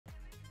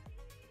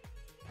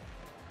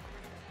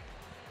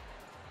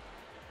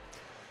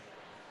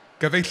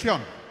Gyfeillion,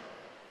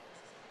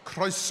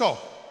 croeso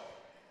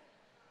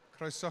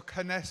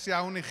cynnes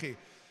iawn I chi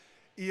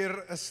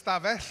i'r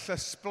ystafell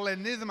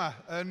ysblenydd yma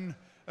yn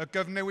y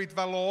gyfnewid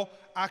fel o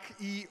ac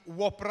I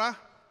Gwobrau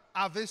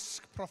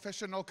Addysg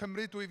Proffesiynol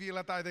Cymru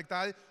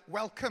 2022.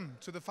 Welcome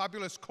to the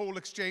fabulous Coal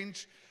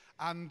Exchange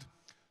and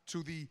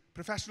to the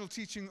Professional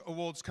Teaching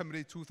Awards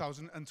Cymru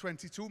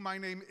 2022. My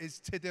name is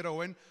Tudur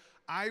Owen.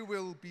 I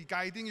will be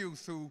guiding you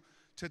through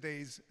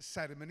today's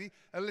ceremony.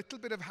 A little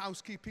bit of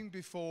housekeeping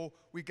before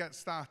we get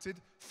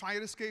started.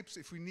 Fire escapes,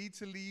 if we need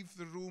to leave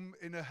the room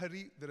in a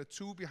hurry, there are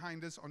two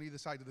behind us on either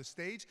side of the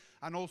stage,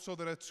 and also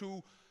there are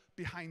two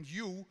behind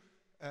you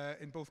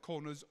in both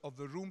corners of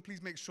the room.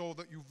 Please make sure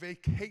that you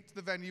vacate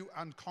the venue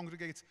and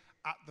congregate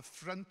at the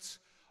front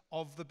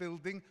of the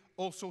building.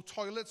 Also,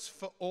 toilets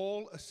for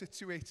all are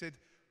situated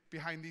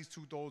behind these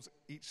two doors,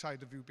 each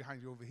side of you,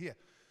 behind you over here.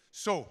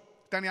 So,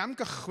 da ni am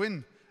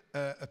gychwyn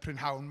y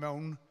prynhawn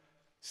mewn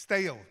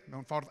style,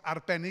 mewn ffordd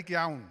arbennig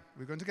iawn.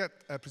 We're going to get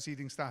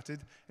proceedings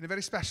started in a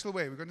very special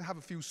way. We're going to have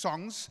a few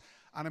songs,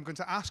 and I'm going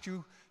to ask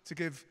you to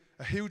give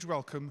a huge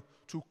welcome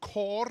to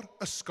Cor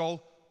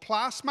Ysgol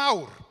Plas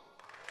Mawr.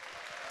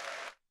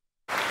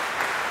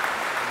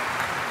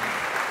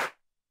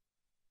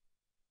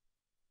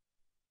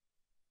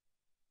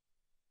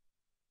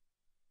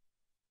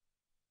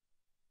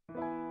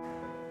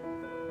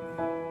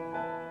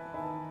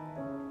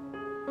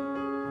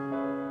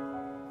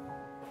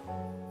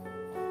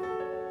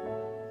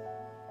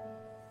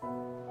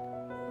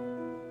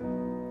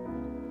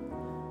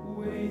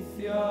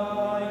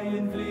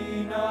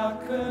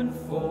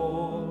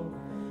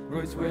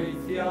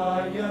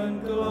 Weithiau yn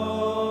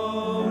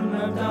glon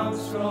am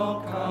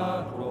dawnsroc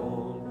ar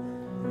ôl.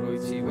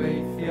 Rwyt ti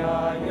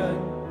weithiau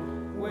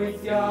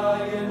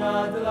yn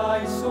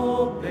adlais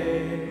o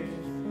bell.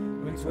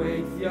 Rwyt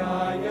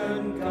weithiau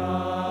yn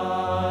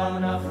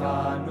gan a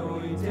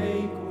chanwyd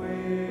ei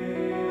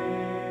gwedd.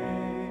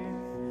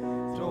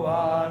 Dro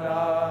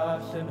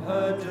arall yn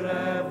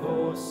hydref o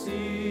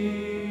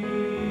sydd,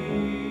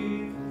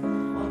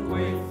 ond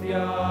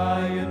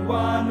weithiau yn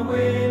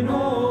wanwyn o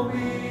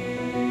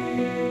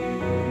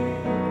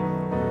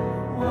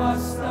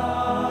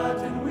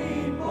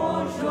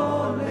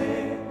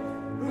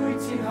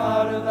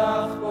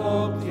harddach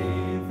bob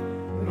dydd,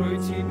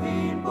 rwyt ti'n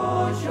wyn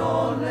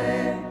bosiole,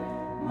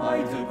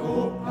 mae dy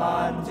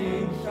gwpan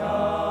di'n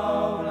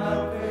llawn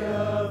ar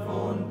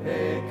fyfwn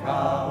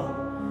pecaw.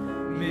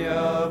 Mi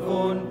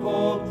yfwn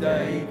bob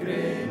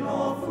deigryn o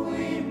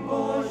ffwyn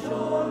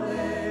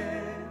bosiole.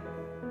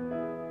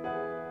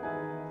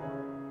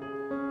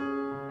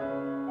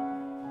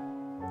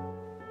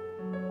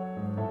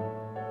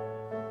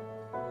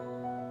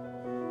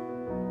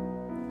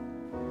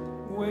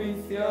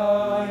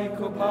 Weithiau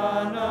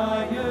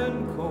cwpanau yn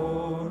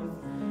cwrdd,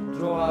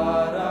 dro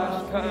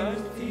arall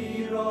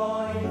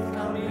cyftiroedd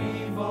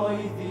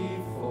canrifoedd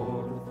I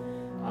ffwrdd.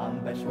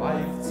 Ambell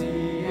waith ti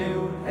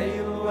yw'r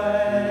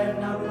heilwen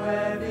ar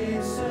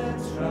wefus y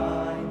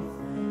traeth,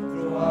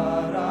 dro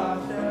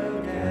arall y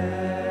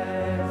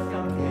gell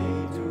gan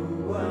ceidw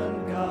yn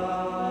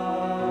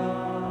garth.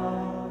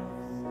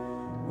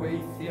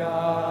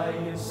 Weithiau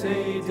y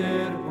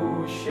seidr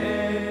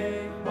bwysau,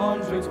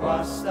 ond rwyt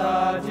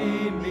wastad I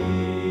mi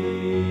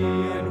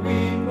yn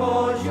wyn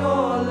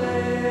bosiole.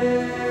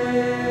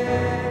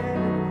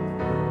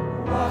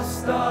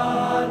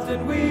 Wastad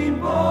yn wyn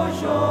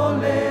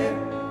bosiole,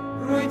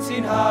 rwyt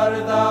ti'n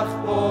harddach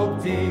bob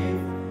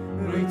dydd,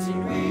 rwyt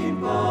ti'n wyn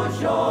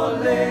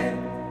bosiole,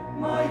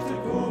 mae dy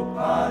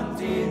gwpan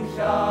di'n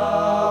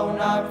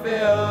llawn ac fe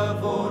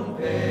yfwn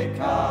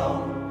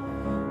pecawn.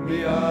 Mi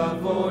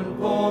yfwn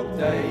bob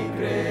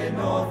deigryn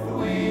o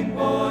ddwyn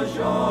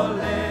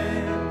bosiole.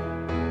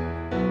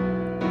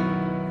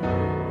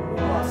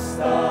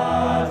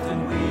 Wastad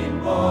yn wyn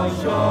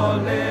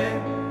bosiole,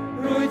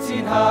 rwyt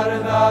ti'n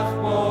harddach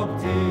bob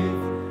dydd,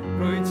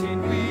 rwyt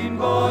ti'n wyn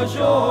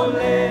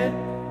bosiole,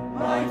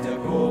 mae dy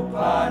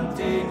gwpan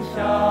di'n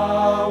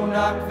llawn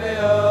ac fe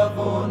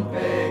yfwn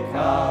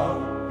pecaw.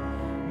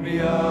 Mi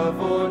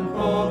yfwn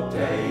bob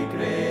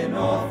deigryn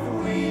o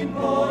ddwyn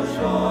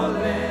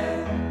bosiole,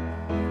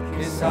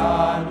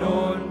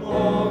 cysanwn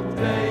bob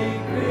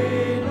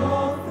deigryn o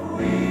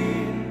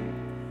ddwyn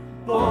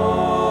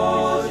bosiole.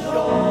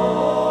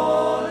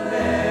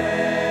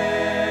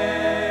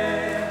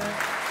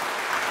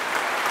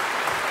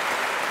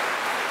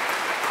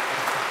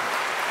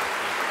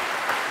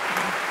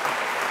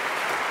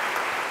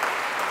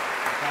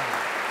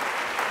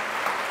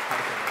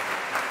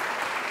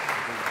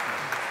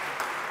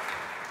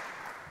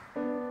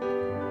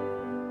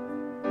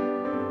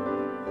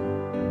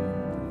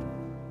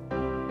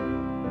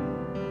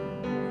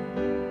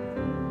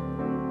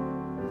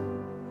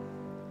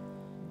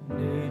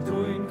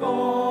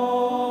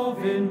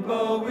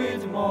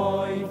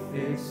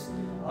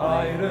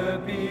 A'r y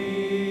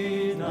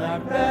byd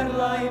na'r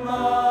berlau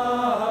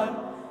man,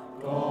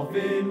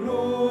 gofyn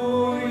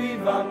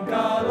rwyf am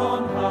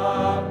galon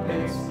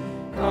hapus,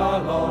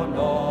 calon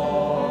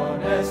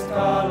onest,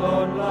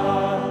 calon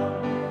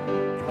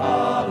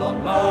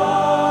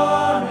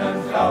lan yn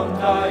llawn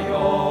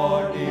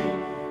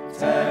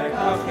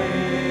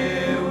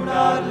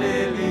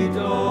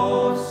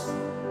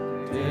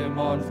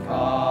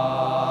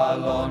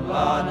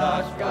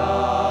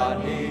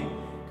Addysgu,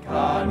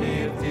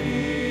 canu'r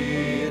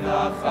dydd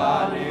a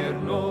chanu'r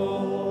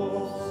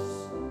nos.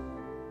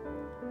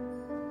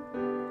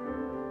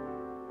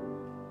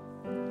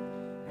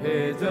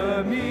 Hyd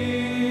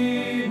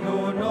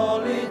ymunwn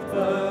olid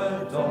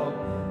bydol,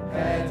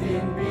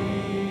 hedyn bu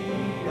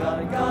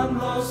ar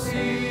ganddo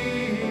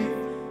sydd,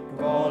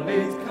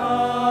 golid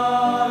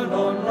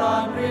calon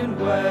lan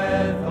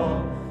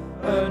rinweddol,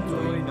 yn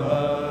dwy'n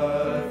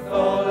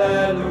wythol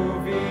elw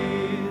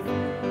fydd.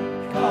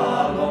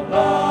 Calon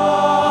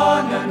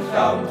lan yn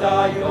llawn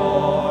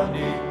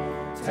daioni,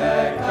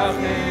 teg a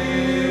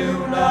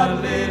chiwn ar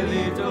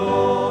lili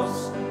dos,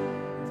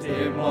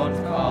 dim ond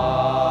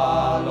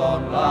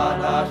calon lan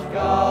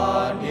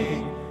Addysgu,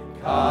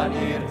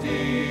 canu'r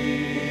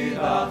dydd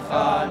a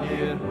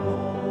chanu'r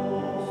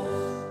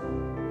nos.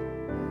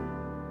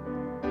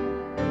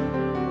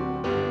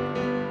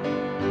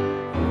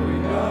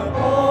 Gwyn y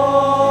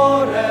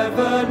bore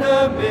fy'n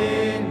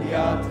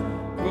ymuniad,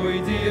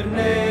 gwyd i'r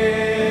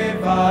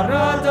nef ar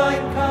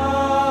adain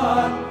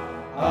can,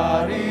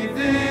 ar I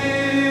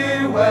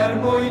ddiw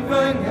mwyn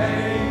fy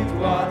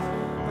ngheidwad,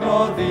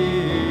 roedd I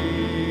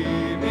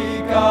mi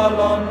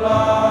galon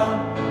lan.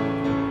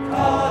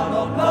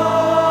 Calon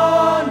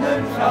lan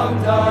yn llawn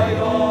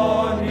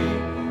daioni,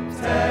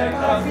 teg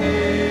a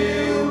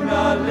chiwn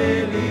a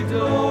lili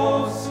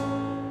dos,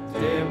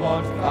 dim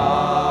ond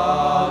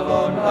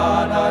calon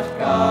lan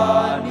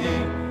Addysgu,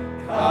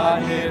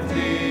 canu'r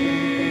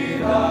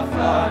dydd a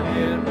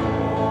chanu'r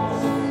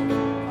nos.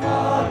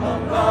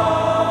 Calon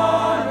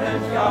lan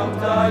yn llawn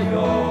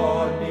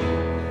daioni,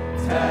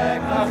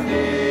 teg a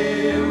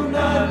chiwn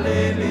a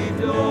lili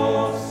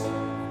dos,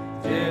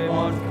 dim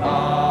ond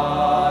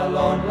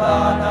calon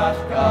lan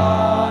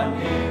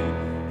Addysgu,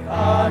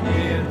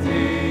 canu'r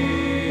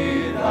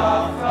dydd a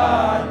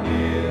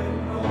chanu'r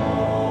nos.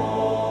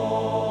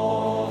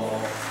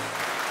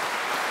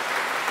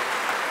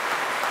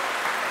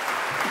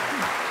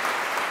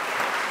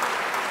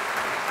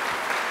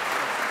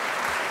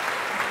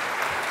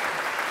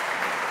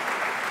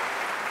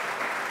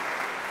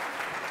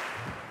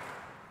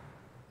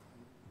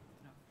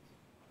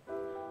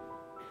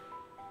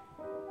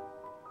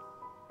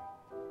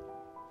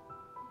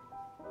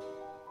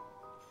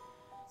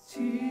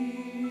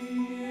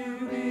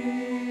 Ti'r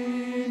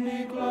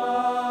unig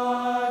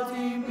gwlad I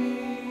mi,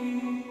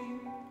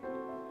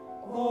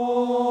 o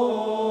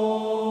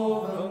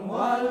fy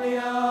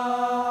ngwaliau.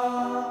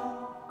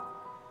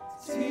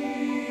 Ti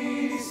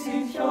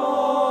sy'n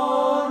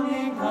llon I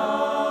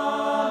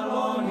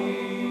nghalon I,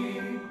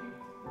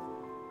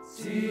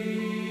 ti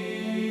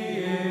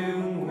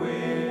yw'n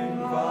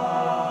wynfa.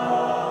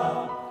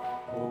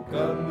 O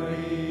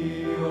Gymru,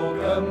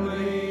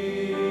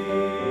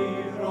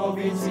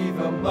 rofi ti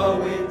fy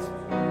mywyd,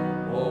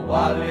 o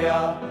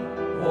walia,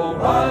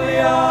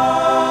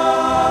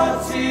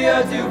 ti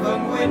ydyw fy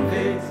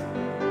ngwynfyd,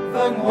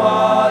 fy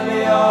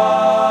ngwalia,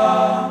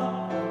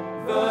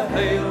 fy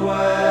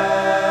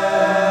heilwen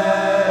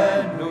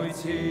wyt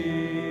ti.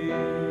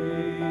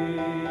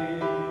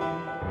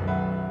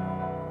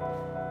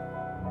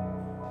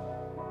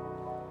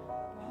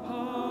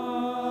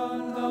 Pan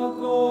ddaw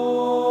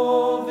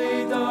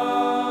gofid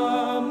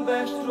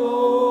ambell tro,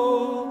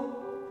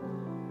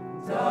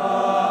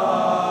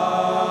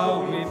 daw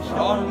I'm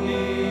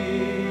llongi,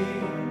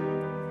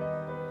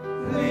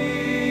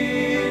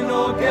 lun o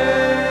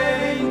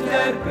geint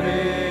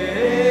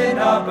erbyn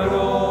a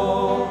bro,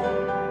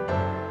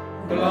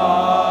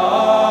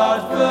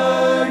 glad fy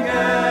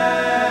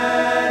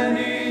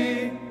ngeni.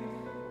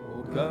 O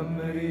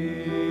Gymru,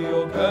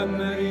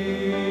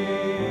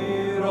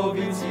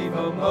 rofi ti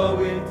fy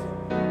mywyd,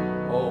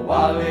 o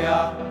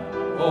walia,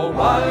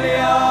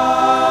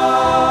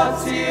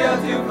 ti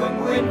ydyw fy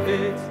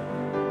ngwynfyd,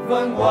 fy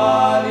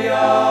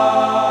ngwalia,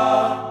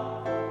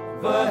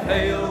 fy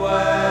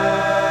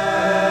heilwen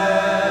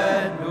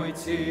wyt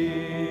ti.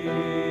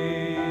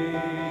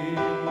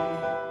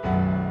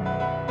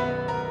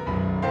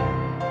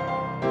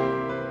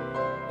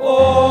 O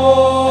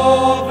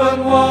fy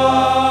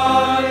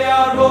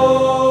ngwalia,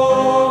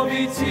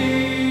 rofi ti,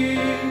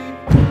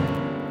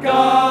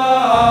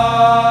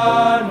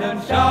 gan yn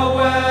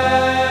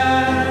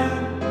llawen,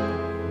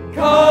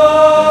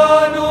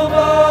 can o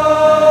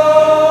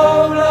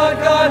fawr a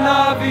gan a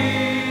fi,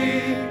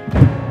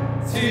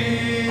 ti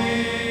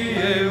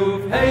yw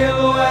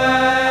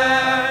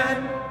heilwen.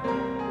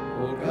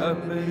 O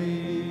Gymru,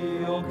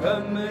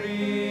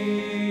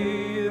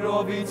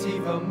 rofi ti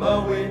fy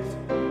mywyd,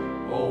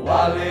 o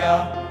walia,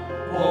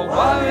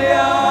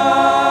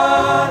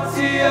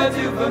 ti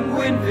ydyw fy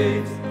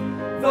ngwynfyd,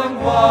 fy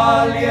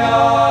ngwalia,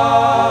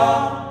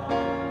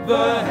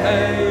 fy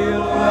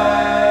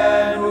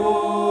heilwen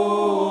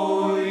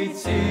wyt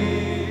ti,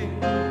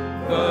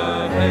 fy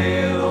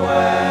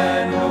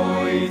heilwen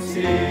wyt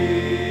ti.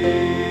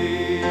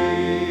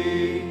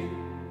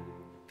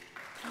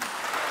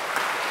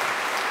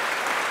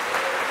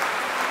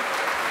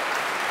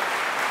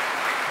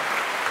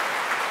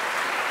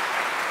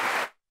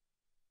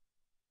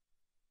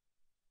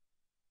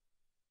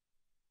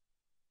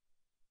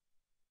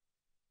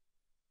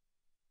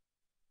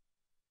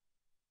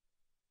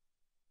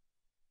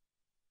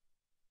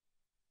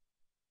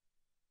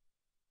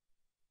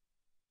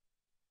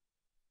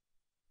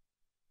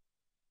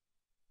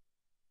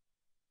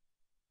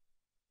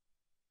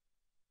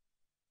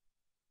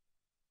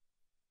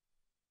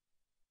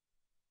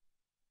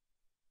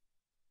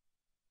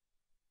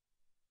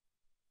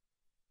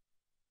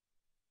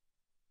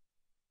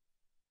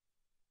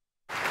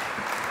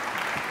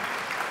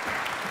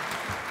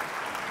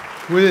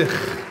 Gwych.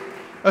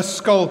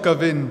 Ysgol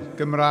gyfun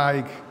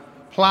Gymraeg.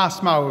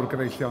 Plas mawr,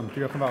 gyfeillion.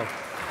 Diolch yn fawr.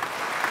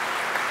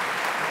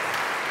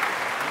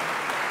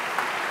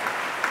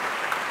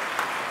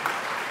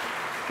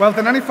 Well,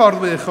 dyna ni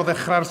ffordd wych o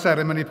ddechrau'r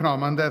ceremony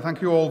prom, and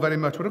thank you all very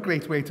much. What a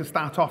great way to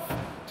start off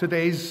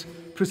today's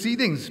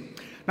proceedings.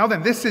 Now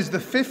then, this is the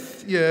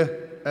 5th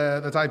year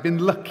that I've been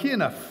lucky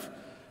enough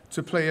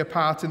to play a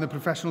part in the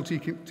Professional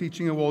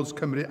Teaching Awards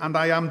Cymru, and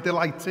I am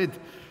delighted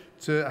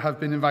to have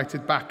been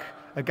invited back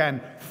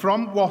again.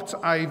 From what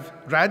I've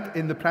read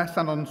in the press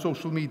and on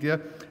social media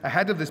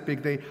ahead of this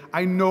big day,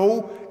 I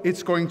know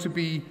it's going to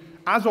be,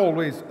 as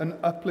always, an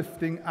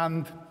uplifting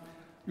and,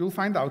 you'll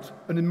find out,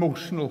 an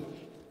emotional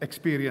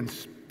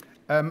experience.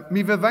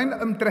 Mi fyddai'n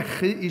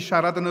ymdrechu I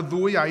siarad yn y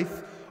ddwy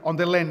iaith, ond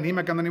eleni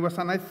mae ganddo ni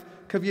wasanaeth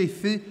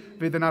cyfieithu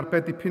fydd yn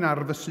arbed dipyn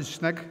ar fy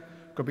Saesneg,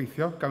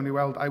 gobeithio, gawn ni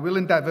weld. I will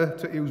endeavour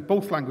to use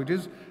both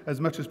languages as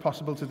much as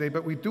possible today,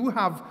 but we do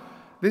have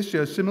this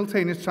year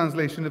simultaneous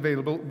translation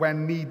available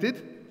when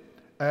needed.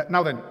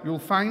 Now then, you'll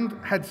find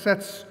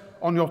headsets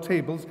on your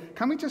tables.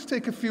 Can we just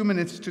take a few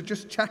minutes to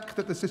just check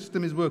that the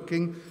system is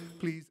working,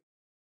 please?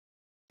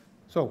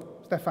 So,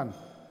 Stefan,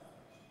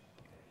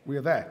 we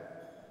are there.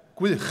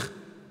 Gwych.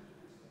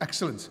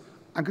 Excellent.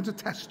 I'm going to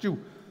test you,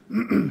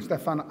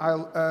 Stefan.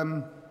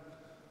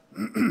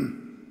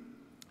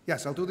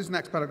 Yes, I'll do this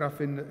next paragraph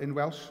in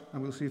Welsh,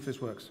 and we'll see if this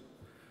works.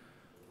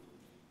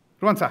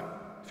 Rwan ta,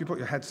 if you put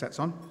your headsets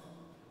on,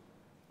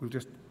 we'll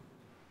just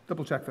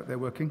double check that they're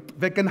working.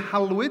 Fe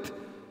gynhalwyd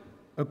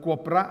y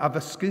Gwobrau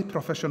Addysgu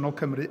Proffesiynol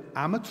Cymru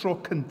am y tro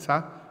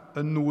cynta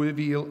yn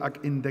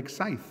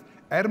 2017,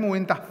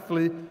 mwyn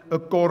dathlu y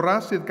gorau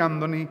sydd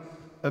ganddo ni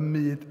ym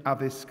myd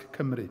addysg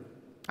Cymru,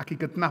 ac I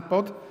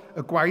gydnabod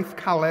y gwaith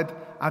caled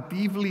a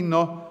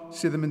diflino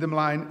sydd yn mynd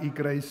ymlaen I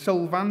greu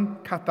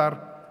sylfan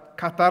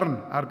cadarn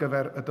ar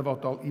gyfer y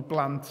dyfodol I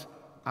blant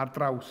ar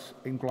draws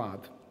ein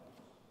gwlad.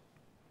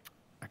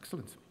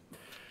 Excellent.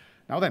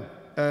 Now then,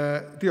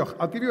 diolch.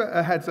 I'll give you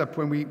a heads up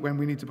when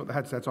we need to put the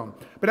headsets on.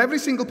 But every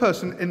single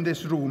person in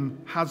this room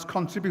has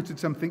contributed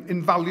something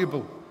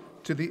invaluable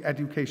to the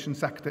education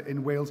sector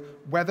in Wales.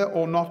 Whether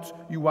or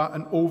not you are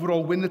an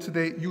overall winner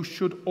today, you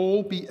should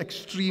all be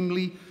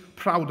extremely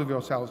proud of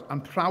yourselves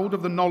and proud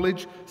of the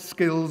knowledge,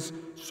 skills,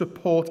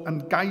 support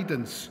and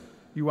guidance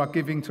you are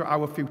giving to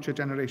our future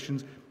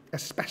generations,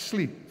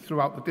 especially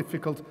throughout the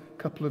difficult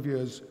couple of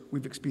years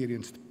we've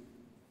experienced.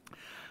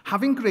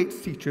 Having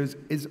great teachers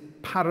is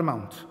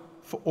paramount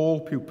for all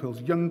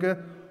pupils,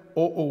 younger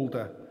or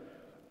older,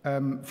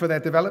 for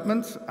their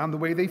development and the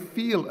way they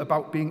feel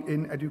about being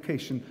in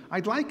education.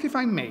 I'd like, if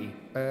I may,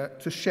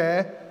 to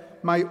share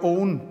my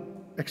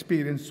own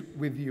experience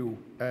with you,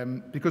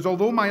 because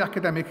although my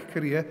academic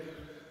career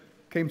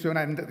came to an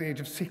end at the age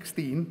of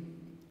 16,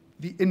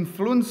 the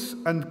influence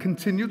and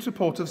continued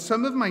support of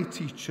some of my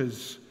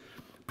teachers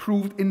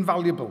proved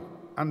invaluable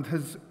and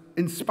has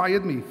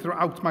inspired me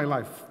throughout my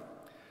life.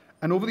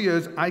 And over the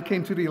years, I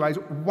came to realise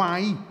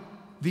why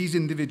these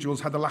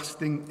individuals had a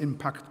lasting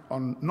impact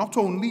on not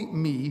only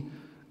me,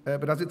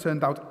 but as it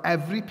turned out,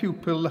 every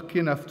pupil lucky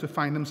enough to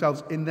find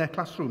themselves in their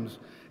classrooms.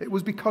 It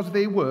was because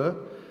they were,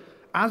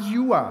 as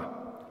you are,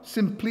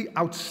 simply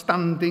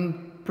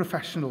outstanding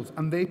professionals,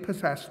 and they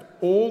possessed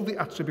all the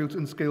attributes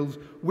and skills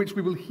which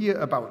we will hear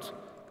about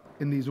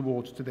in these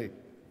awards today.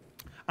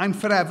 I'm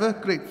forever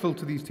grateful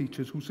to these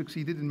teachers who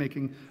succeeded in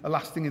making a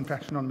lasting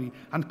impression on me,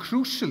 and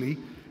crucially,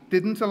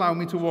 didn't allow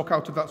me to walk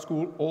out of that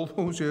school all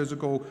those years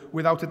ago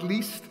without at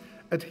least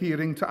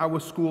adhering to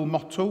our school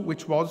motto,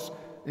 which was,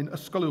 in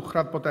ysgol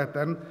uwchradd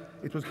Bodedern,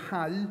 it was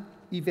hau I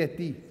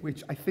fedi,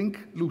 which I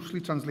think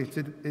loosely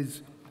translated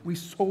is, we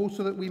sow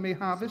so that we may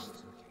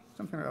harvest.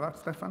 Something like that,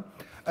 Stefan.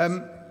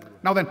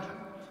 Now then,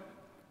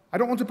 I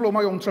don't want to blow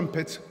my own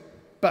trumpet,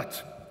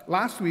 but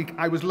last week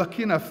I was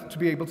lucky enough to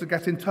be able to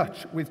get in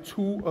touch with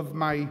two of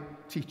my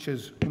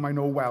teachers whom I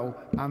know well,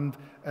 and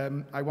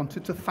I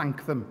wanted to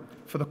thank them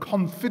for the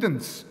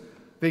confidence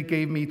they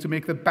gave me to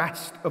make the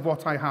best of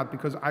what I had,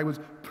 because I was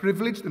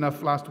privileged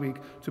enough last week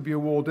to be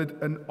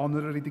awarded an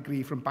honorary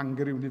degree from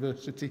Bangor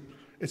University.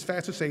 It's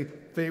fair to say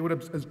they were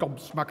as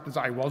gobsmacked as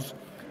I was.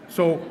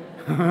 So,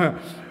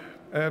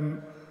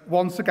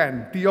 once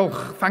again,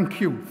 diolch, thank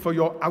you for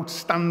your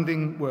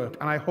outstanding work.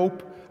 And I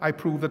hope I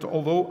prove that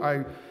although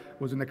I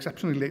was an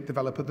exceptionally late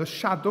developer, the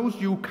shadows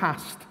you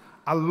cast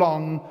are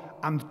long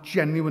and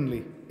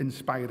genuinely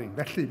inspiring.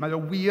 Felly, mae o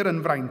wir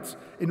yn fraint,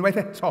 unwaith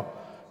eto,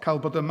 cael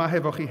bod yma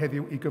hefo chi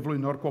heddiw I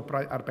gyflwyno'r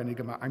gwobrau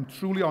arbennig yma. I'm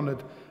truly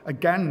honoured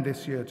again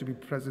this year to be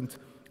present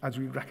as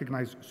we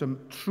recognise some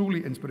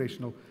truly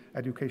inspirational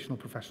educational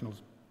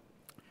professionals,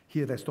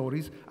 hear their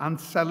stories and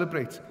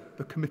celebrate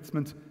the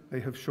commitment they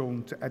have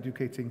shown to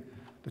educating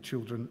the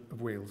children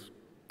of Wales.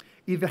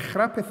 I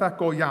ddechrau pethau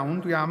go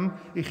iawn, dwi am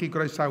I chi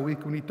groesawu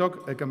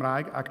Gweinidog y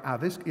Gymraeg ac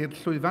addysg i'r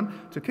llwyfan.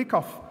 To kick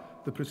off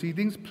the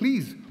proceedings,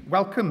 please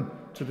welcome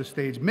to the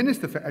stage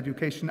Minister for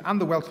Education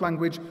and the Welsh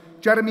Language,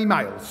 Jeremy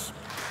Miles.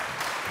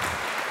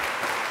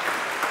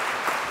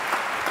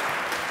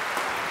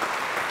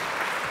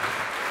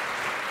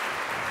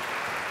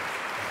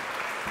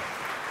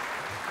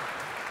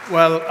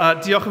 Wel,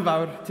 diolch yn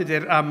fawr,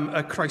 Tudur, am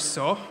y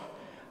croeso,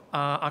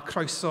 a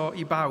croeso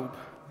i bawb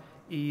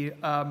i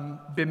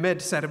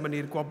bumed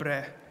seremoni'r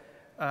Gwobrau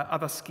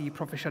Addysgu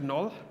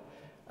Proffesiynol.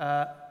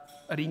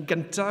 Yr un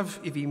gyntaf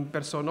i fi'n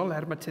bersonol,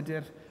 mae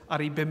Tudur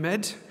ar ei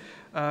bumed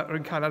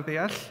rwy'n cael ar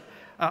ddeall.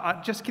 A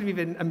jyst cyn i fi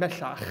fynd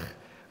ymellach,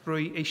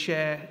 rwy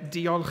eisiau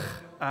diolch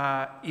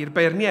i'r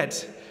beirniad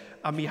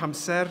am ei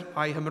hamser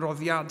a'i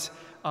hymroddiad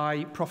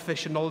a'i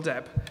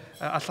proffesiynoldeb.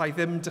 Allai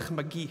ddim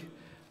dychmygu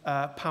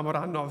pa mor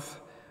anodd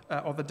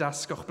oedd y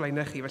dasg o'ch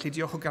blaenau chi. Felly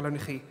diolch o galon i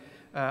chi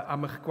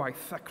am eich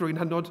gwaith. Ac rwy'n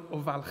hynod o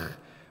falch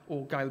o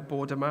gael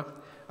bod yma.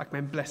 Ac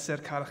mae'n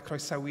bleser cael eich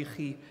croesawu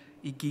chi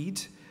i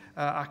gyd.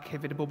 Ac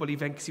hefyd y bobl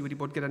ifanc sydd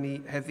wedi bod gyda ni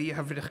heddi.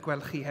 Hyfryd eich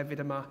gweld chi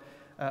hefyd yma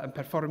yn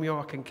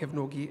perfformio ac yn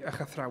cefnogi eich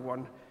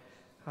athrawon.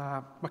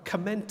 Mae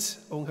cymaint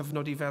o'n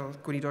nghyfnod i fel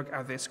gweinidog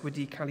addysg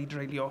wedi cael ei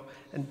dreulio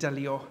yn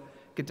delio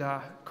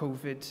gyda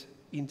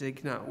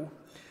Covid-19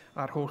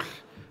 a'r holl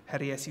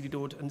heriau sydd wedi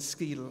dod yn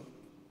sgil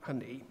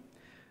hynny.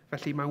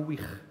 Felly mae'n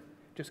wych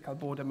jyst cael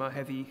bod yma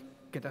heddi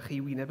gyda chi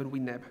wyneb yn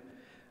wyneb.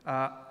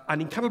 A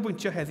ni'n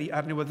canolbwyntio heddi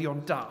ar newyddion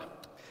da.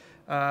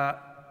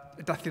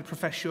 Dathlu'r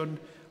proffesiwn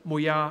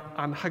mwyaf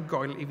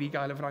anhygoel i fi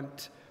gael y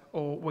fraint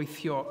o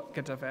weithio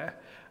gyda fe.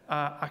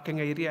 Ac yng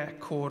ngeiriau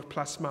cwr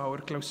plas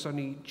mawr glywson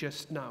ni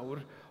jyst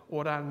nawr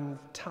o ran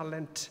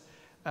talent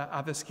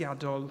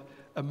addysgiadol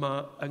yma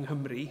yng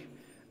Nghymru,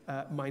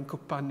 mae'n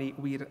cwpan ni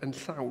wir yn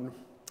llawn.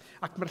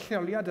 Ac mae'r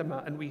lleoliad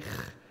yma yn wych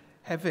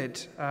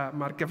hefyd.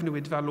 Mae'r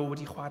gyfnwyd fel o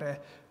wedi chwarae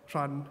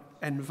rhan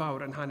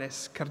enfawr yn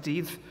hanes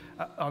Caerdydd,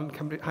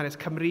 hanes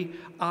Cymru,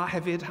 a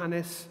hefyd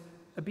hanes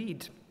y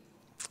byd.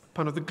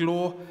 Pan oedd y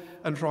glo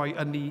yn rhoi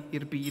ynni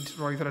i'r byd,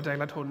 roedd yr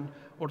adeilad hwn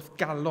wrth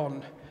galon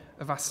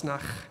y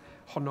fasnach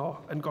honno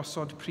yn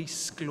gosod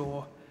pris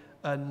glo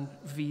yn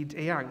fyd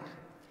eang.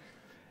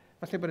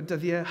 Falle bod y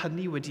dyddiau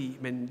hynny wedi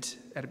mynd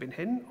erbyn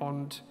hyn,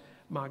 ond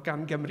mae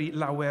gan Gymru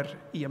lawer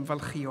i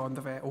ymfalchio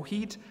ynddo fe o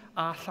hyd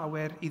a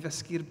llawer i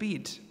ddysgu'r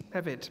byd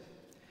hefyd.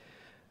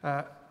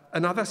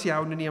 Yn addas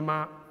iawn, ni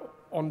yma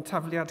ond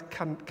tafliad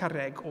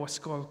carreg o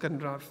ysgol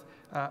gynradd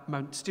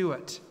Mount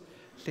Stewart,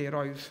 lle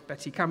roedd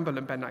Betty Campbell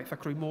yn bennaeth,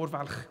 ac rwy mor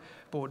falch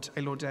bod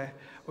aelodau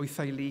o'i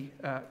theulu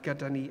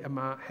gyda ni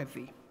yma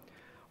heddi.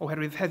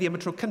 Oherwydd heddi am y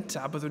tro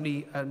cyntaf, byddwn ni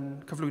yn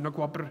cyflwyno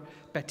gwobr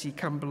Betty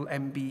Campbell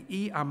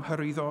MBE am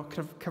hyrwyddo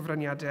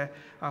cyfraniadau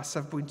a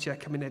safbwyntiau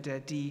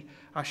cymunedau di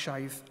a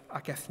siaidd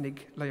ac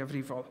ethnig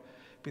leiafrifol.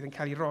 Bydd yn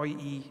cael ei roi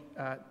i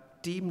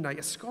dîm neu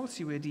ysgol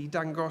sydd wedi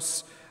dangos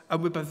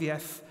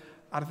ymwybyddiaeth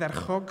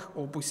ardderchog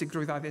o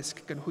bwysigrwydd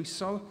addysg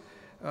gynhwysol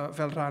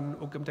fel rhan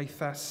o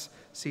gymdeithas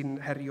sy'n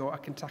herio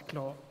ac yn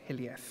taclo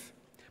hiliaeth.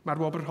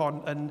 Mae'r wobr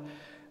hon yn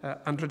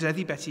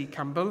anrhydeddu Betty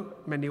Campbell,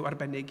 menyw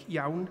arbennig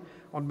iawn,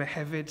 ond mae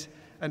hefyd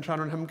yn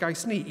rhan o'n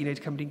hymgais ni i wneud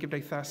Cymru'n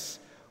gymdeithas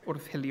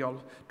wrthhiliol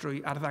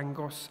drwy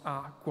arddangos a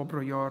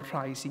gwobrwyo'r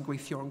rhai sy'n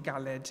gweithio yn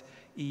galed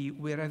i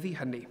wireddu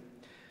hynny.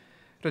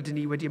 Rydyn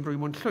ni wedi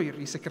ymrwymo'n llwyr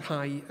i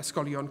sicrhau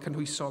ysgolion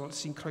cynhwysol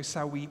sy'n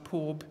croesawu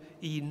pob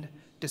un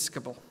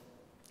disgybl.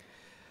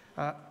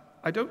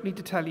 I don't need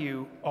to tell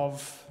you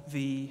of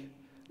the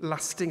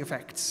lasting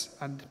effects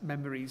and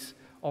memories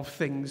of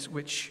things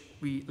which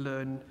we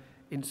learn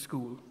in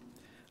school.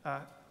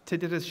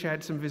 Tudur has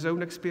shared some of his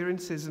own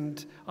experiences,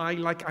 and I,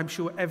 like I'm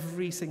sure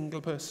every single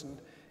person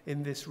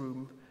in this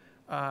room,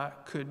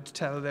 could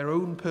tell their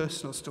own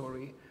personal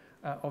story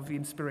of the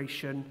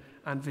inspiration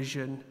and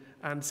vision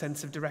and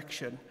sense of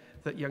direction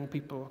that young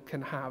people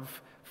can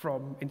have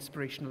from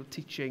inspirational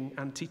teaching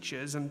and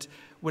teachers. And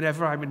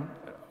whenever I'm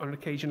on an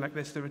occasion like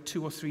this, there are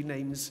 2 or 3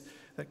 names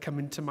that come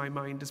into my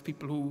mind as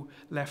people who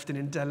left an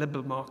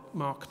indelible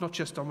mark, not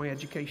just on my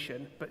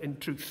education, but in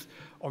truth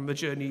on the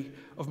journey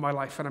of my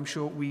life. And I'm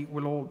sure we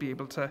will all be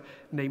able to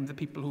name the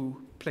people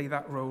who play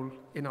that role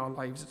in our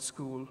lives at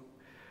school.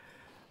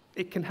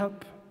 It can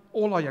help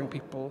all our young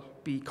people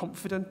be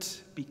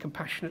confident, be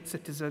compassionate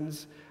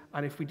citizens,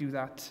 and if we do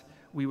that,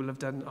 we will have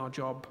done our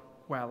job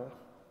well.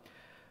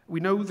 We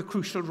know the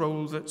crucial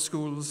role that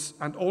schools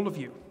and all of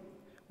you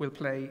will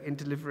play in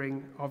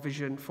delivering our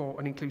vision for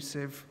an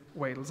inclusive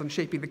Wales and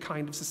shaping the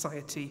kind of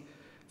society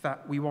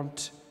that we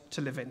want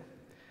to live in.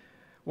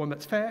 One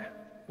that's fair,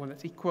 one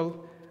that's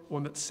equal,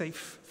 one that's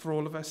safe for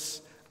all of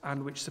us,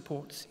 and which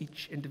supports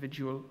each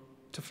individual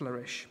to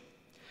flourish.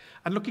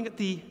 And looking at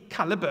the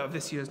calibre of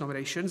this year's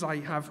nominations, I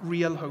have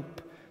real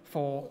hope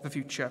for the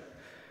future.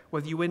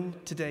 Whether you win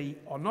today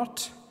or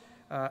not,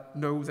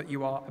 know that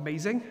you are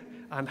amazing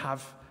and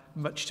have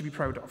much to be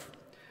proud of.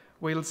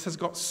 Wales has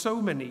got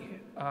so many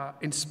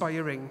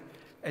inspiring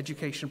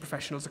education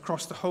professionals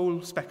across the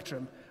whole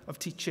spectrum of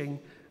teaching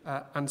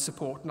and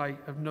support, and I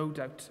have no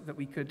doubt that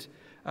we could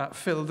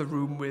fill the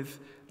room with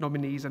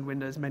nominees and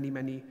winners many,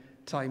 many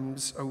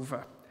times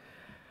over.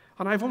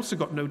 And I've also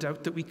got no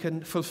doubt that we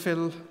can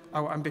fulfil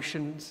our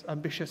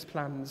ambitious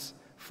plans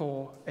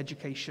for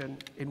education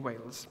in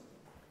Wales.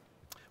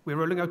 We're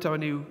rolling out our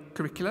new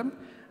curriculum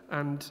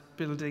and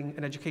building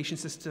an education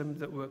system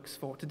that works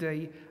for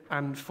today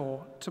and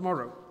for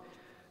tomorrow.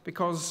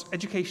 because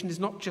education is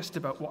not just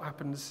about what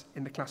happens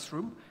in the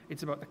classroom,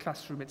 it's about the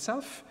classroom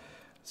itself.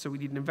 So we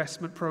need an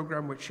investment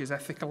programme which is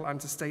ethical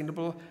and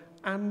sustainable,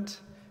 and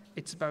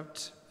it's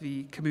about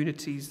the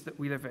communities that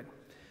we live in.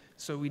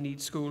 So we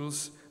need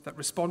schools that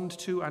respond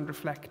to and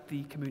reflect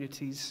the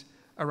communities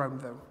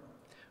around them.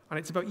 And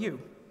it's about you,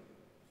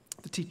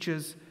 the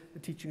teachers, the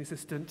teaching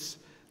assistants,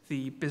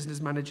 the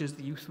business managers,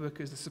 the youth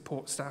workers, the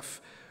support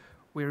staff.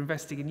 We're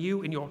investing in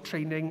you, in your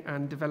training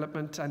and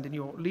development and in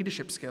your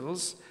leadership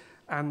skills.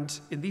 And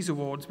in these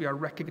awards, we are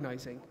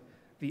recognising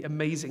the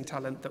amazing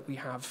talent that we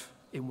have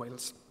in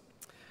Wales.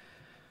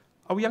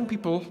 Our young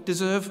people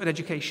deserve an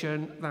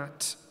education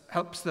that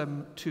helps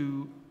them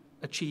to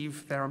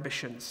achieve their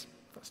ambitions.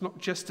 That's not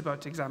just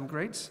about exam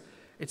grades.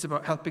 It's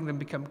about helping them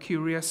become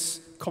curious,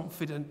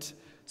 confident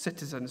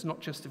citizens, not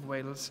just of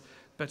Wales,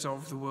 but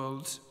of the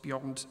world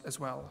beyond as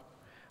well.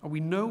 And we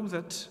know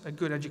that a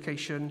good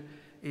education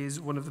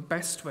is one of the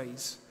best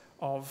ways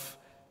of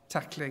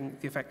tackling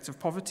the effects of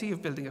poverty,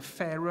 of building a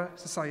fairer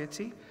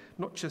society,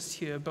 not just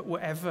here, but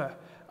wherever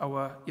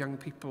our young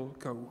people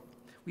go.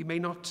 We may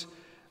not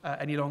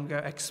any longer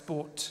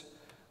export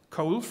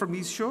coal from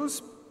these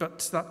shores,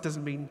 but that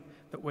doesn't mean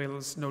that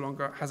Wales no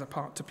longer has a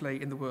part to play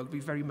in the world. We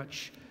very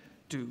much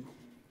do.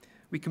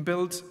 We can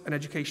build an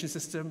education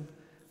system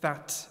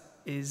that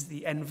is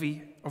the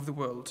envy of the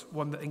world,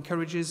 one that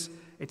encourages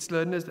its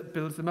learners, that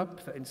builds them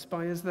up, that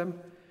inspires them,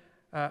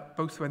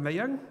 both when they're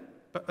young,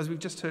 but as we've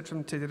just heard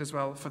from Tyler as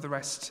well, for the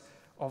rest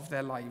of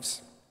their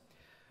lives.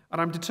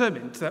 And I'm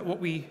determined that what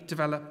we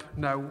develop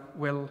now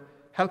will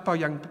help our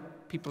young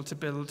people to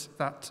build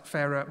that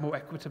fairer, more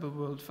equitable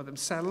world for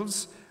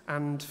themselves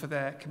and for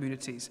their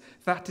communities.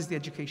 That is the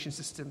education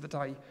system that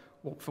I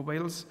want for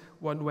Wales,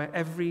 one where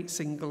every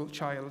single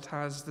child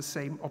has the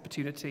same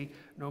opportunity,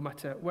 no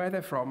matter where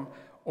they're from,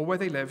 or where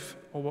they live,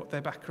 or what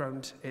their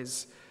background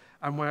is.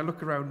 And when I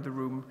look around the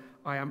room,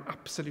 I am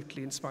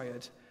absolutely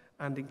inspired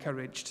and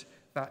encouraged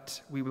that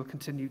we will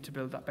continue to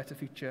build that better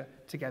future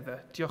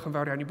together. Diolch yn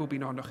fawr iawn I bob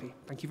un ohonoch chi.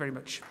 Thank you very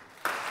much.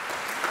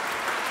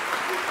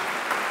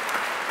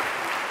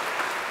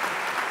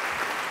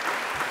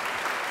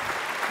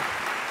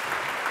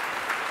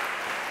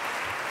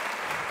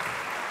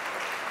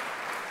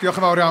 Diolch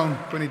yn fawr iawn,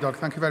 Gweinidog.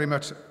 Thank you very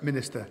much,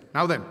 Minister.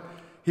 Now then,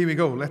 here we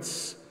go.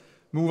 Let's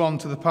move on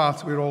to the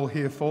part we're all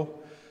here for.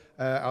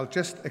 I'll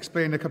just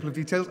explain a couple of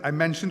details. I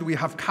mentioned we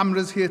have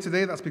cameras here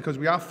today. That's because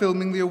we are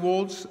filming the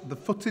awards. The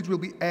footage will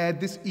be aired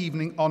this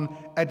evening on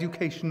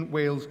Education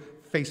Wales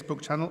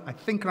Facebook channel, I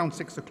think around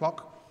 6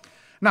 o'clock.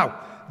 Now,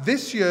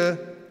 this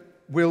year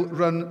will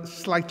run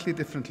slightly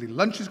differently.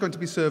 Lunch is going to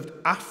be served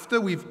after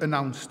we've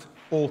announced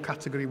all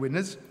category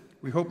winners.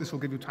 We hope this will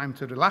give you time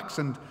to relax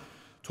and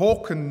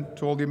talk, and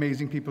to all the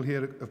amazing people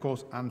here, of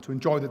course, and to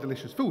enjoy the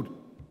delicious food.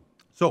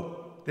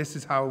 So, this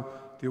is how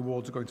the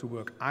awards are going to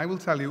work. I will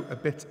tell you a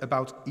bit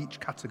about each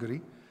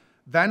category,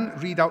 then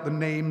read out the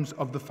names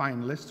of the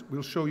finalists.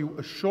 We'll show you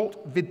a short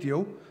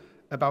video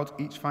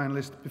about each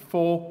finalist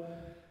before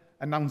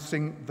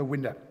announcing the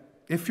winner.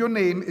 If your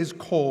name is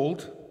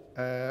called,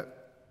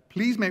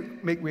 please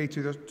make way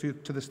to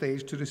the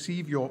stage to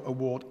receive your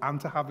award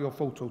and to have your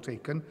photo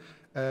taken.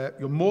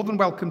 You're more than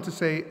welcome to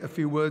say a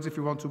few words if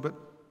you want to, but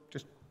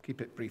just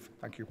keep it brief.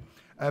 Thank you.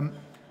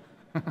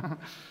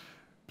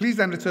 Please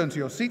then return to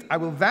your seat. I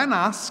will then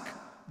ask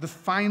the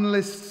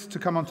finalists to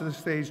come onto the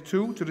stage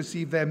too, to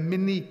receive their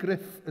mini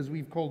griff, as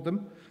we've called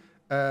them,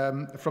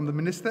 from the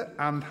Minister,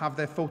 and have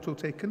their photo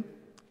taken.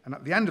 And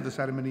at the end of the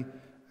ceremony,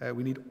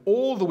 we need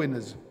all the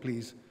winners,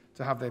 please,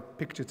 to have their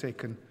picture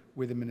taken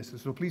with the Minister.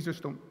 So please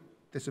just don't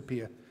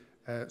disappear,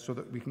 so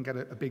that we can get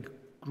a big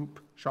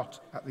group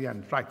shot at the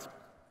end. Right.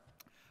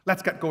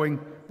 Let's get going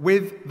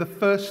with the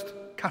first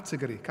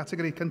category.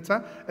 Category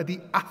cynta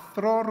ydy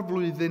Athro'r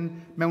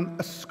Flwyddyn mewn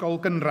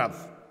ysgol gynradd.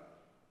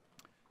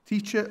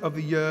 Teacher of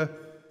the Year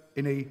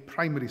in a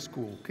primary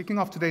school. Kicking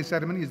off today's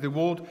ceremony is the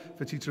award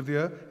for Teacher of the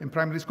Year in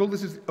primary school.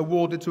 This is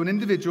awarded to an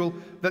individual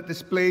that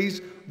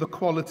displays the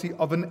quality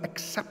of an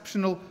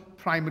exceptional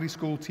primary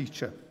school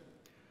teacher.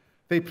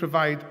 They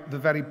provide the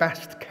very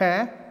best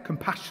care,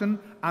 compassion,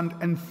 and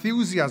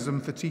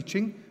enthusiasm for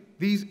teaching.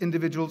 These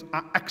individuals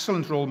are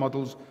excellent role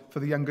models for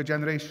the younger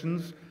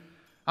generations.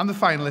 And the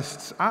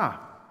finalists are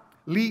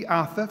Lee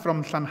Arthur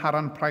from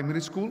Llanharan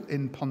Primary School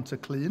in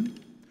Pontyclun,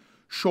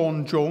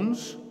 Sean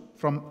Jones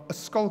from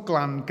Ysgol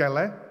Glan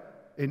Gele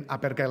in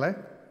Abergele,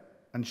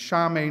 and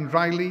Charmaine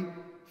Riley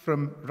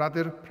from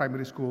Radyr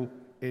Primary School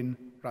in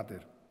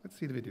Radyr. Let's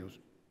see the videos.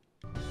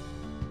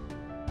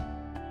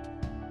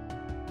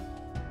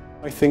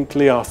 I think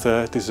Lee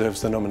Arthur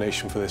deserves the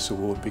nomination for this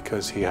award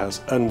because he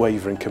has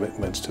unwavering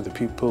commitments to the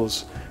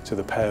pupils, to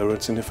the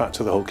parents, and in fact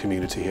to the whole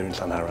community here in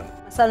Llanharan.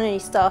 My son only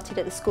started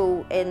at the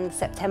school in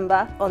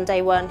September. On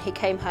day one, he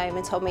came home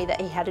and told me that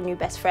he had a new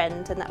best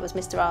friend, and that was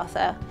Mr.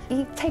 Arthur.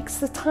 He takes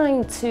the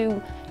time to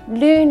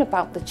learn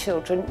about the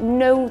children,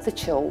 know the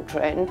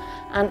children,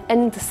 and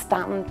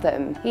understand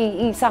them.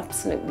 He's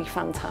absolutely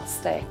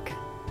fantastic.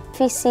 If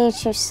he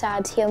sees you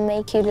sad, he'll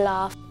make you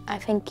laugh. I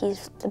think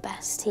he's the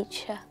best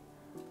teacher.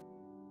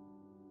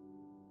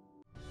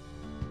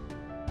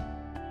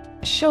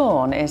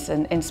 Sean is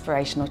an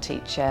inspirational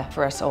teacher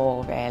for us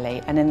all,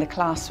 really, and in the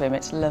classroom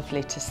it's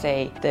lovely to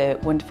see the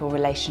wonderful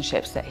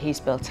relationships that he's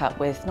built up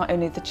with not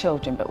only the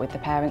children but with the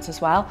parents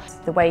as well.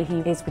 The way he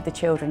is with the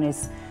children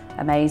is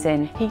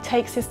amazing. He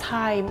takes his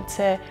time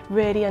to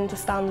really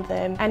understand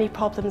them. Any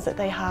problems that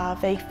they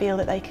have, they feel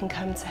that they can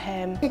come to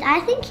him.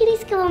 I think he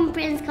needs to go on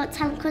Britain's Got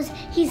Talent because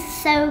he's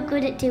so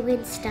good at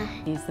doing stuff.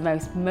 He's the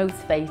most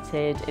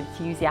motivated,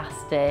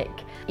 enthusiastic,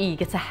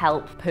 eager to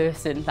help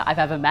person that I've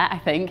ever met, I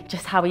think.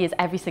 Just how he is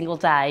every single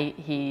day,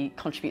 he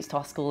contributes to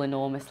our school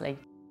enormously.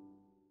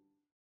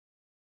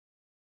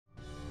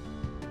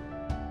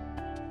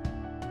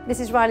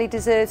 Mrs Riley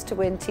deserves to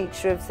win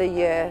Teacher of the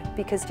Year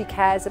because she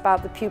cares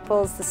about the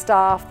pupils, the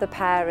staff, the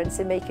parents,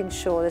 and making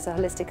sure there's a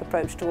holistic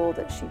approach to all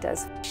that she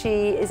does.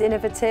 She is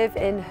innovative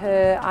in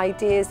her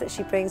ideas that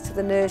she brings to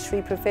the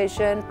nursery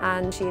provision,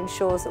 and she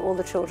ensures that all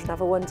the children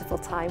have a wonderful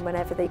time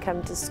whenever they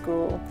come to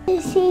school.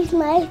 She's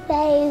my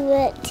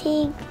favourite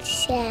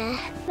teacher.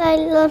 I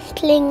love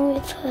playing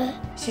with her.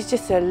 She's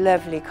just a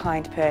lovely,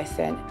 kind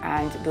person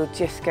and will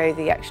just go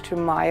the extra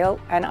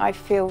mile, and I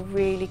feel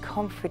really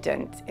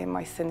confident in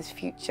my son's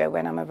future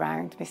when I'm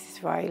around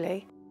Mrs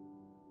Riley.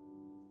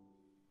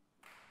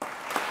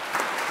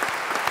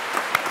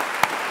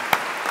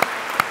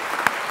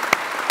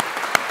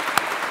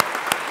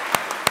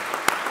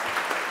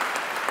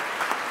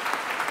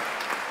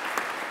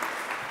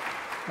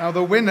 Now,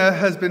 the winner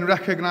has been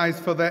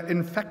recognised for their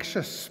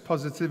infectious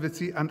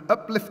positivity and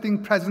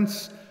uplifting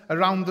presence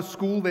around the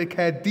school. They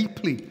care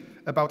deeply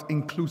about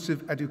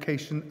inclusive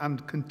education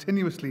and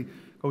continuously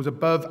goes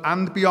above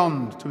and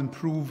beyond to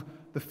improve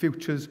the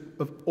futures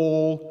of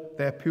all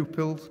their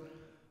pupils.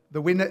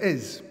 The winner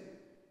is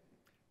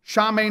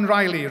Charmaine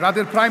Riley,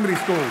 Rhadir Primary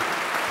School.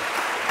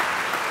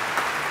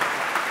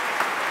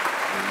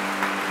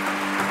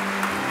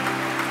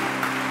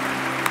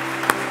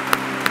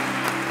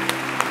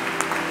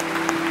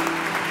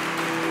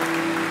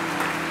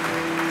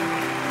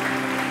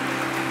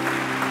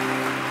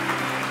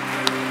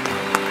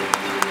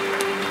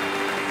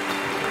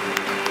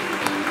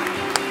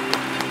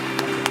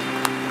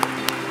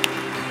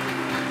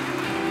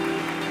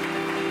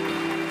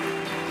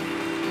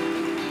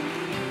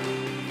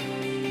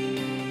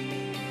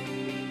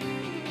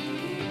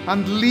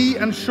 And Lee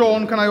and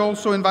Sean, can I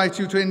also invite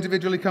you to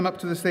individually come up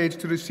to the stage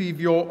to receive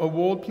your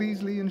award,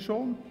 please, Lee and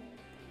Sean?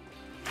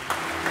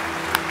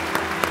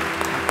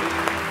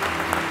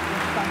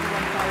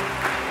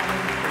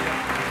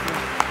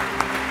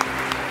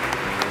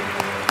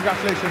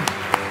 Congratulations.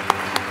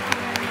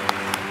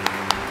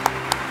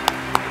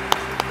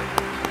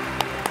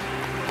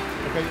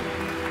 Okay.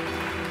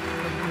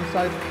 On this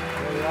side.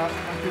 There we are.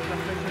 Thank you.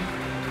 Congratulations.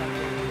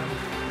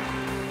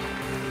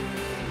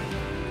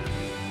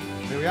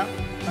 There we are.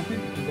 Thank you.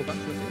 You can go back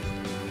to your seats. Do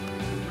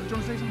you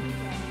want to say something?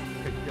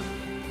 Okay, yeah.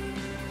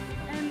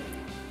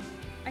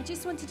 I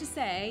just wanted to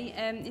say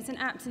it's an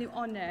absolute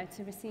honour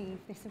to receive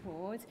this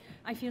award.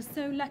 I feel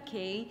so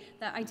lucky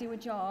that I do a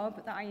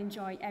job that I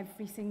enjoy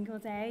every single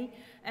day.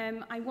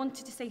 I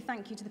wanted to say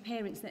thank you to the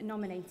parents that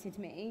nominated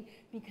me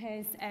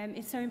because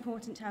it's so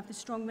important to have the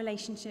strong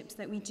relationships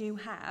that we do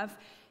have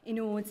in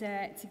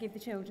order to give the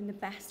children the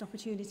best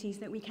opportunities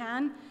that we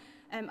can.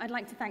 I'd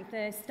like to thank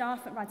the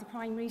staff at Rhadir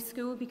Primary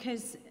School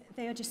because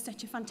they are just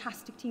such a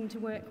fantastic team to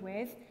work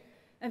with.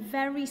 A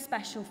very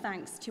special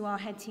thanks to our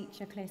head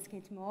teacher, Claire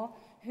Skidmore,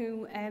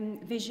 who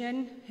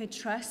vision, her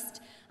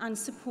trust and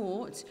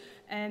support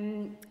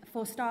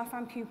for staff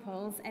and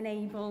pupils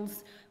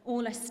enables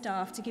all us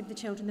staff to give the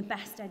children the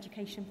best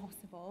education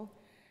possible.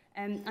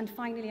 And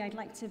finally, I'd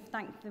like to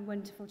thank the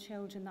wonderful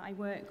children that I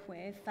work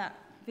with. That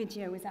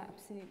video was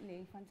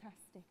absolutely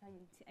fantastic.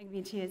 I'm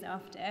in tears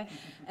after.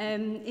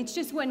 It's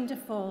just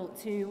wonderful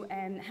to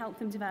help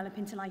them develop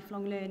into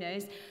lifelong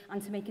learners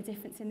and to make a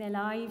difference in their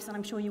lives, and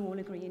I'm sure you all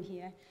agree in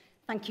here.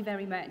 Thank you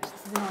very much.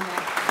 This is an honour.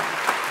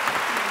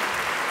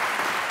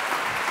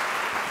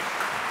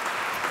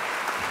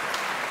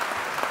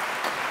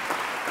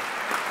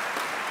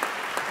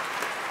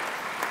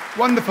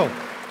 Wonderful.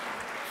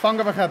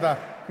 Llongyfarchiadau,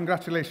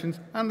 congratulations,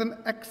 and an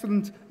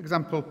excellent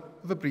example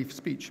of a brief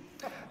speech.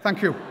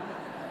 Thank you.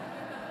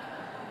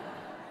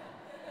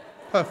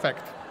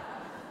 Perfect.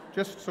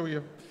 Just so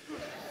you...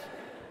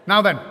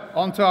 Now then,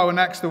 on to our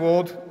next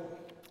award.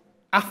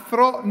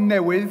 Athro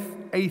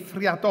Newydd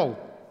Eithriadol.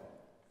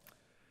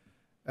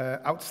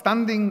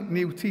 Outstanding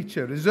New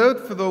Teacher.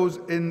 Reserved for those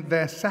in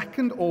their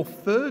second or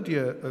third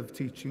year of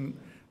teaching,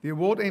 the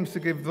award aims to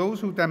give those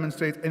who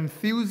demonstrate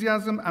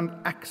enthusiasm and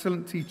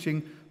excellent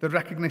teaching the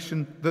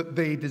recognition that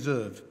they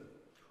deserve.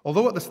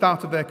 Although at the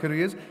start of their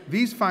careers,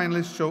 these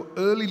finalists show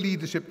early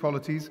leadership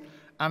qualities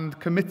and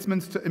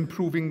commitments to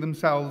improving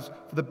themselves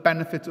for the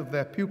benefit of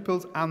their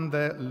pupils and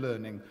their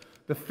learning.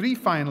 The three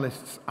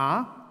finalists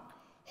are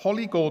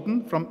Holly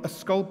Gordon from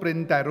Ysgol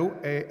Bryn Derw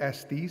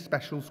ASD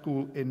Special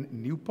School in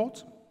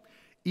Newport,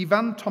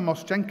 Ifan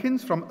Thomas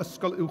Jenkins from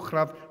Ysgol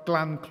Uwchradd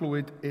Glan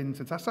Clwyd in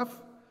St Asaph,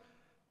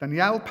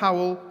 Danielle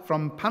Powell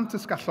from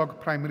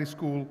Pantasgallog Primary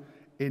School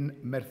in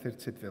Merthyr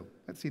Tydfil.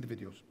 Let's see the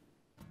videos.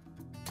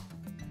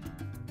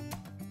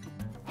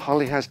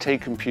 Holly has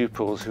taken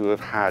pupils who have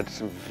had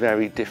some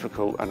very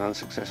difficult and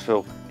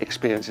unsuccessful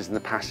experiences in the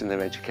past in their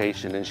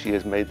education, and she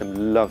has made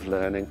them love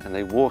learning, and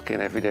they walk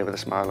in every day with a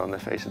smile on their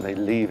face and they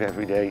leave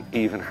every day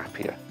even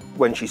happier.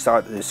 When she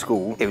started the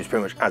school, it was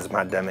pretty much as the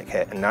pandemic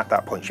hit, and at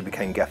that point she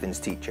became Gethin's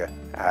teacher,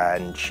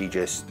 and she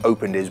just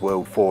opened his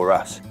world for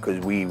us because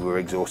we were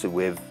exhausted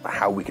with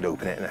how we could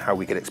open it and how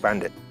we could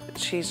expand it.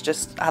 She's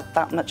just had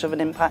that much of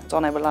an impact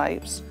on our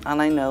lives,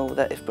 and I know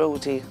that if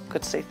Brodie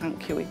could say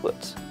thank you, he would.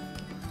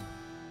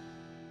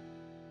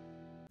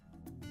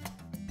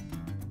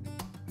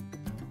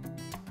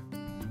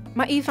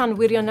 Mae Ifan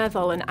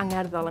wirioneddol yn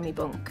angerddol am ei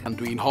bwnc. Ond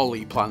dwi'n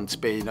holi plant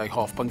be un o'i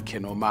hoff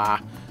bynciau nhw.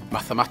 Mae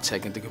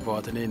mathemateg yn digwydd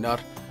bod yn un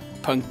o'r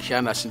pynciau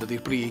yna sy'n dod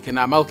i'r brig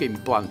yn aml gyn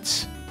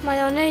blant. Mae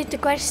o'n neud y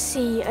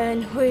gwersi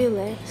yn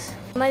hwylus.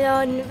 Mae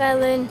o'n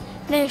fel yn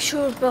neud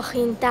siŵr bod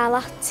chi'n dal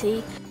ati.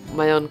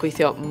 Mae o'n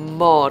gweithio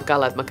mor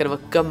galed. Mae gennym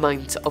fo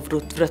gymaint o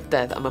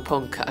frwdfrydedd am y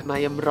pwnc ac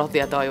mae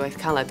ymroddiad o'i waith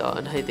caled o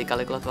yn haeddu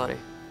gael ei glodfori.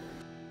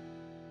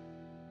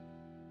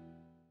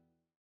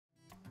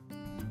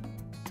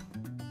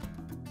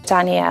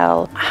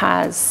 Danielle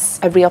has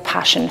a real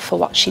passion for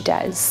what she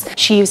does.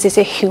 She uses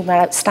her humour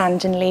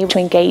outstandingly to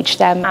engage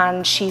them,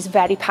 and she's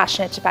very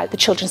passionate about the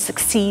children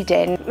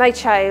succeeding. My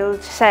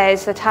child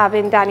says that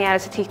having Danielle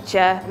as a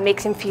teacher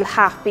makes him feel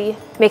happy,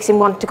 makes him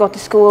want to go to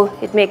school,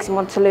 it makes him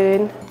want to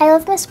learn. I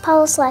love Miss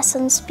Powell's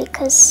lessons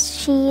because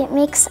she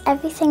makes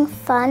everything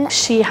fun.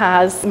 She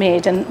has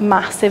made a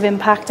massive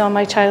impact on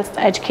my child's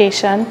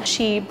education.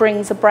 She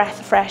brings a breath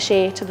of fresh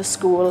air to the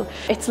school.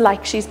 It's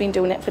like she's been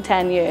doing it for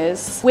 10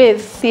 years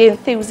with the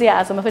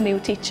enthusiasm of a new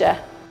teacher.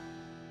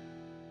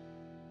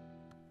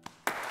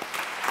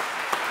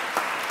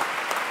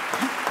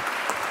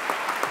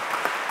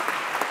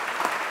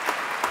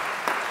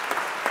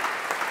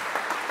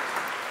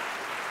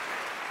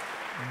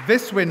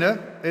 This winner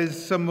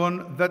is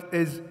someone that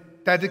is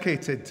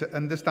dedicated to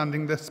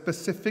understanding the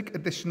specific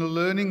additional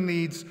learning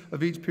needs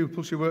of each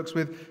pupil she works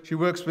with. She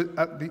works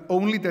at the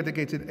only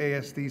dedicated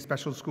ASD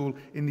special school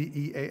in the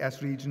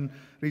EAS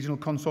regional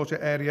consortia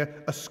area,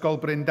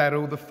 Ysgol Bryn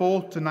Derw. The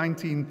 4 to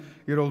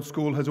 19-year-old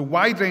school has a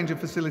wide range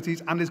of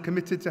facilities and is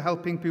committed to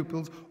helping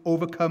pupils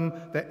overcome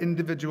their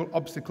individual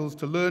obstacles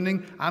to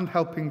learning and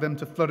helping them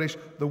to flourish.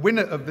 The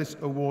winner of this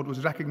award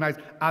was recognised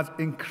as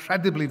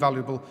incredibly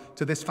valuable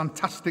to this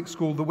fantastic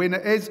school. The winner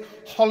is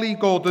Holly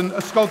Gordon,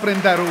 Ysgol Bryn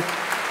Derw.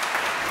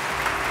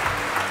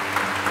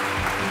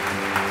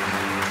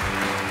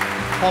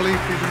 Holly,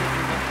 please.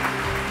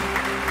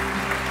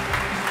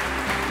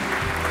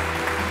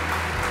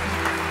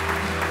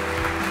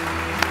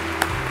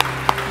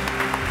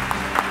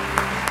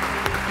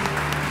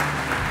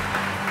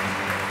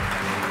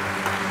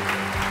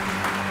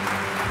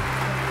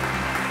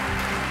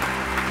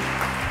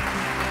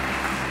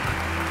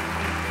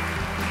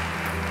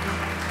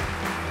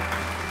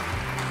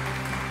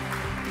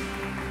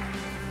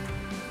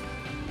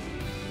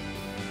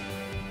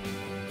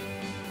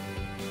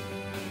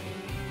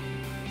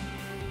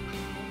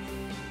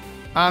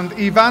 And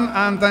Ivan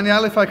and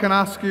Danielle, if I can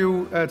ask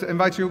you to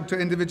invite you to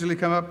individually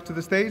come up to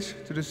the stage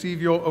to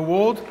receive your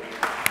award.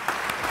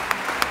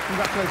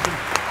 Congratulations.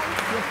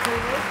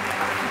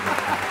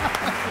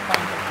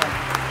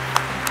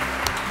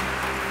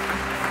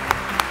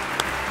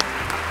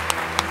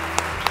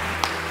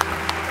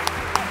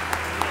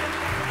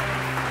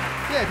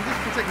 Yeah, if you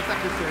just take a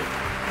second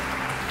to...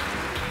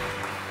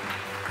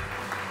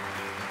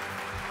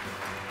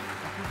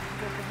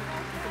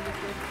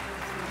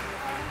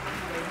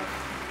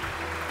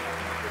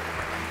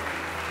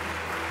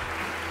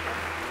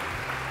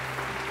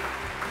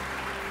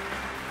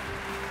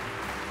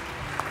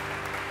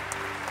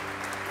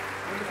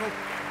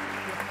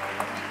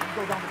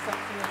 Go down the steps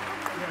here.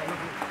 Yeah,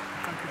 lovely.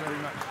 Thank you very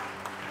much.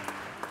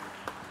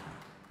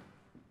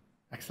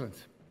 Excellent.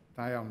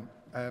 Da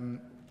iawn.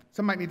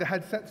 Some might need the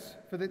headsets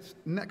for this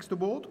next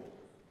award.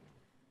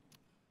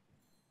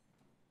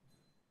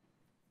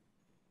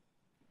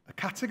 Y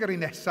categori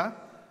nesa,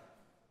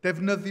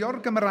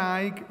 defnyddio'r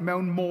Gymraeg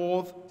mewn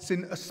modd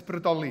sy'n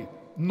ysbrydoli.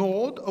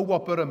 Nod y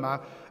wobr yma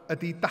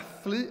ydy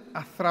dathlu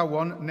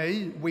athrawon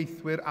neu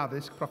weithwyr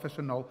addysg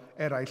proffesiynol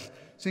eraill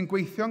sy'n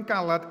gweithio'n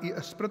galad i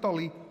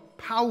ysbrydoli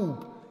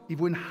pawb i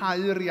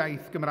fwynhau'r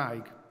iaith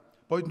Gymraeg,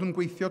 boed nhw'n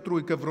gweithio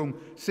drwy gyfrwng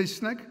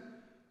Saesneg,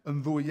 yn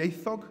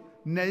ddwyieithog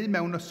neu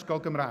mewn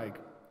ysgol Gymraeg.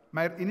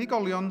 Mae'r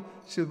unigolion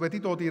sydd wedi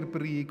dod i'r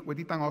brig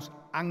wedi dangos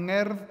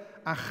angerdd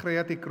a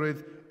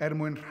chreadigrwydd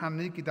mwyn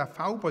rhannu gyda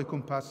phawb o'i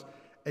cwmpas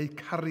eu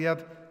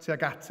cariad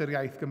tuag at yr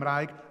iaith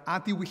Gymraeg a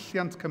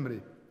diwylliant Cymru.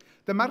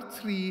 Dyma'r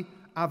tri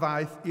a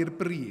ddaeth i'r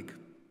brig.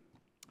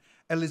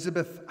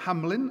 Elizabeth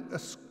Hamlin,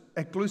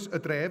 Eglwys y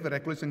Dref, yr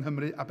Eglwys yng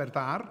Nghymru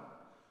Aberdâr.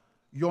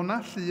 Iona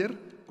Llyr,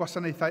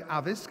 Gwasanaethau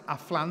Addysg a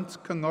Phlant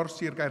Cyngor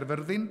Sir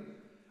Gaerfyrddin.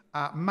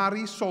 A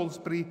Mary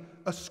Salisbury,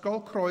 Ysgol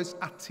Croes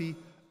Ati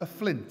y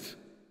Fflint.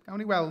 Gawn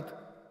ni weld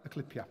y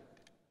clipiau.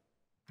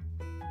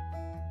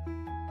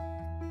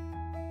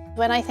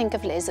 When I think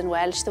of Liz in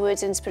Welsh, the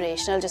words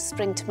inspirational just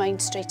spring to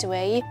mind straight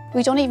away.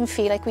 We don't even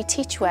feel like we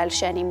teach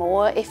Welsh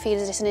anymore. It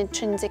feels it's an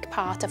intrinsic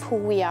part of who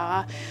we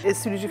are. As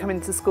soon as you come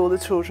into school, the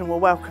children will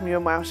welcome you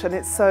in Welsh, and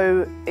it's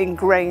so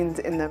ingrained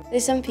in them.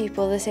 There's some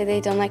people that say they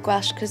don't like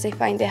Welsh because they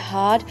find it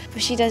hard,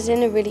 but she does it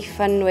in a really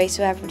fun way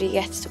so everybody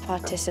gets to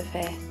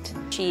participate.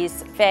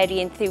 She's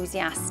very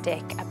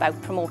enthusiastic about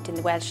promoting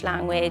the Welsh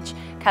language,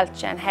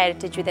 culture and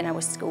heritage within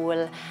our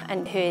school,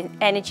 and her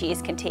energy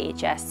is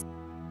contagious.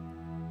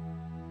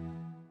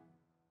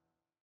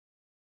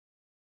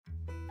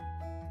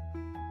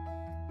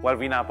 Wel,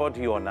 fi'n abod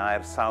Iona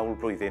sawl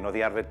blwyddyn oedd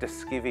hi arfer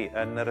dysgu fi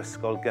yn yr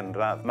ysgol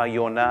gynradd. Mae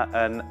Iona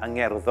yn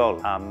angerddol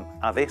am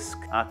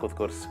addysg ac wrth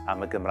gwrs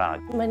am y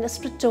Gymraeg. Mae'n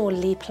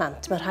ysbrydoli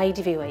plant, mae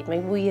rhaid i fi weid,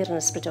 mae'n wir yn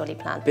ysbrydoli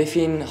plant. Beth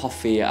fi'n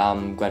hoffi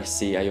am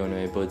gwersi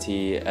Iona yw bod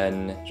hi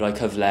yn rhoi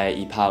cyfle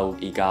i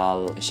pawb i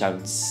gael y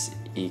siawns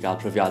i gael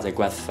profiadau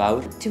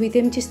gwerthfawr. Dwi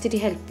ddim jyst wedi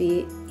helpu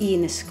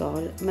un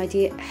ysgol, mae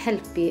wedi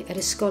helpu yr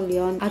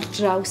ysgolion ar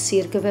draws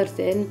Sir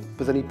Gyfyrddin.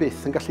 Byddwn ni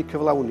byth yn gallu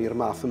cyflawni'r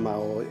math yma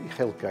o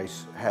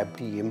uchelgais heb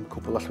dîm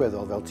cwbl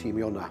allweddol fel tîm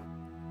Iona.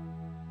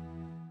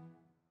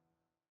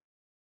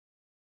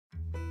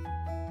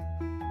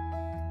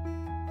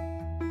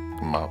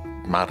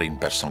 Mae'r un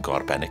berson go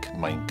arbennig.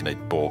 Mae'n gwneud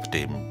bob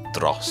dim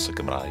dros y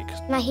Gymraeg.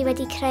 Mae hi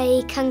wedi creu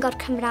cyngor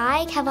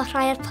Cymraeg hefo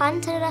rhai o'r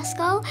plant yn yr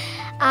ysgol,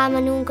 a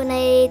maen nhw'n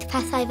gwneud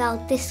pethau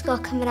fel disgo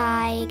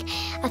Cymraeg,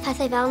 a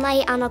pethau fel na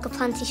i annog y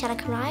plant i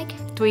siarad Cymraeg.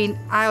 Dwi'n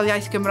ail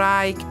iaith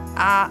Gymraeg,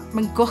 a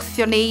mae'n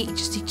gwthio ni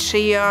jyst i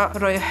trio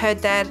rhoi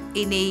hyder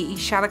i ni i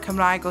siarad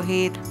Cymraeg o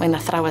hyd. Mae'n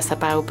athrawes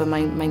a bawb, a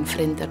mae'n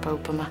ffrind ar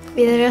bawb yma.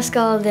 Bydd yr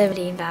ysgol ddim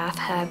yr un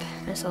fath heb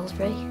yn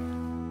Salisbury.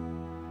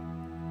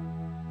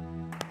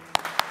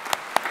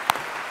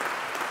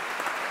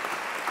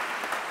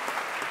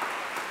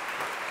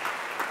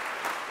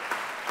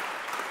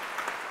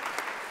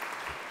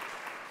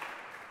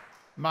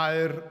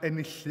 Mae'r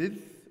enillydd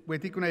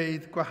wedi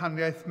gwneud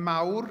gwahaniaeth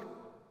mawr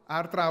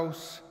ar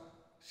draws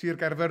Sir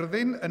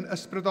Gaerfyrddin yn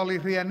ysbrydoli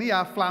rhieni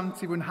a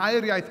phlant i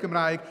fwynhau'r iaith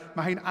Gymraeg.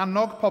 Mae hi'n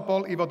annog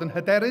pobl i fod yn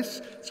hyderus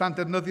tra'n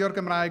defnyddio'r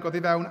Gymraeg oddi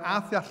fewn a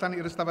thu allan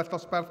i'r ystafell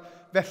dosbarth.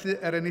 Felly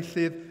yr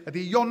enillydd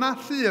ydy Iona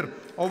Llyr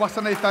o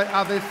Wasanaethau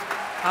Addysg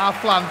a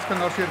Phlant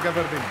Cyngor Sir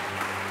Gaerfyrddin.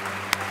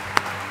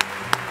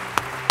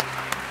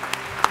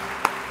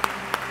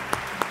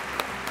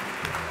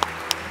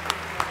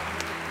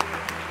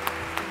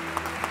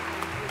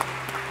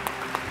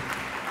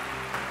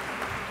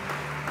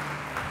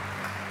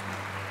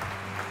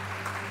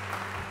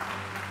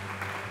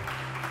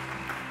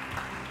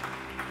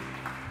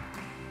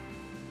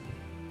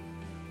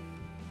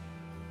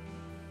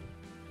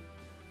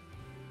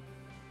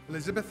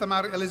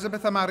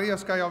 Elizabeth Amari,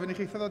 os ga i ofyn i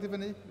chi ddod i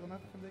fyny?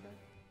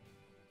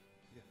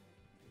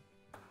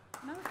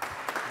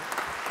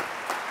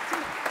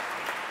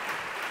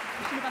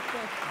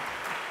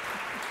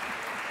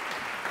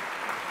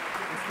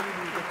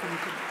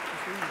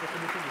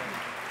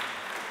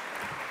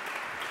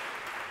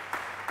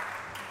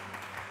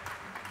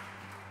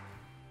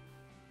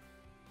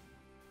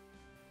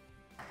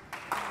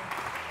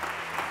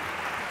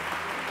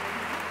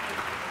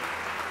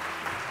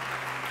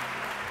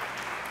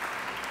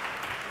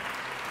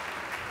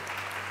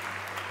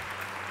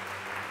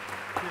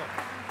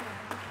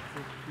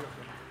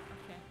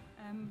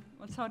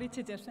 Sori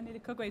Tudur, sy'n ni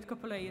licio gweud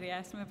cwpl o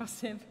eiriau, os mae'n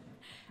bosib.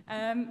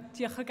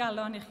 Diolch o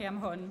galon i chi am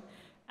hwn.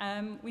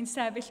 Wy'n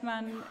sefyll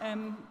ma'n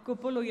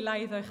gwbl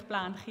wylaidd o'ch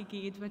blaen chi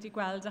gyd wedi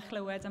gweld a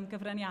chlywed am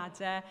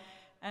gyfraniadau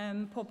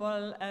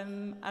pobl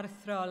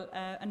aruthrol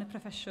yn y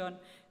proffesiwn.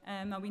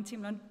 A wy'n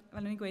teimlo'n,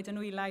 fel ni'n gweud, yn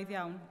wylaidd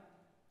iawn.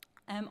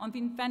 Ond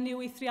fi'n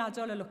fenyw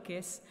eithriadol y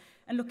lwcus.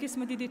 Yn lwcus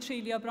mae wedi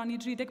treulio bron i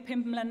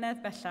 35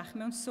 mlynedd bellach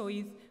mewn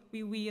swydd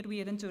wi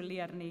wir yn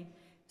dwlu arni.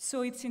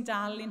 Swydd sy'n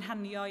dal i'n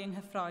hanio i'n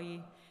hyffroi.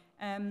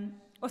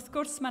 Wrth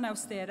gwrs mae'n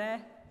awsterau,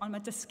 ond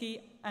mae dysgu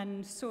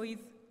yn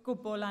swydd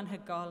gwbl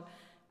anhygol.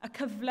 Y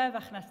cyfle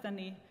fachna sy'n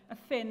ni, y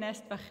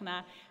ffenest fachna,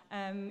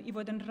 i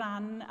fod yn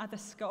rhan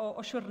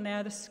o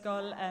siwrnau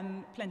addysgol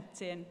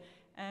plentyn.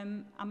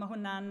 A mae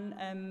hwnna'n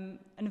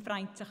yn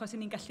fraint achos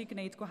ni'n gallu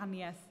gwneud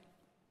gwahaniaeth.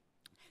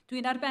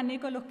 Dwi'n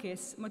arbennig o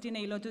lwcus mod i'n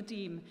aelod o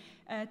dîm,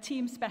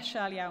 tîm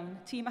special iawn,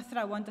 tîm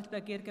athrawon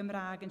datblygu'r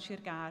Gymraeg yn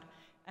Sir Gar.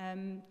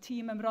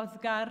 Tîm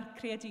ymroddgar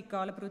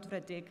creadigol y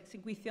Brwdfrydig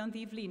sy'n gweithio'n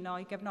ddiflino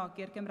i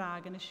gefnogi'r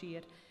Gymraeg yn y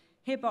Sir.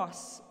 Heb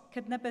os,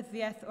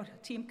 cydnabyddiaeth o'r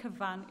tîm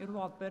cyfan i'r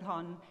wobr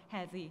hon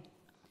heddi.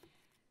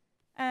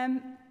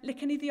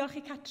 Licen i ddiolch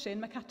i Catrin,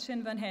 mae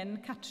Catrin fan hyn.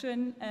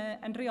 Catrin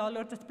yn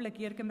reolwr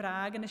datblygu'r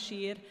Gymraeg yn y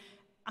Sir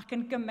ac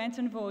yn gymaint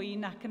yn fwy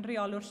nac yn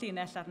reolwr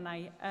llinell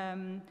arnau.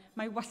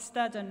 Mae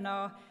wastad yno,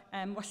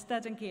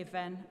 wastad yn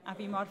gefen, a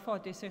fi mor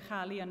ffodus i'w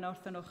chael yno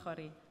wrth yn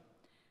ochr i.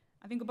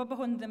 A fi'n gwybod bod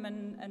hwn ddim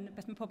yn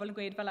beth mae pobl yn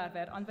gweud fel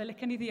arfer, ond fe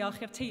licen i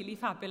ddiolch i'r teulu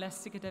fabulous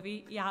sydd gyda fi,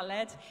 i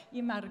Aled,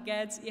 i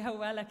Marged, i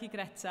Hywel ac i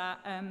Greta.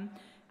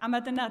 A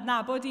mae dyna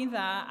nabod i'n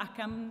dda ac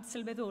am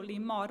sylweddoli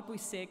mor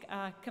bwysig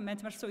a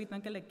cymaint mae'r swydd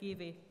mae'n golygu i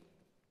fi.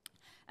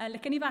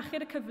 Licen ni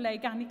fachu'r y cyfle i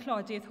gannu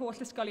clodydd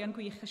holl ysgolion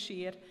gwych y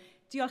sir.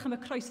 Diolch am y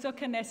croeso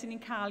cynnes sy'n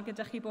ni'n cael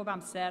gyda chi bob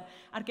amser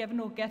a'r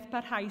gefnogaeth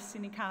parhaus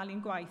sy'n ni'n cael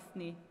i'n gwaith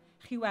ni.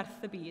 Chi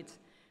werth y byd.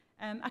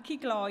 Ac i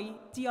gloi,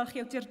 diolch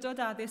i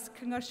Awdurdod Addysg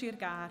Cyngor Sir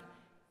Gar.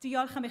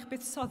 Diolch am eich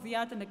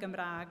buddsoddiad yn y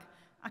Gymraeg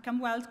ac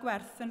am weld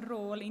gwerth yn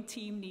rôl ein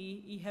tîm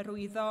ni i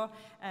hyrwyddo,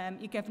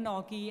 i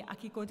gefnogi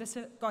ac i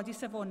godi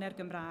safonau'r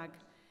Gymraeg.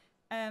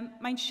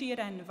 Mae'n sir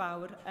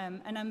enfawr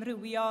yn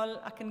amrywiol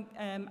ac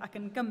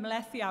yn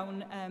gymleth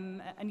iawn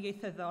yn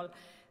ieithyddol,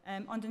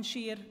 ond yn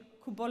sir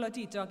cwbl o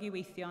didog i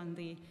weithio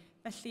ynddi.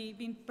 Felly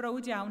fi'n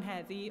browd iawn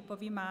heddi bod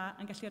fi yma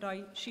yn gallu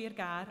rhoi Sir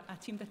Gar a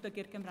tîm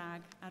datblygu'r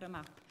Gymraeg ar y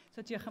map.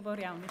 So diolch yn fawr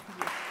iawn i chi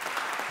gyd.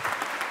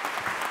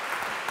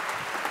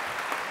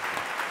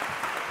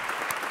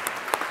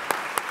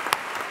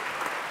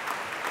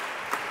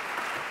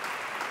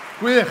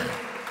 Gwych.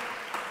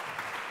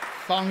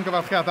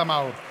 Llongyfarchiadau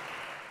mawr.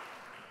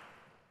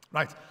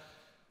 Right.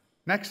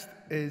 Next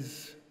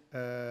is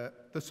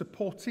the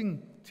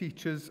Supporting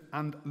Teachers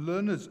and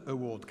Learners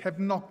Award,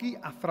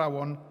 Cefnogi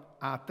Athrawon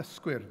a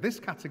Dysgwyr. This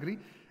category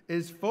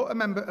is for a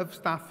member of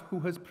staff who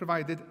has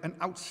provided an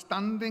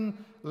outstanding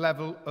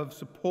level of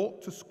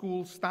support to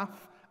school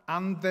staff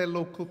and their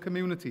local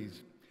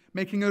communities,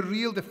 making a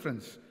real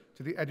difference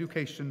to the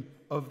education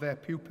of their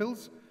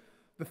pupils.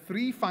 The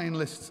 3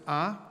 finalists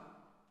are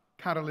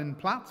Carolyn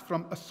Platt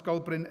from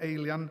Ysgol Bryn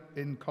Eilian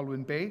in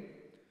Colwyn Bay,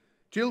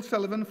 Jill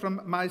Sullivan from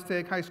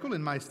Maesteg High School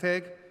in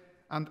Maesteg,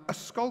 and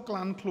Ysgol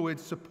Glan Clwyd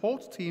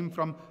support team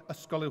from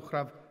Ysgol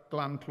Uwchradd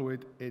Glan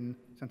Clwyd in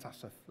St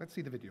Asaph. Let's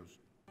see the videos.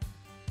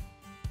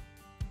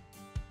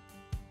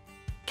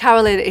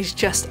 Carolyn is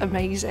just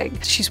amazing.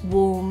 She's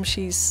warm,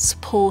 she's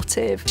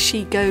supportive,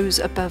 she goes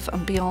above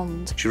and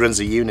beyond. She runs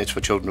a unit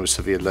for children with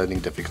severe learning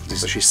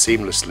difficulties. She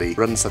seamlessly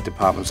runs that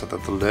department so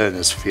that the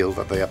learners feel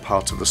that they are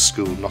part of the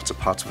school, not a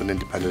part of an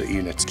independent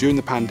unit. During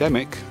the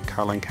pandemic,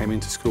 Caroline came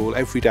into school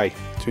every day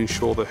to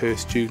ensure that her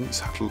students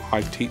had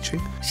live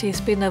teaching. She's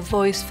been a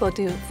voice for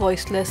the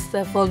voiceless,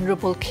 the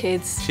vulnerable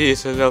kids. She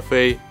is a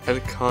lovely and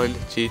kind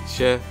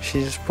teacher.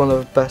 She's one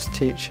of the best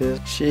teachers.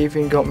 She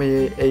even got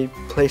me a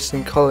place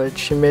in college.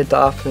 She made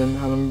that happen and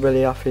I'm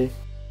really happy.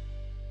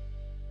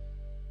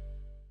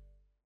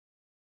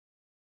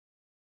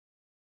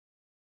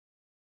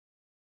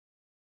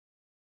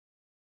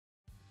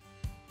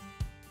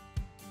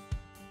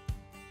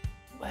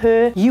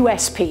 Her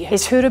USP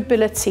is her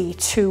ability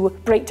to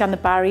break down the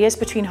barriers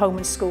between home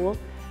and school,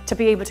 to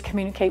be able to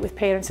communicate with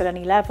parents at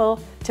any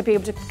level, to be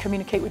able to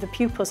communicate with the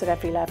pupils at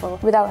every level.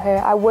 Without her,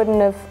 I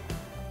wouldn't have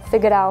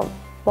figured out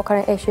what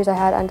kind of issues I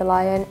had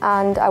underlying,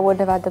 and I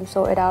wouldn't have had them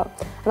sorted out,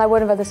 and I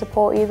wouldn't have had the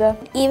support either.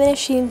 Even if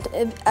she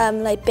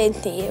like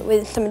busy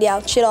with somebody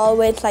else, she'll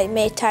always like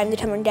make time to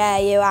come and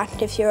get you,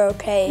 ask if you're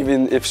okay.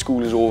 Even if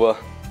school is over,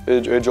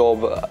 her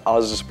job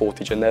as a support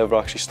teacher never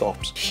actually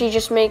stops. She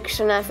just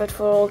makes an effort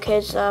for all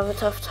kids that have a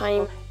tough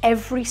time.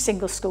 Every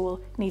single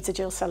school needs a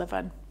Jill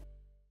Sullivan.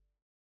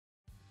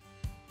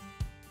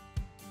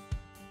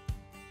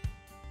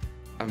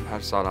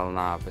 Personol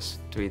na,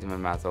 dwi ddim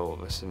yn meddwl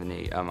fyswn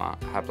ni yma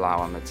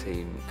heblaw am y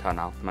tîm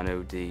cynnal. Maen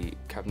nhw wedi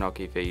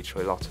cefnogi fi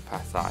trwy lot o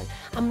pethau.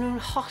 A maen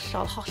nhw'n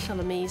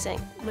hollol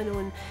amazing. Maen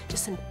nhw'n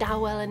just yn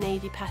dawel yn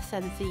neud I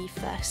pethau'n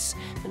ddiffys.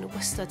 Maen nhw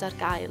wastad ar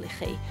gael I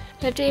chi.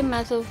 Rydw i'n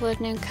meddwl fod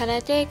nhw'n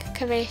caredig,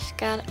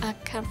 cyfeillgar a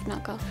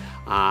cefnogol.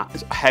 A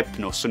heb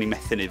nhw, swn i'n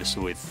methu neud y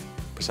swydd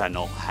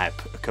presennol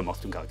heb y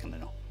cymorth dwi'n cael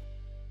ganddyn nhw.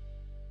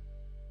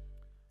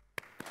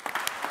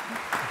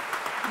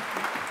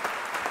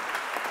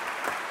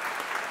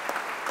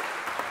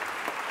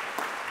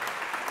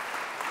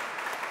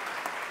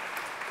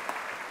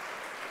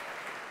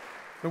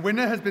 The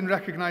winner has been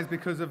recognised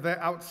because of their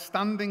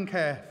outstanding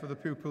care for the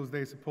pupils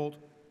they support.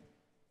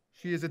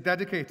 She is a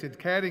dedicated,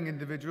 caring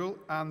individual,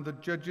 and the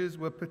judges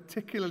were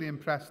particularly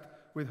impressed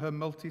with her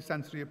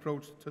multi-sensory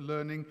approach to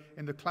learning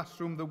in the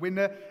classroom. The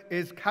winner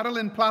is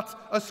Carolyn Platt,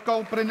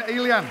 Ysgol Bryn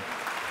Eilian.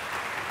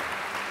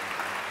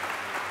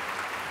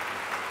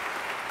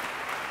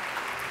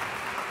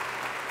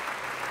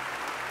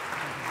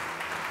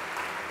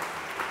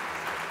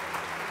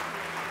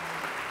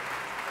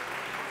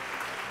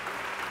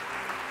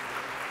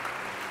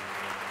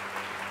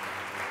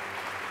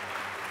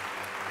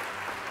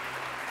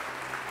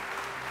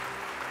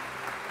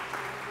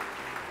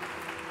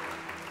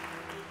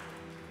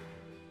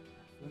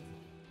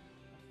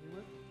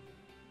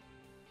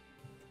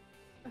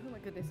 Oh my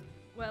goodness.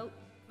 Well,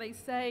 they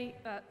say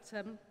that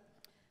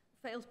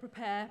fails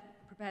prepare,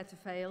 prepare to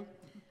fail.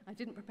 I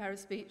didn't prepare a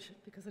speech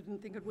because I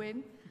didn't think I'd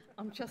win.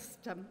 I'm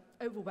just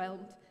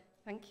overwhelmed.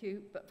 Thank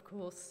you. But of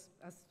course,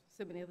 as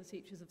so many other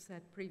teachers have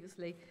said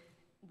previously,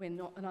 we're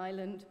not an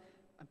island.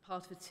 I'm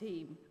part of a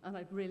team. And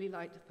I'd really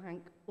like to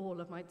thank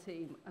all of my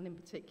team, and in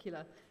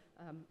particular,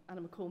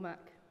 Anna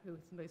McCormack, who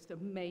is the most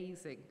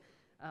amazing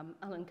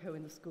Alan Co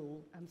in the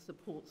school and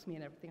supports me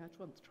in everything I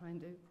want to try and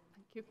do.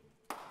 Thank you.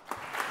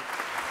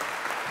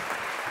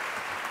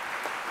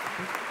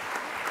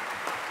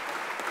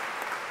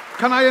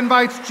 Can I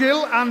invite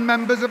Jill and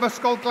members of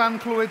Ysgol Glan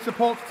Clwyd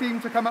support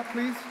team to come up,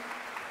 please?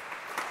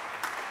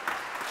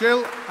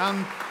 Jill,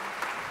 and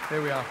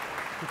here we are.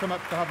 You come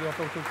up to have your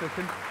photo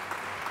taken.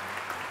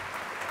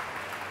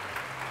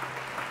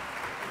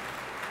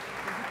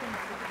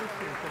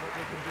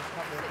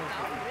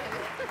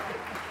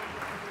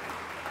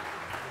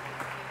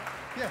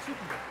 Yes, you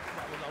can go.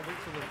 Well, I'll wait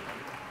till the...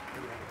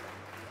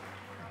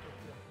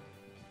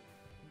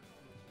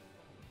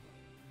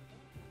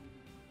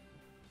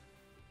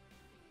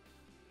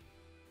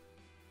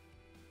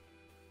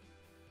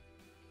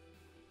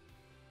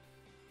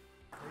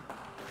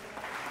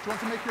 Do you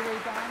want to make your way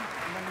down,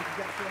 and then we can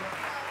get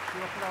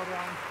your crowd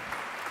around?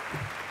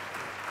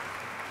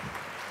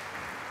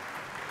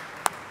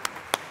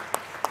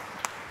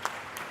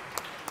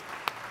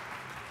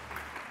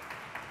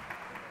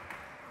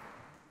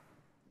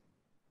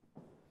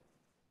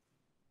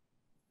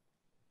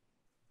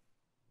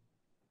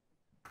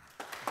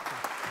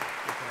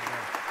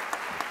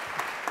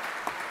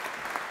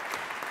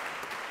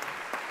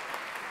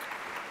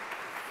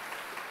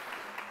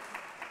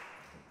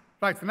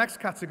 Right, the next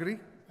category,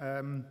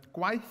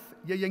 gwaith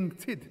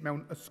ieuenctid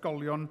mewn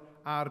ysgolion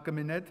a'r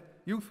gymuned,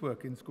 youth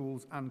work in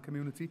schools and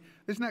community.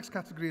 This next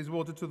category is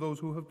awarded to those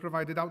who have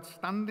provided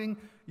outstanding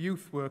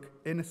youth work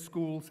in a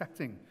school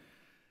setting.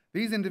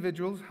 These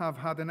individuals have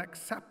had an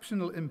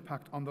exceptional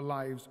impact on the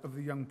lives of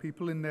the young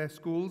people in their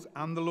schools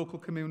and the local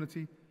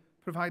community,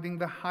 providing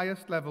the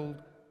highest levels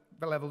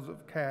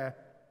of care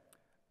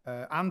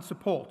and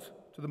support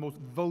to the most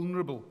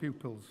vulnerable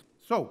pupils.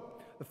 So,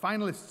 the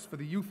finalists for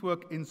the Youth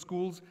Work in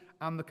Schools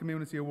and the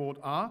Community Award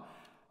are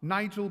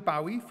Nigel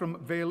Bowie from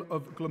Vale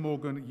of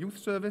Glamorgan Youth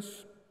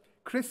Service,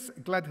 Chris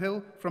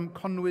Gledhill from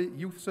Conwy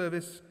Youth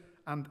Service,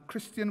 and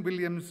Christian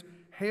Williams,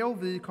 Hail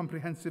the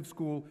Comprehensive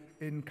School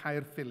in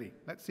Caerphilly.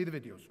 Let's see the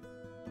videos.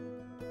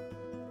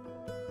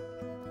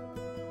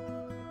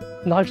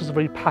 Nigel's a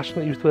very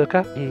passionate youth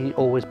worker. He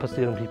always puts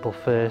the young people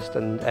first,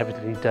 and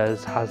everything he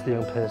does has the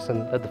young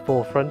person at the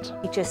forefront.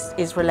 He just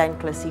is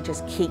relentless. He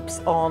just keeps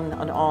on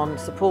and on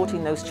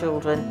supporting those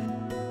children.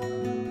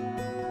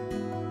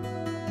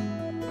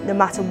 No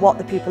matter what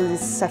the pupil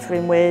is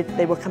suffering with,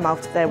 they will come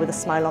out of there with a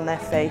smile on their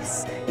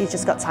face. He's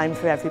just got time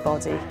for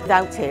everybody.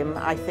 Without him,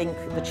 I think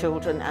the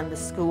children and the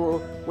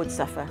school would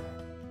suffer.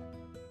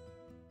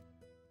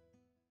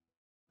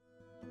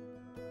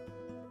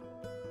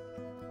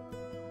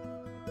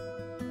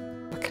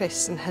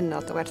 Chris yn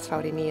hynod o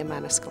werthfawr i ni yma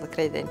yn Ysgol y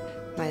Creuddyn.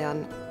 Mae o'n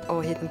o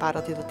hyd yn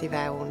barod i ddod i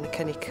fewn,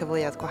 cynnig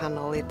cyfleoedd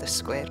gwahanol i'r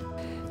dysgwyr.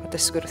 Mae'r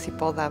dysgwyr wrth i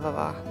bodda efo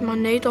fo.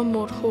 Mae'n neud o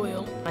mor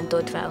hwyl. Mae'n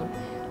dod fewn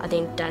a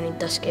da ni'n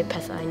dysgu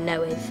pethau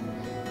newydd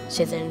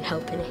sydd yn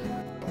helpu ni.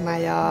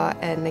 Mae o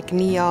yn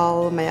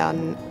egniol, mae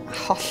o'n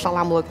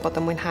hollol amlwg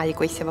bod yn mwynhau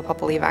gweithio efo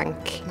pobl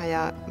ifanc.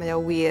 Mae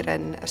o wir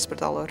yn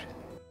ysbrydolwr.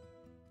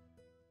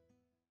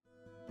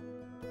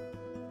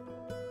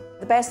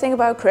 The best thing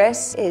about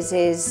Chris is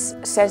his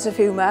sense of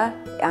humour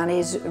and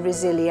his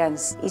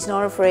resilience. He's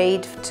not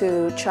afraid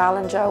to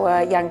challenge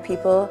our young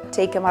people,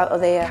 take them out of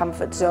their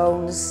comfort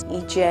zones.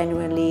 He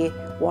genuinely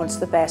wants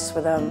the best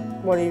for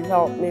them. Well, he's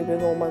helped me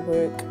with all my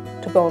work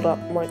to build up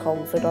my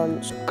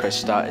confidence. Chris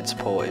started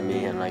supporting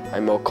me and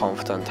I'm more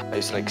confident. I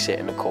used to sit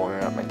in a corner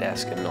at my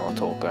desk and not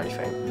talk or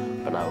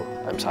anything, but now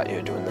I'm sat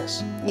here doing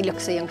this. He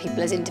looks at young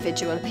people as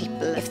individual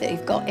people. If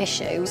they've got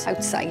issues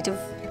outside of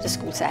the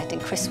school setting,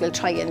 Chris will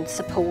try and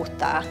support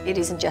that. It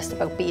isn't just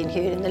about being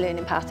here in the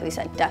Learning Pathway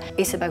Centre,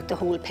 it's about the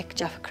whole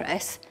picture for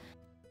Chris.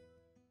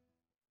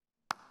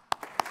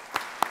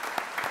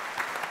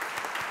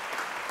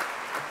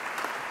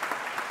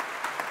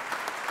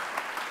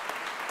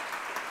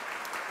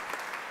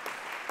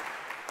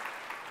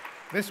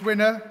 This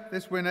winner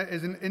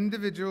is an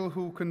individual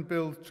who can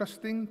build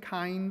trusting,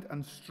 kind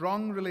and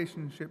strong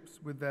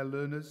relationships with their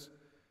learners.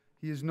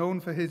 He is known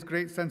for his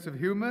great sense of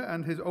humour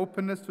and his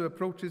openness to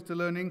approaches to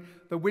learning.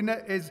 The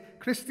winner is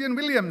Christian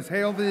Williams,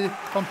 Hail the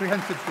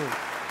Comprehensive School.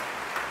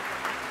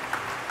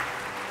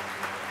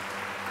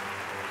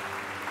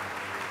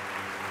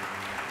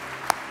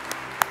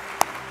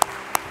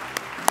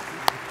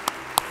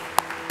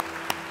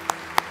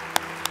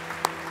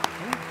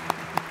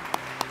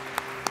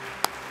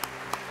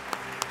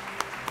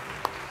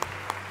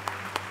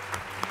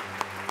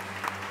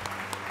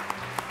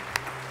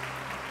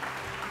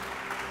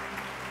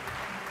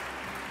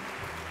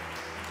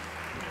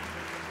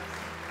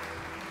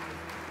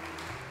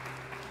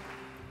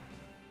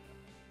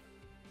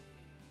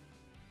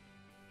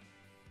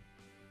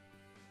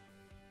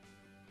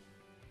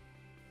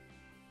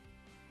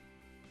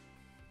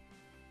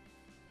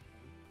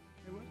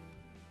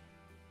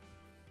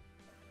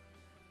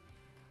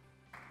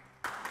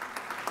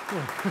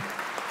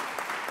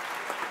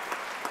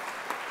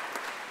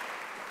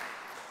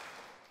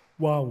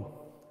 Wow.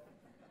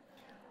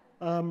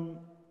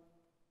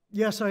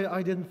 Yes,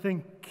 I didn't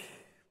think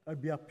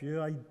I'd be up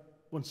here. I,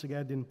 once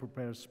again, didn't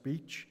prepare a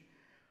speech.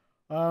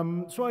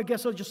 So I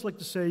guess I'd just like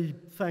to say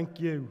thank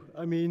you.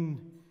 I mean,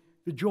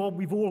 the job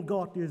we've all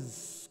got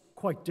is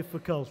quite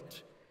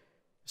difficult,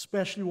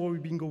 especially what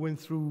we've been going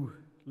through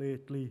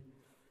lately.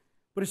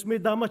 But it's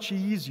made that much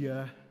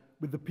easier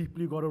with the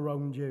people you got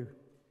around you.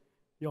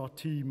 your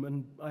team,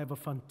 and I have a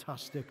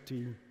fantastic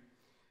team.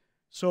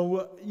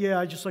 So, yeah,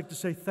 I'd just like to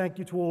say thank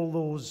you to all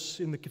those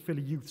in the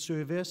Caerphilly Youth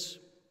Service,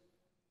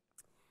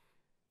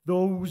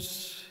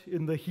 those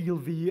in the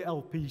Healv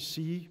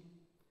LPC,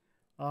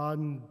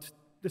 and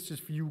this is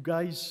for you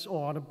guys.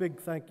 Oh, and a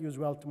big thank you as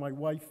well to my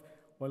wife,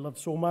 who I love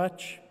so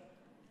much.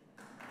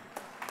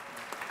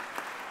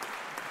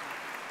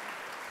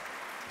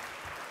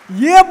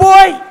 Yeah,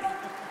 boy!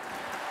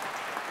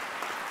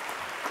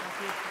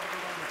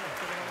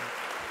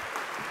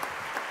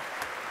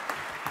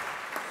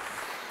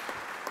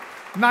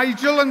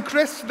 Nigel and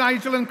Chris,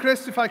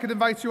 if I could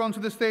invite you onto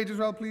the stage as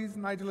well, please.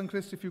 Nigel and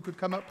Chris, if you could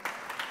come up.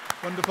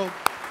 Wonderful.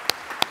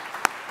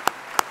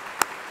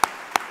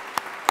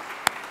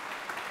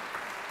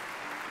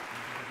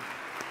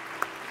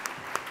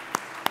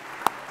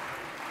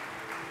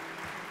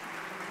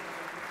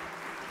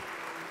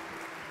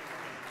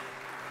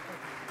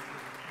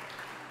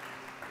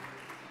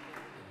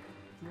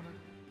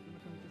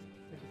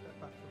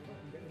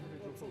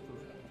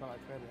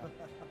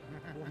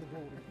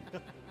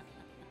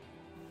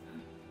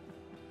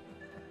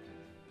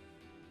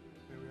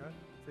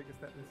 Take a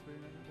step this way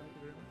now. Thank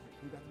you very much.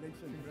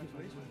 Congratulations.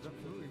 Congratulations.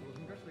 Absolutely. Well,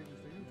 congratulations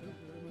to you too.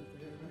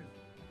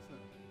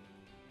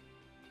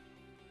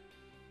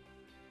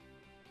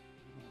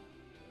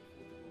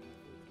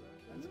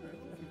 Excellent.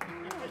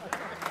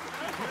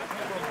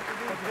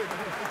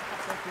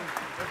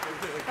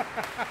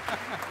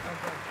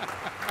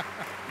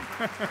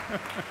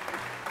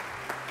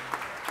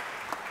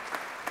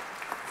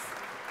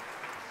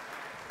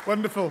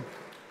 Wonderful.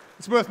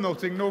 It's worth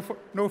noting, no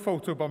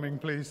photo bombing,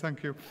 please.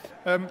 Thank you.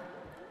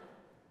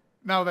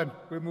 Now then,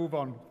 we'll move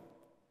on.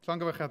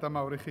 Llongyfarchiadau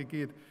mawr I chi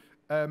gyd.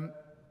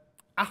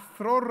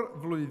 Athro'r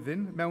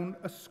flwyddyn mewn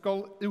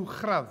ysgol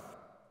uwchradd.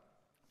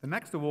 The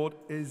next award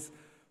is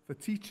for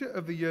Teacher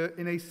of the Year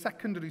in a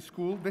secondary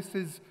school. This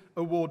is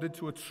awarded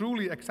to a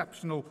truly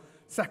exceptional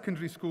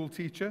secondary school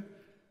teacher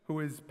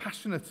who is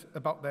passionate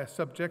about their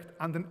subject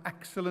and an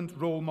excellent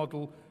role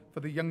model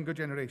for the younger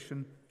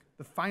generation.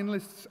 The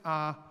finalists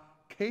are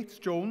Kate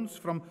Jones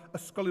from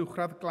Ysgol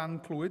Uwchradd Glan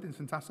Clwyd in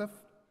St Asaph,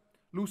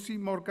 Lucy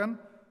Morgan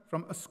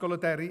from Ysgol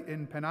Addysgu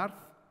in Penarth,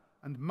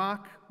 and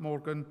Mark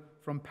Morgan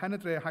from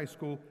Penydre High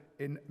School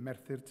in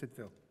Merthyr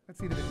Tydfil. Let's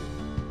see the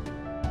video.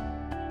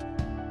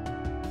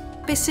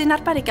 Be sy'n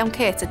arbennig am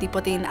Kate ydy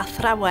bod hi'n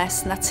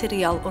athrawes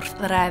naturiol wrth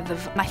yr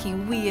eddf. Mae hi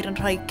wir yn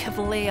rhoi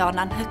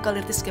cyfleon anhygoel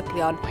i'r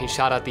disgyblion. Mae hi'n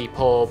siarad I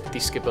pob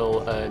disgybl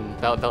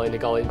fel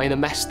unigolyn. Mae'n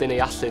ymestyn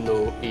eu allu nhw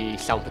I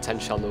llawn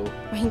potensial nhw.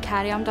 Mae hi'n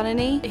cario amdano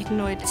ni, hyd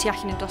yn oed tu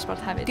allan i'n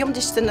dosbarth hefyd.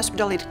 Diolch jyst yn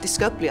ysbrydoli'r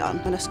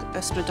disgyblion, mae'n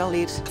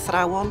ysbrydoli'r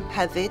athrawon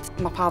hefyd.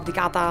 Mae pawb wedi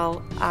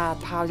gadael a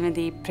pawb wedi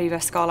mynd I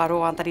prifysgol a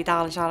rwan da ni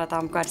dal yn siarad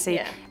am gwersi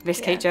Miss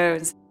Kate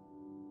Jones.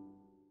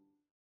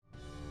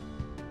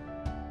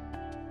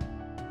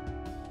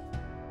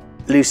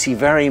 Lucy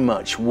very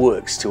much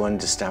works to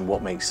understand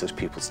what makes those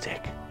pupils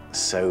tick,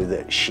 so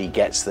that she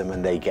gets them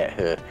and they get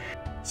her.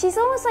 She's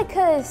almost like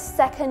a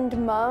second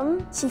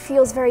mum. She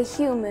feels very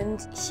human.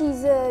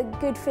 She's a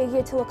good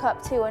figure to look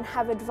up to and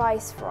have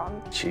advice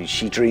from.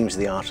 She dreams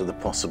the art of the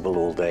possible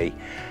all day,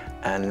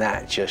 and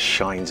that just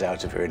shines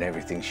out of her in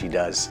everything she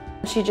does.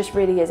 She just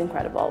really is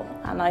incredible,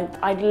 and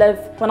I'd love,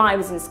 when I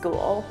was in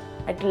school,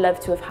 I'd love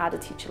to have had a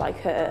teacher like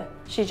her.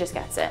 She just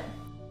gets it.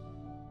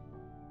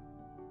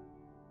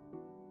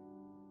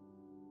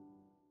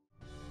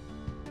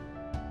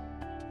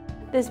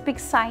 There's a big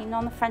sign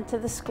on the front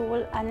of the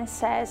school and it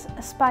says,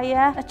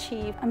 aspire,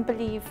 achieve and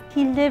believe.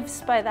 He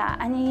lives by that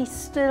and he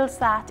instills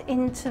that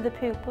into the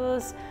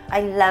pupils.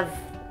 I love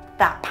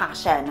that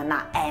passion and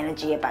that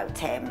energy about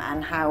him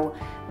and how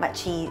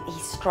much he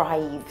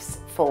strives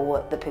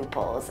for the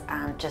pupils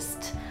and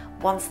just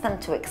wants them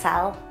to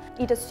excel.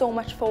 He does so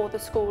much for the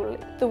school.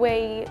 The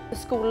way the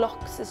school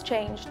looks has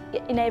changed.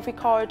 In every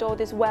corridor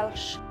there's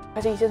Welsh.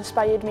 He's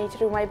inspired me to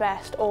do my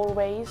best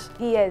always.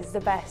 He is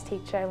the best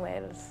teacher in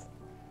Wales.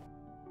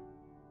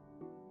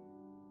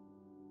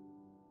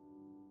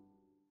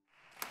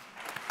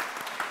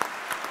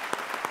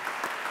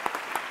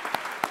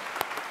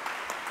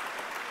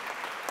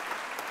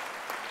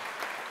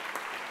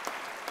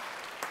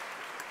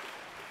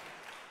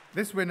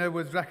 This winner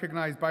was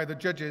recognised by the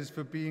judges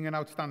for being an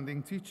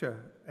outstanding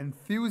teacher,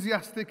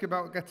 enthusiastic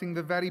about getting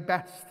the very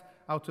best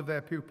out of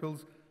their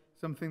pupils,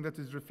 something that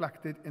is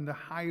reflected in the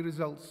high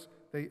results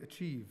they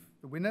achieve.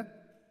 The winner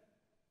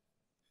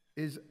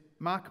is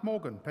Mark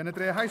Morgan,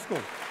 Penydre High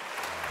School.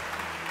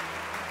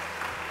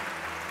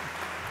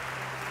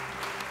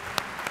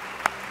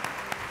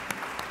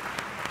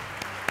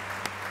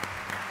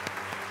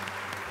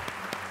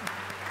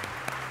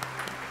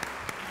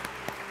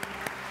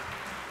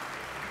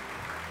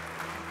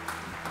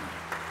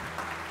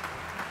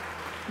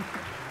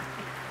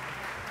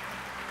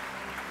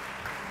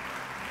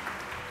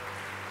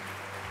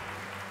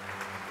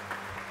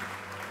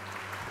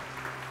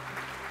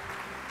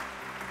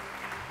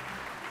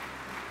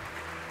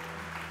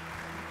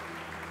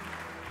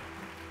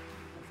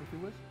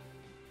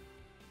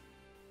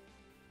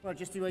 Wel,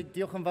 jyst I ddweud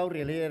diolch yn fawr,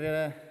 really.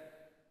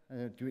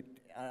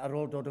 ar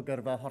ôl dod o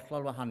gyrfa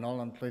hollol wahanol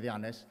ond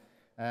llwyddiannus,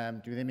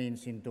 dwi ddim un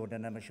sy'n dod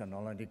yn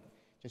emosiynol, ond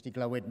jyst i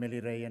glywed Milly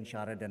Ray yn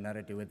siarad yna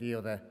ar y diwedd,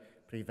 oedd y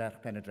prif ferch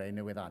Pen-y-Dre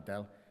newydd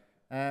adael.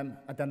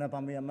 A dyna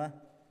pan fi yma,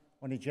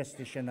 o'n i jyst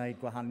eisiau gwneud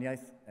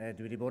gwahaniaeth.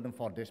 Dwi wedi bod yn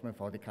ffodus mewn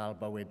ffordd i cael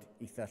bywyd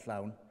eitha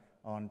llawn,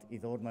 ond i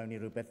ddod mewn i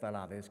rhywbeth fel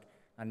addysg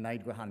a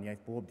wneud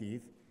gwahaniaeth bob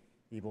dydd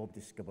i bob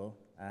disgybl.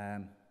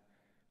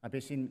 A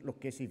beth sy'n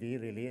lwcus i fi,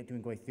 really,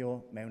 dwi'n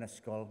gweithio mewn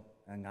ysgol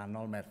yng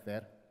nghanol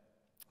Merthyr.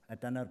 A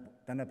dyna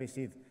beth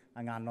sydd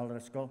yng nghanol yr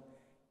ysgol,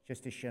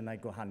 jyst eisiau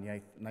gwneud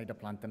gwahaniaeth, wneud y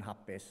plant yn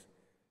hapus,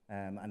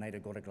 a wneud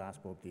y gorau glas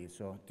bob dydd.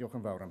 So, diolch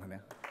yn fawr am hynny.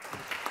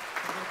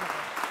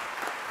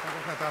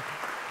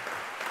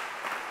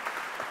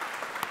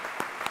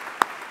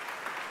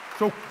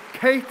 So,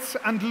 Kate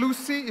and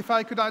Lucy, if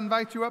I could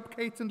invite you up,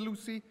 Kate and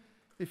Lucy,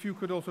 if you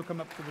could also come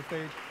up to the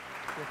stage.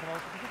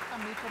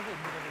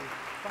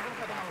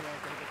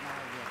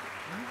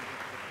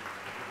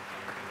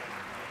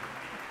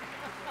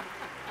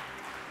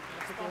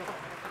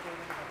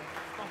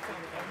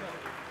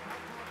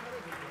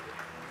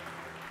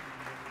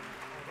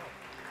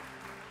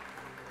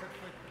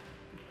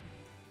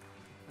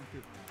 Thank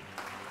you.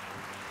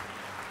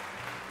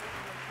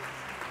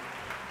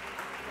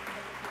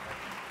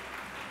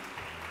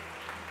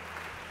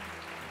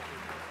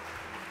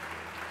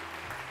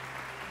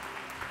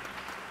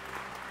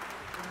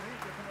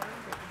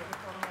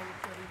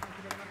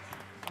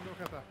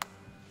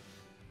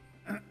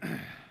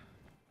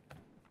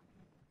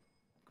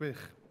 Gwych.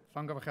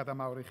 Llongyfarchiadau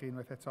mawr i chi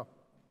unwaith eto.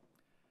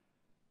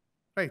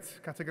 Reit,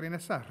 categori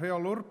nesaf.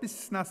 Rheolwr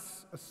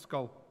busnes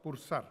ysgol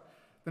Bwrsar.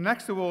 The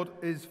next award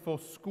is for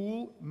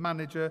School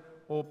Manager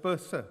or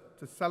Bursar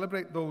to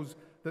celebrate those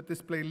that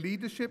display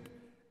leadership,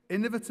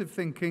 innovative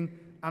thinking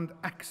and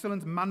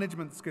excellent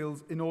management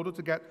skills in order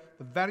to get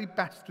the very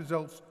best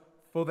results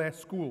for their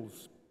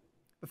schools.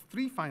 The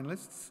three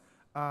finalists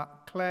are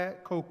Claire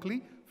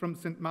Coakley from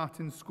St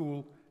Martin's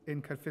School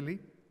in Caerphilly,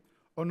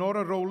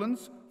 Honora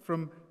Rowlands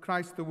from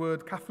Christ the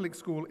Word Catholic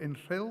School in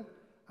Rhyl,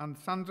 and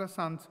Sandra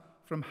Sant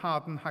from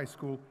Harden High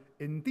School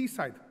in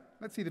Deeside.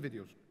 Let's see the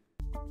videos.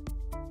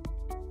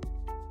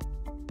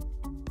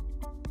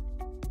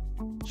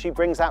 She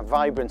brings that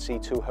vibrancy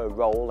to her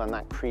role and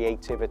that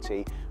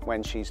creativity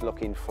when she's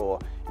looking for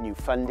new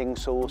funding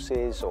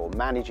sources or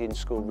managing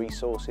school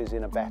resources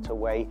in a better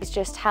way. She's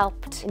just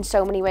helped in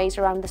so many ways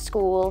around the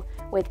school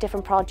with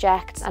different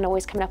projects and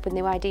always coming up with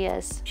new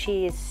ideas.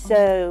 She is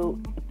so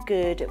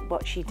good at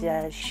what she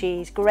does.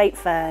 She's great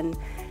fun.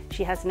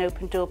 She has an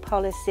open door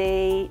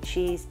policy.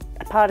 She's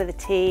a part of the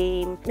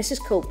team. Mrs.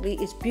 Coakley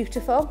is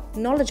beautiful,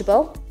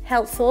 knowledgeable,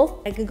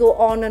 helpful. I can go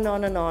on and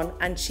on and on,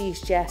 and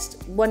she's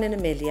just 1 in a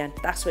million.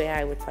 That's where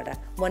I would put her,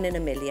 1 in a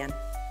million.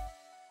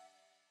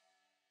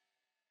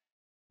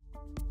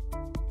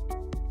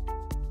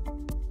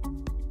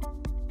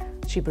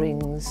 She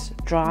brings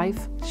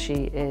drive,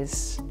 she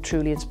is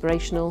truly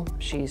inspirational,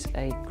 she's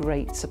a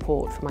great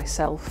support for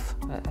myself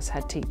as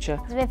head teacher.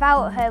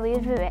 Without her we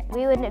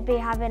wouldn't be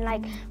having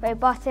like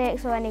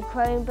robotics or any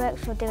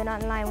Chromebooks or doing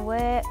online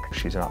work.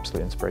 She's an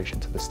absolute inspiration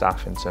to the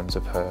staff in terms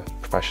of her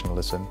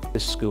professionalism.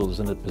 This school is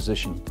in a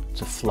position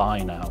to fly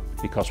now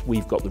because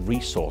we've got the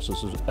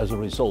resources as a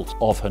result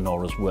of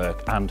Honora's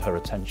work and her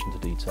attention to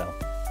detail.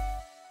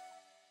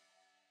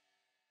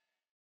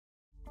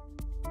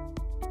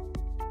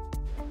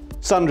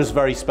 Sandra's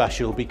very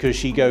special because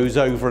she goes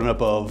over and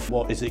above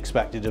what is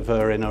expected of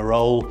her in her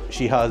role.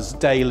 She has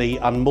daily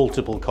and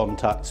multiple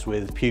contacts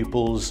with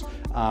pupils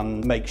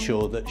and makes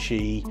sure that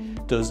she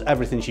does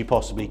everything she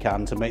possibly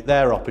can to make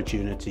their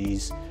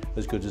opportunities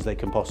as good as they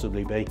can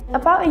possibly be.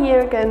 About a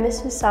year ago,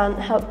 Mrs. Sant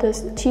helped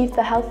us achieve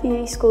the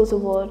Healthy Schools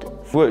Award.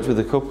 I've worked with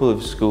a couple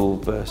of school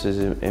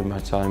bursars in my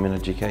time in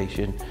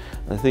education.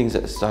 And the things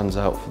that stands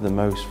out for the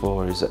most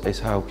for is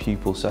how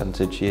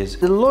pupil-centred she is.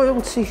 The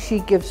loyalty she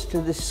gives to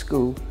this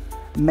school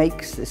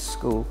makes this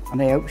school, and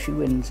I hope she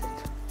wins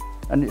it.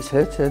 And it's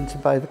her turn to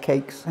buy the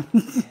cakes.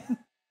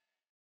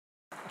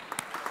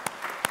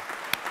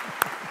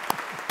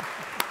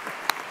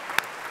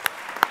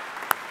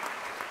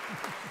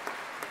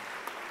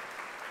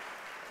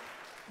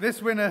 This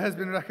winner has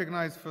been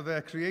recognised for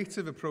their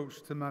creative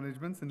approach to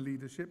management and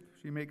leadership.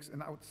 She makes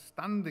an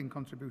outstanding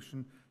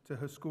contribution to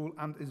her school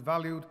and is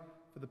valued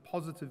for the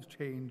positive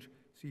change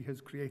she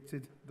has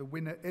created. The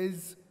winner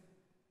is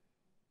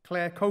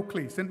Claire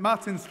Coakley, St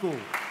Martin's School.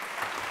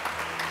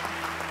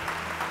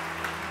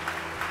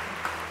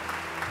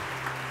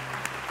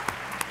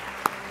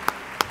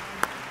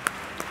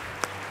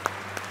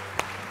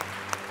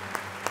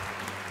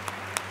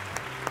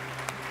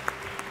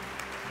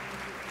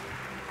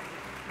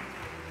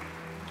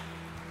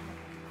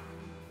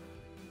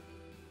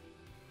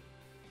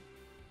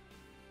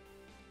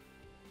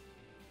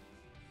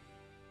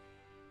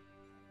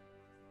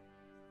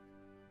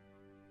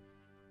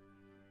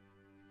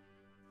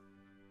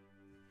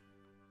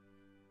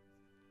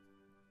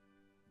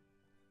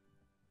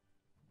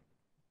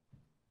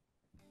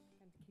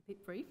 Keep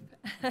it brief.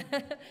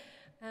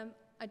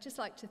 I'd just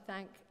like to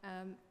thank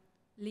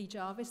Lee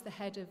Jarvis, the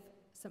head of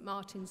St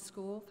Martin's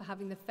School for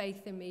having the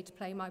faith in me to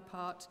play my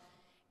part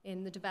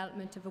in the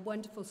development of a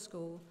wonderful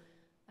school.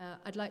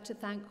 I'd like to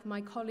thank my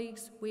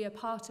colleagues. We are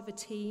part of a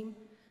team.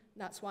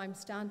 That's why I'm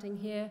standing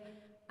here.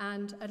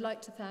 And I'd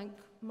like to thank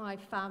my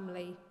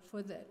family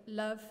for the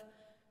love,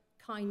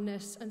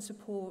 kindness and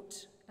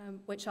support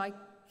which I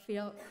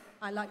feel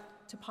I like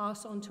to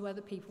pass on to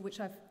other people, which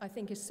I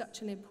think is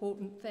such an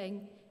important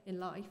thing in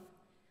life.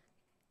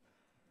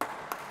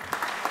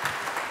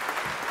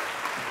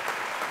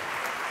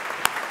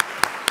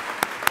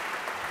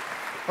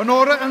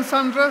 Honora and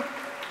Sandra,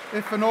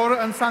 if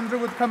Honora and Sandra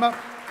would come up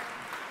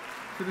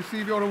to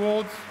receive your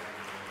awards.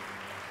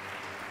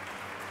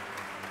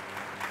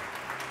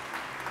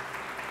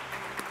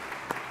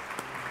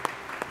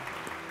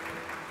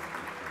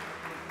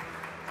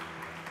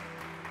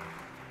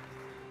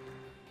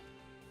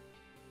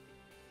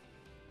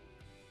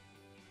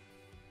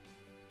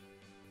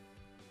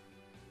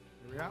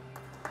 Here we are.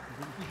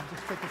 You can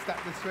just take a step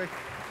this way.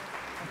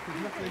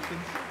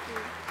 Congratulations.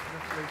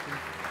 Congratulations.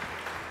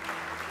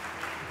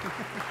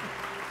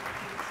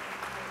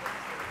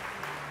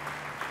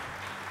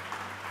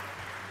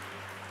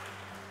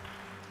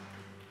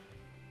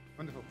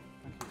 Wonderful.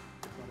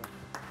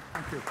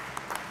 Thank you.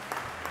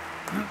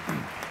 Thank you.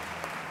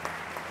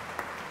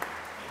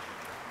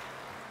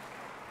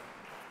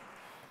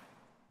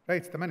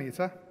 Right, dyma ni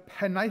ta.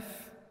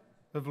 Pennaeth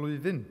y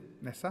flwyddyn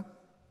nesa.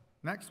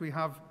 Next we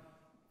have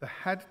the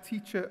Head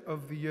Teacher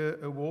of the Year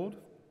Award.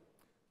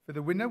 For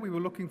the winner, we were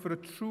looking for a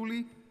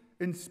truly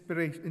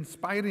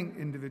inspiring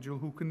individual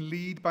who can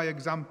lead by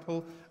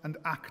example and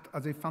act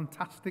as a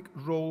fantastic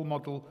role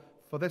model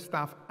for their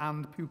staff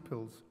and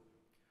pupils.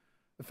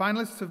 The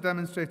finalists have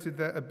demonstrated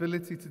their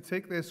ability to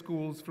take their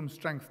schools from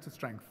strength to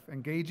strength,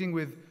 engaging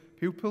with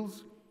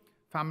pupils,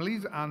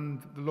 families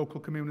and the local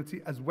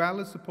community, as well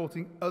as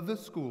supporting other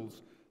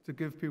schools to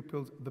give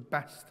pupils the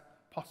best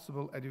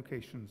possible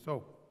education.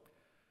 So,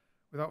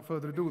 without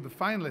further ado, the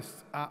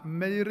finalists are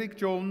Meirig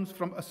Jones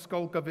from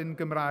Ysgol Gyfun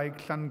Gymraeg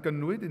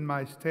Llangynnwyd in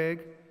Maes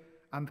Teg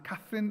and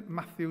Catherine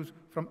Matthews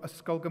from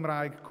Ysgol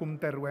Gymraeg Cwm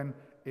Derwen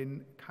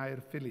in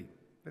Caerphilly.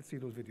 Let's see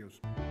those videos.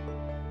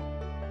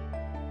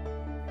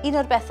 Un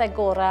o'r bethau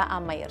gorau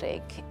am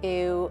Meirig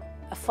yw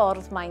y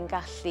ffordd mae'n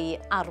gallu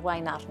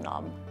arwain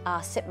arnom a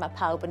sut mae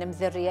pawb yn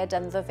ymddiried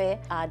ynddo fe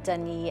a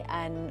dyn ni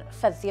yn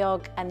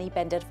ffyddiog yn ei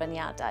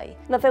benderfyniadau.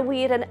 Mae fe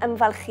wir yn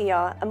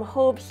ymfalchio ym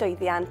mhob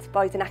llwyddiant,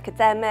 boed yn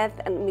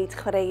academedd, yn myd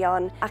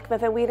chwaraeon, ac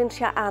mae fe wir yn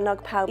trio annog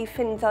pawb i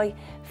ffindo'i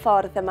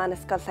ffordd yma yn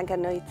Ysgol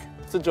Llangynnwyd.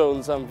 Mr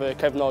Jones am fy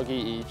cefnogi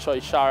i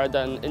trwy siarad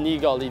yn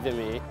unigol iddyn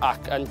ni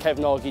ac yn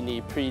cefnogi ni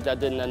pryd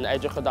ydyn yn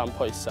edrych o dan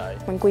pwysau.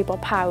 Mae'n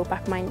gwybod pawb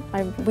ac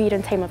mae'n wir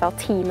yn teimlo fel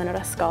tîm yn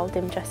yr ysgol,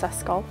 dim jyst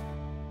ysgol.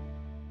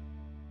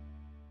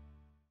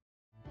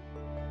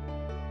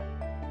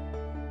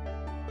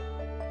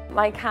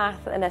 Mae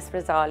Cath yn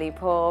ysbrydoli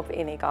pob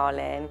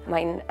unigolyn.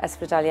 Mae'n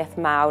ysbrydoliaeth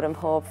mawr ym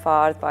mhob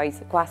ffordd, boed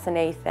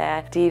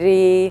gwasanaethau,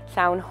 diri,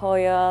 llawn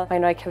hwyl.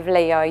 Mae'n rhoi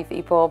cyfleoedd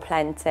i bob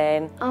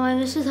plentyn. A mae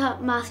Mrs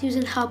Matthews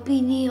yn helpu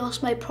ni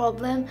os mae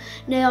problem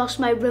neu os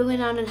mae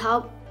rhywun yn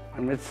help.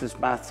 Mae Mrs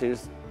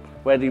Matthews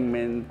wedi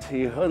mynd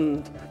i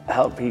hwnd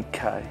helpu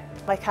Cai.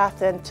 Mae Cath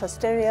yn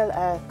tosturiol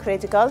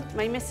creadigol.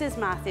 Mae Mrs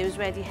Matthews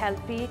wedi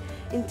helpu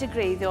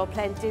integreiddio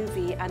plentyn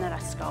fi yn yr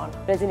ysgol.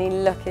 Rydyn ni'n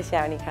lwcus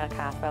iawn i cael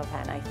Cath fel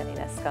pennaeth yn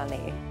ein ysgol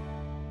ni.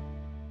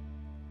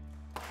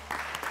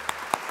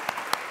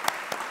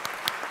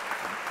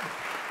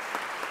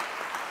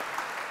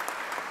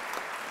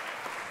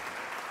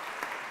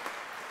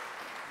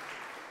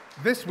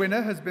 This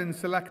winner has been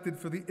selected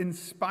for the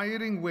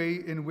inspiring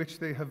way in which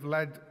they have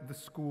led the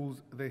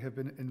schools they have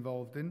been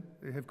involved in.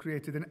 They have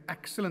created an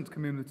excellent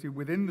community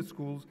within the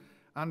schools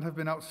and have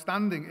been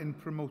outstanding in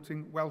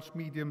promoting Welsh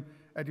medium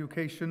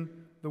education.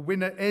 The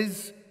winner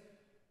is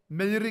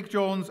Meirig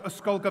Jones,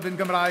 Ysgol Gyfun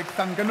Gymraeg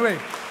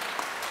Llangynnwyd.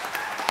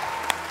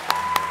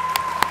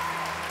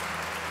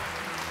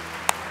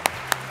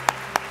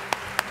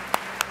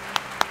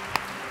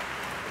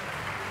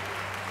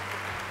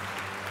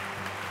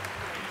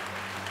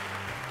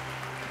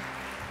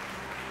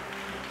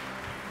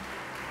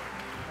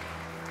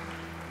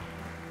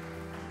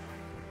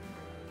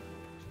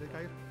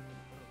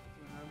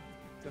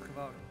 Diolch yn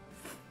fawr.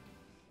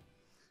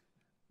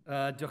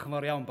 Diolch yn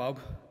fawr iawn, bawb.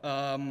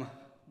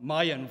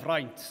 Mae yn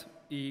fraint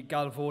i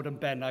gael fod yn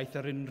bennaeth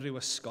ar unrhyw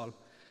ysgol.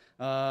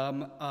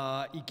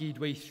 A i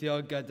gydweithio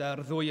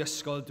gyda'r ddwy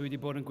ysgol dwi wedi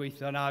bod yn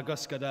gweithio yn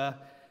agos gyda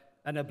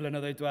yn y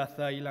blynyddoedd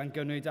diwethaf i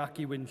Llangynnwyd ac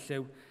i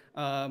Wynlliw.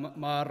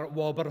 Mae'r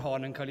wobr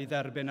hon yn cael ei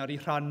dderbyn ar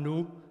ei rhan nhw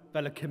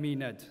fel y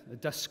cymuned, y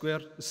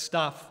dysgwyr, y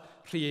staff,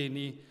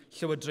 rhieni,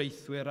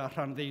 llywodraethwyr a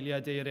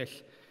rhanddeiliad eraill.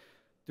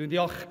 Dwi'n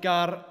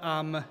ddiolchgar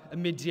am y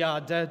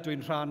mudiadau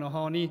dwi'n rhan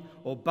ohoni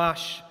o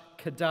Bash,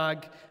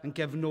 Cydag yn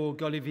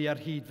gefnogol i fi ar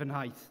hyd fy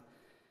nhaith.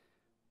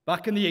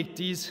 Back in the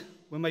 80s,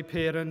 when my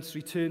parents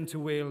returned to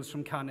Wales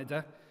from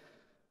Canada,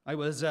 I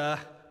was a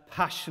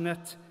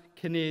passionate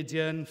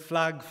Canadian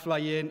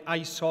flag-flying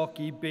ice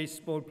hockey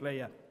baseball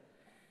player.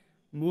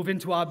 Moving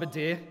to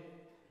Aberdeen,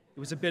 it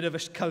was a bit of a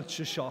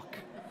culture shock.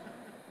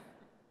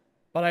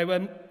 But I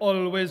am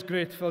always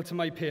grateful to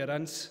my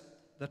parents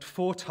that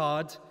fought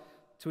hard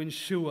to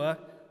ensure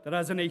that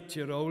as an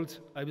 8-year-old,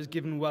 I was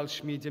given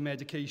Welsh medium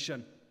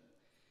education.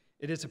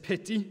 It is a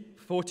pity,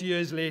 40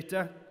 years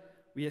later,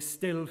 we are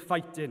still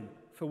fighting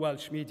for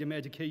Welsh medium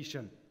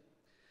education.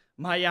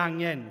 Mae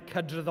angen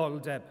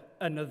cydraddoldeb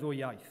yn y ddwy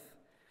iaith.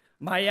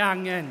 Mae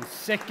angen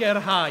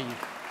sicrhau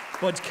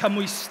bod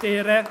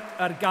cymwysterau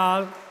ar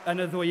gael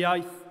yn y ddwy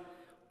iaith,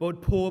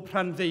 bod pob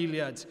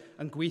rhanddeiliad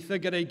yn gweithio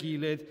gyda'i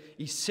gilydd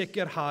i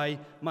sicrhau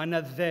mae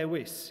yna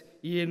ddewis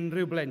i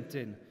unrhyw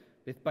blentyn,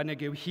 beth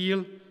bynnag yw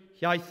hil,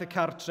 iaith y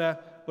cartre,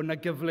 bod yna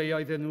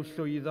gyfleoedd yn nhw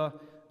llwyddo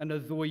yn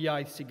y ddwy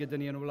iaith sydd gyda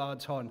ni yn y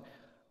wlad hon.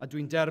 A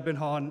dwi'n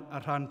derbyn hon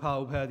ar rhan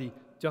pawb heddi.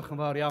 Diolch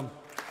yn fawr iawn.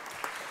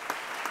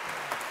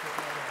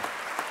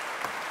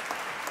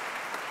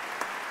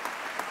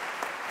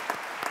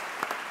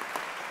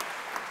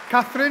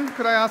 Catherine,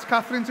 could I ask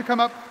Catherine to come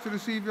up to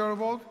receive your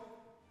award?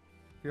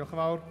 Diolch yn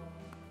fawr.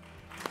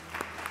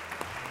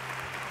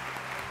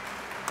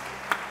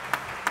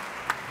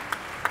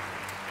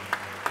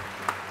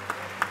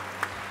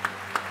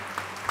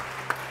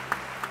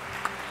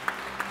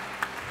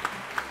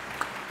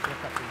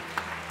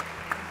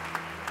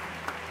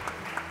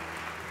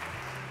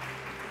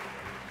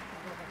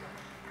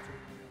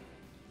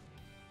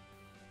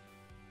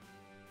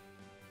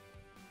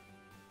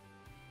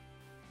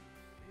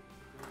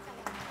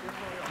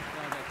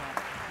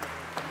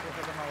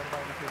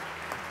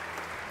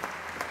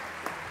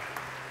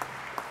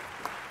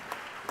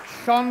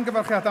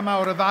 Llongyfarchiadau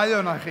mawr y ddau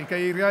o'na chi,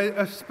 geiriau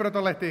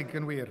ysbrydoledig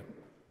yn wir.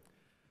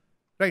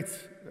 Reit,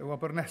 y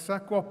wobr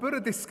nesaf, Gwobrau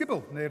Addysgu,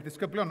 neu'r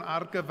disgyblion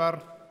ar gyfer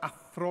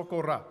athro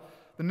gorau.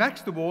 The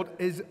next award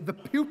is the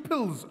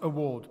Pupils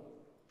Award.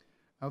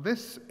 Now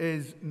this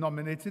is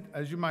nominated,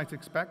 as you might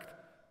expect,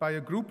 by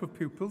a group of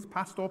pupils,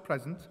 past or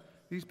present.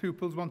 These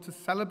pupils want to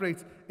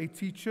celebrate a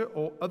teacher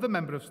or other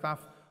member of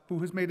staff who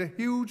has made a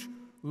huge,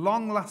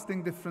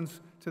 long-lasting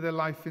difference to their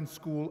life in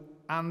school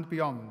and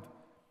beyond.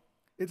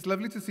 It's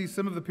lovely to see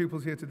some of the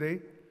pupils here today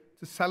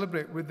to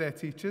celebrate with their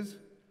teachers.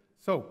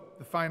 So,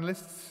 the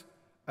finalists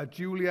are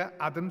Julia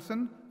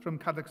Adamson from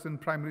Cadoxon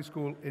Primary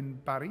School in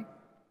Barry,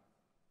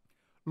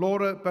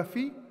 Laura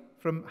Buffy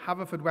from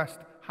Haverfordwest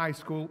High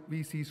School,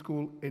 VC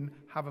School in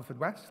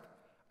Haverfordwest,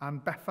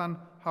 and Bethan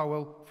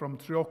Howell from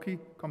Treorchy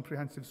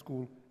Comprehensive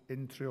School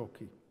in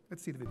Treorchy.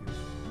 Let's see the videos.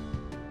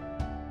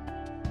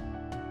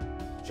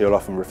 She'll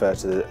often refer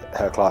to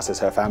her class as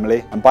her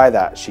family, and by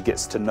that she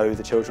gets to know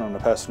the children on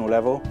a personal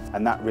level,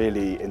 and that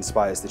really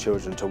inspires the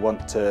children to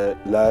want to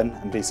learn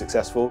and be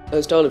successful.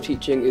 Her style of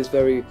teaching is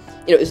very,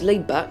 it's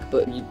laid back,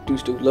 but you do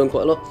still learn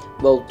quite a lot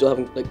while still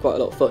having quite a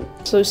lot of fun.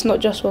 So it's not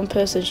just one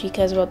person, she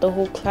cares about the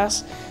whole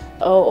class,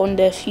 on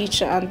their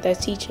future and their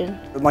teaching.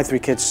 My 3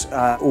 kids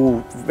are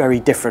all very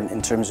different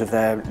in terms of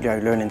their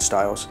learning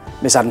styles.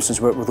 Miss Adamson's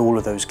worked with all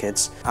of those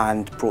kids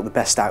and brought the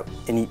best out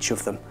in each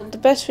of them. The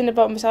best thing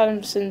about Miss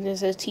Adamson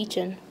is her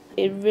teaching.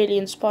 It really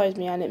inspires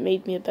me and it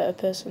made me a better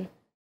person.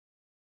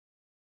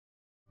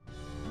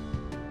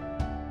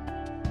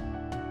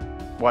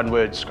 One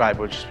word describe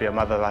would just be a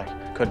mother, like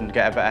couldn't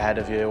get a better head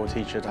of year or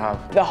teacher to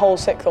have. The whole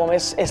sixth form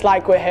it's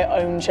like we're her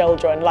own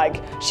children,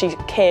 like she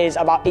cares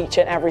about each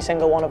and every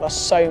single one of us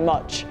so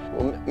much.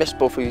 Well, Miss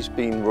Buffy's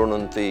been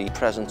running the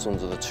Presents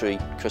Under the Tree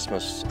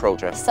Christmas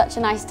project. It's such a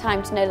nice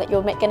time to know that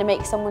you're going to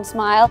make someone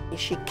smile.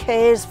 She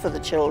cares for the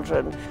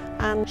children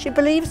and she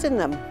believes in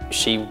them.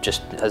 She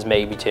just has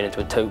made me turn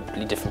into a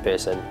totally different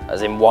person,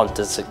 as in want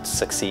to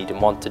succeed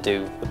and want to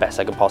do the best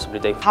I can possibly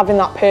do. Having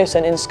that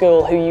person in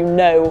school who you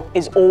know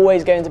is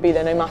always going to be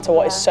there no matter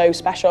what is so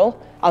special,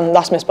 and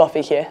that's Miss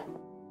Buffy here.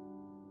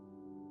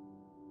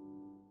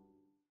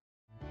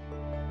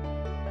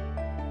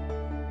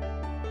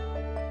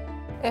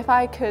 If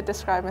I could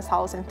describe Miss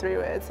Howells in 3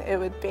 words, it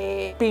would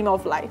be beam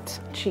of light.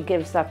 She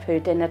gives up her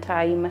dinner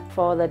time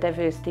for the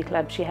diversity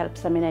club. She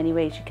helps them in any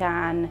way she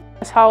can.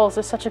 Miss Howells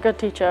is such a good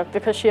teacher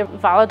because she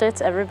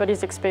validates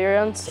everybody's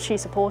experience. She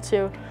supports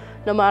you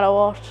no matter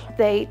what.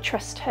 They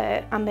trust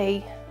her and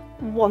they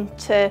want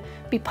to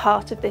be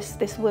part of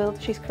this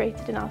world she's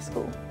created in our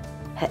school.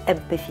 Her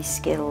empathy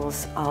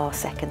skills are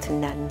second to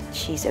none.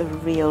 She's a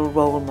real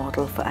role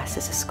model for us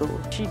as a school.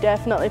 She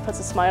definitely puts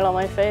a smile on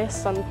my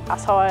face and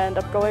that's how I end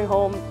up going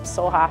home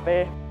so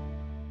happy.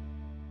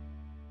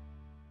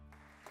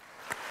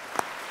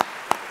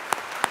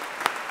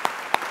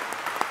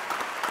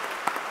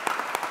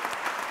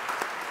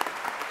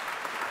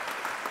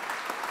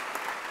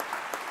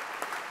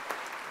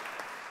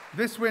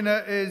 This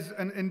winner is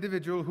an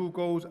individual who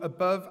goes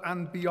above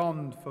and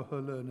beyond for her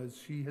learners.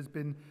 She has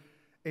been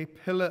a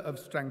pillar of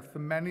strength for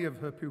many of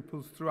her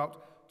pupils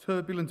throughout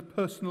turbulent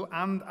personal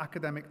and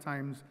academic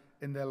times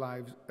in their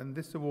lives, and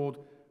this award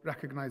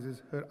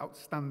recognises her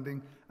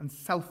outstanding and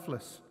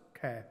selfless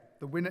care.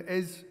 The winner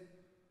is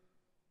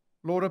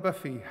Laura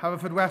Buffy,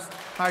 Haverfordwest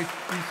High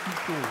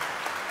School.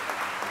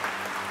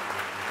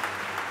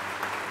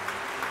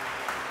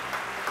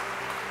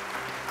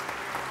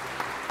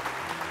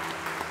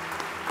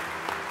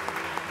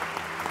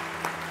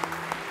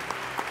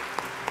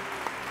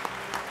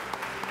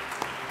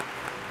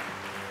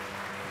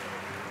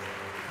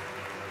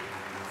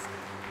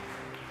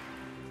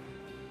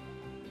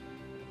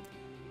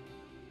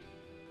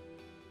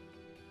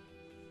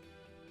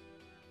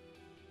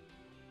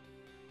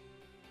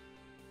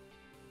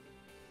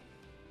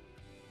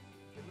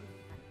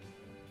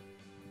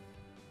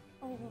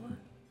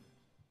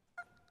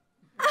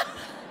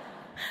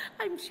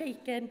 I'm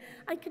shaking.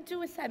 I could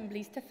do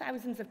assemblies to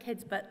thousands of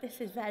kids, but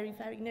this is very,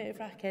 very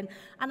nerve-wracking.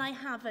 And I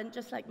haven't,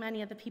 just like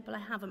many other people, I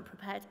haven't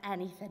prepared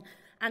anything.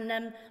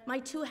 And my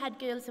two head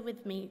girls are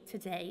with me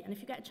today, and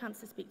if you get a chance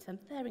to speak to them,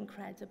 they're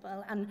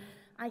incredible. And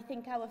I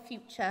think our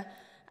future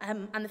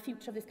and the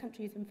future of this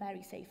country is in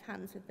very safe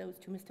hands with those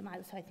two, Mr.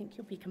 Miles, so I think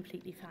you'll be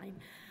completely fine.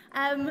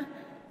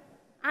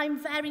 I'm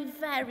very,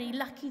 very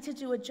lucky to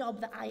do a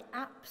job that I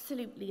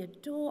absolutely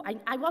adore.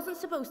 I wasn't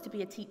supposed to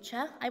be a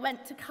teacher. I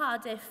went to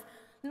Cardiff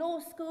Law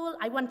School.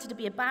 I wanted to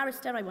be a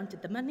barrister. I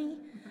wanted the money.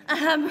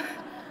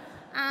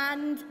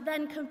 And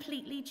then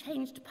completely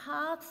changed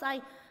paths.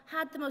 I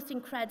had the most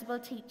incredible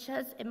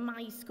teachers in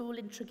my school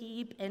in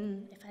Tregeeb,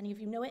 if any of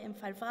you know it, in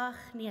Fairfach,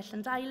 near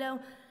Llandailo.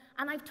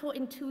 And I've taught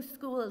in 2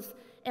 schools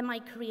in my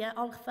career,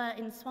 Olfa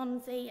in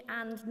Swansea,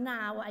 and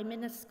now I'm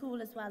in a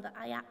school as well that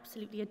I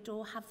absolutely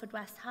adore,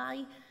 Haverfordwest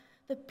High.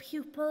 The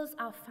pupils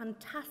are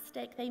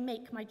fantastic. They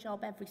make my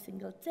job every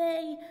single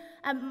day.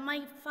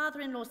 My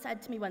father-in-law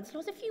said to me once,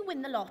 Laws, if you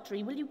win the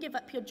lottery, will you give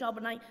up your job?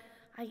 And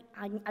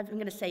I'm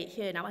going to say it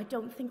here now, I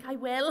don't think I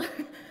will.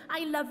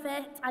 I love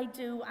it, I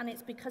do, and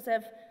it's because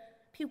of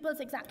pupils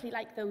exactly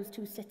like those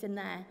 2 sitting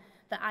there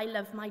that I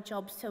love my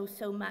job so,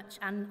 so much,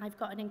 and I've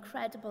got an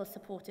incredible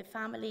supportive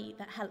family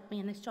that help me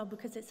in this job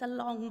because it's a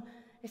long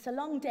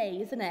day,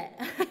 isn't it?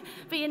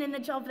 Being in the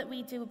job that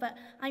we do, but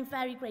I'm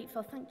very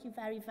grateful. Thank you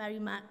very, very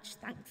much.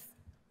 Thanks.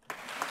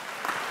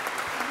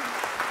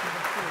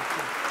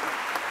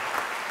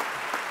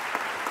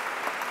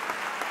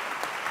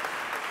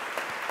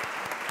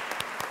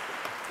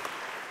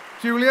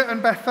 Julia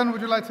and Bethan,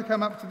 would you like to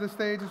come up to the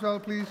stage as well,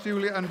 please?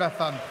 Julia and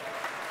Bethan.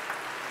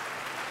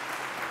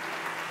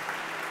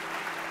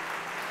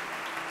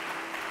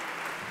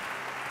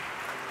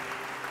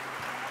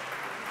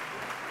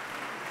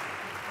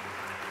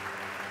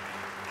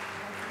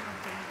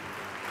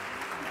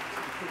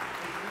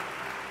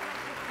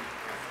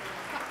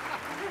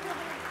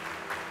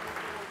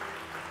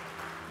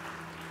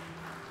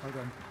 Well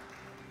done.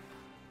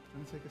 I'm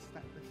going to take a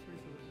step this way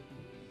so that we can...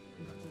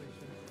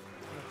 Congratulations.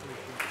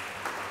 Congratulations.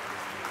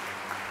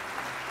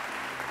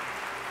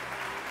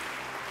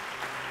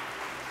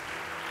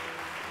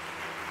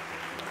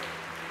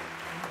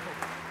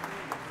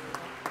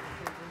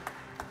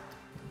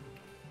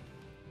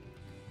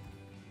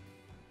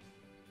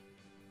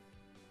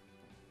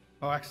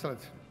 Oh, excellent.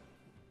 It's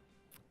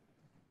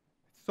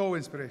so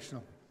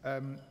inspirational.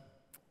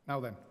 Now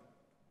then,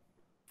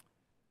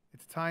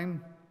 it's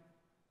time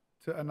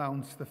to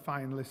announce the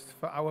finalists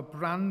for our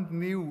brand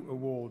new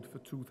award for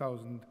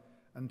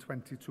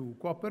 2022.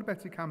 Gwobr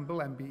Betty Campbell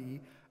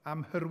MBE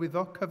am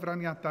hyrwyddo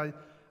cyfraniadau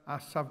a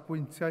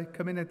safbwyntiau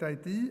cymunedau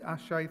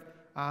di-asiaidd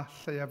a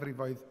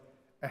lleiafrifoedd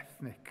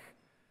ethnic.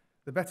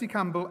 The Betty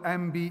Campbell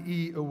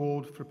MBE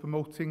Award for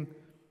promoting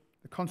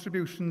the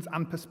contributions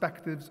and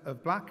perspectives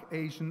of Black,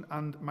 Asian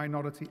and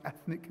minority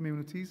ethnic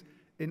communities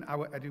in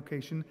our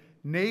education,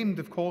 named,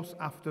 of course,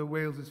 after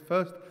Wales's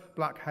first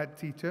black head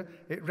teacher.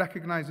 It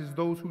recognises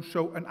those who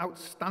show an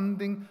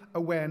outstanding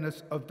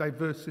awareness of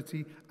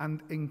diversity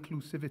and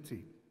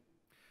inclusivity.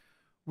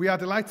 We are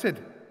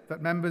delighted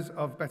that members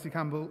of Betty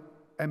Campbell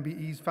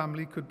MBE's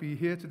family could be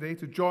here today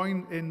to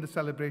join in the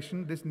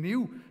celebration. This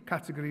new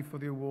category for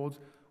the awards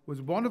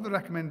was one of the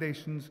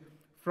recommendations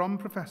from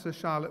Professor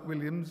Charlotte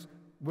Williams'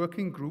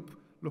 working group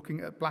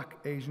looking at Black,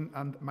 Asian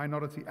and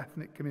minority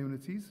ethnic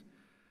communities,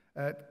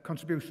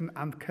 contribution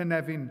and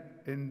cynefin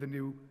in the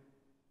new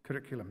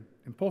curriculum.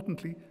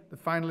 Importantly, the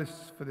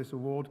finalists for this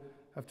award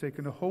have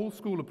taken a whole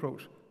school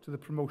approach to the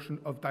promotion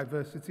of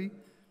diversity.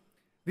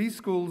 These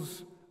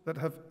schools that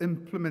have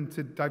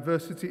implemented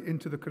diversity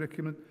into the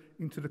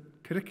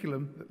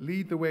curriculum that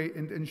lead the way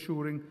in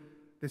ensuring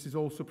this is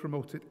also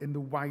promoted in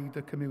the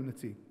wider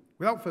community.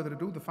 Without further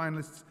ado, the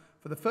finalists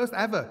for the first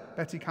ever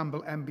Betty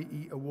Campbell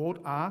MBE Award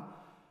are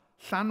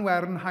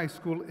Llanwern High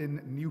School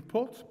in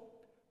Newport,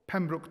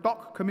 Pembroke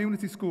Dock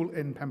Community School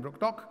in Pembroke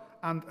Dock,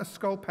 and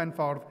Ysgol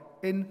Penffordd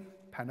in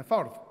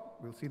Penffordd.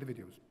 We'll see the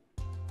videos.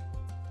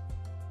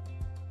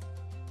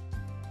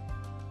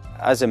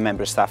 As a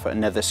member of staff at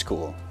another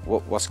school,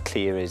 what's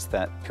clear is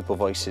that pupil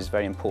voice is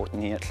very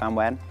important here at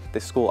Llanwern.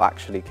 This school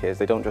actually cares.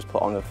 They don't just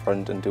put on the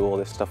front and do all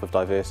this stuff of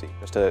diversity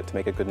just to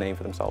make a good name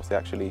for themselves. They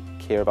actually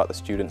care about the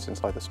students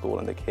inside the school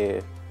and they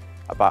care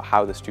about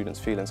how the students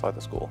feel inside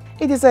the school.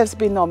 It deserves to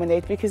be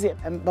nominated because it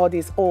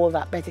embodies all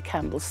that Betty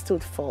Campbell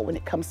stood for when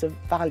it comes to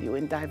value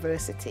and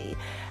diversity.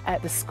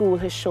 The school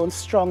has shown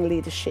strong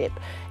leadership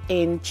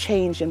in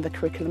changing the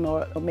curriculum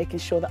or making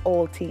sure that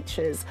all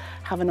teachers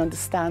have an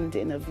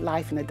understanding of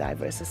life in a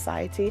diverse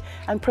society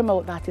and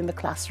promote that in the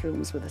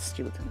classrooms with the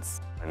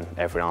students. And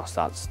everyone else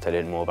starts to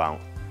learn more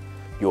about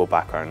your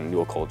background,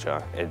 your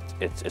culture.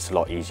 It's a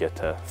lot easier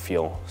to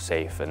feel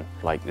safe and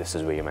like this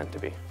is where you're meant to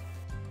be.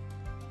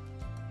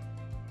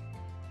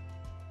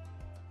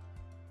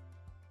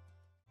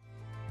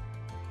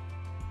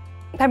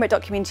 Pembroke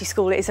Dock Community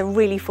School is a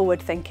really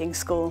forward-thinking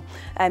school,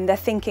 and they're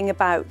thinking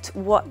about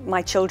what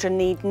my children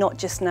need, not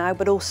just now,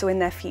 but also in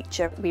their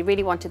future. We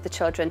really wanted the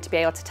children to be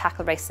able to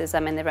tackle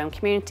racism in their own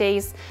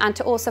communities and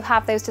to also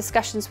have those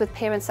discussions with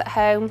parents at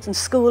home. And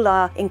school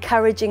are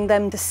encouraging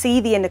them to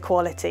see the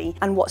inequality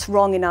and what's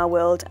wrong in our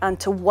world and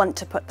to want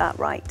to put that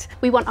right.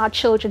 We want our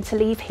children to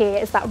leave here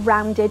as that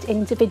rounded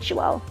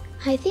individual.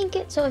 I think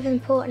it's sort of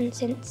important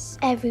since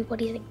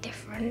everybody's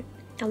different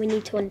and we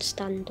need to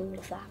understand all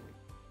of that.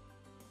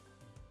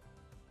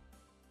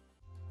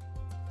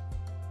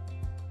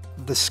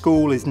 The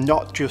school is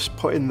not just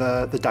putting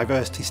the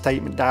diversity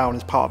statement down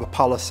as part of a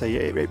policy,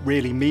 it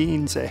really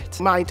means it.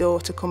 My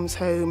daughter comes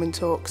home and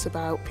talks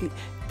about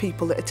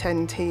people that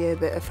attend here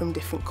that are from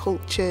different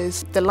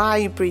cultures. The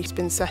library's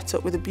been set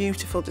up with a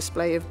beautiful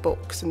display of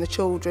books and the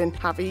children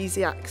have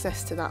easy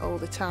access to that all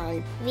the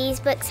time. These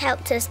books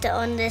helped us to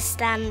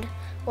understand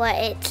what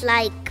it's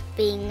like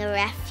being a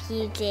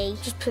refugee.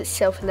 Just put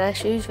yourself in their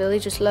shoes really,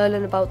 just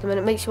learning about them, and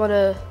it makes you want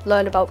to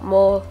learn about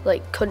more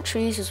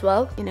countries as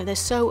well. You know, they're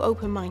so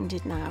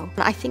open-minded now.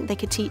 I think they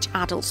could teach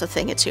adults a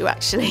thing or two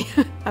actually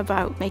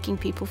about making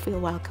people feel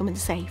welcome and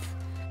safe.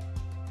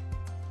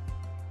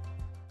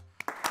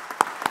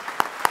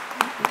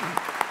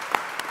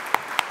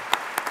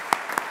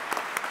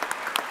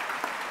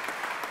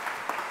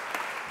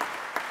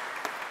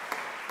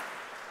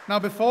 Now,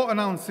 before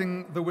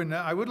announcing the winner,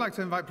 I would like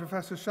to invite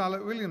Professor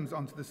Charlotte Williams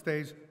onto the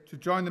stage to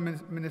join the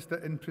Minister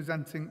in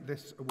presenting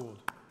this award.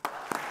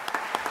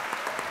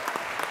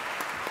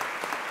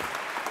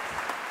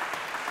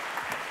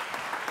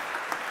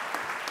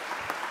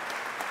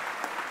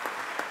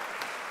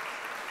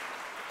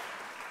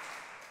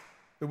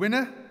 The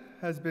winner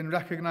has been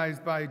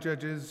recognised by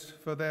judges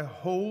for their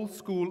whole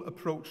school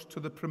approach to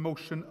the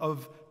promotion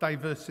of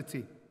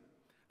diversity.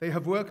 They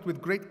have worked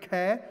with great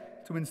care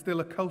to instil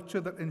a culture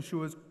that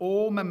ensures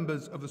all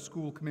members of the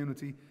school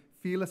community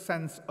feel a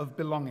sense of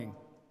belonging.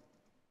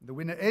 The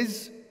winner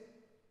is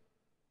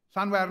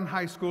Llanwern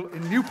High School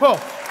in Newport.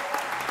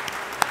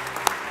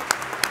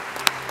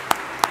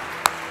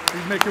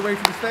 Please make your way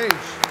to the stage.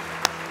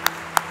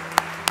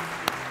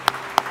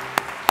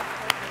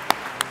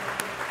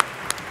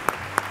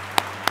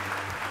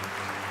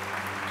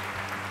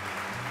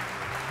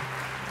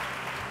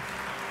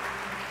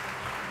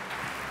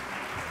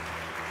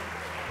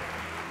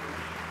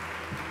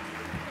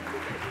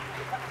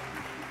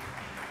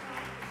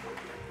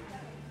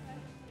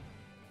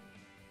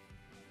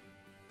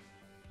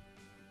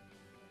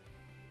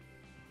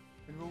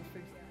 Can you all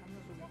face the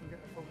camera so we can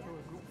get a photo,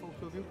 a group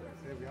photo of you?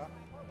 There we are.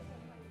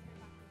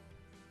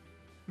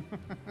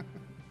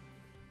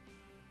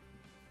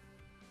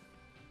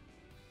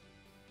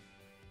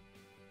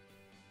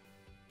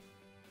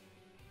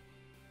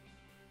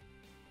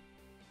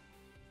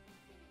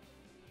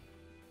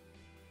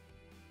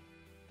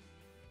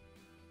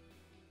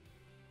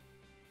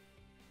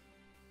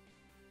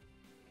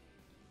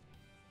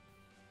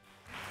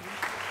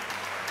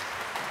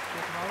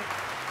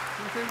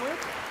 Can you say a word?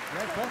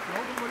 Yeah, of course. No,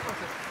 don't worry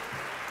about it.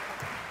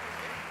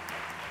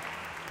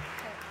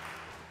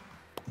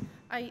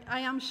 I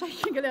am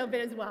shaking a little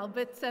bit as well,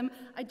 but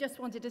I just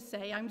wanted to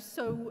say I'm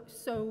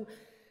so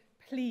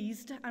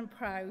pleased and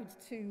proud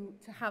to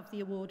have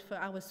the award for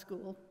our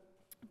school,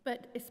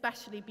 but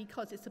especially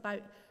because it's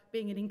about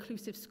being an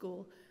inclusive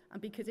school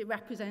and because it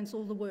represents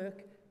all the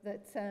work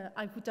that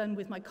I've done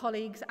with my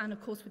colleagues and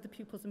of course with the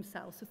pupils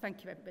themselves. So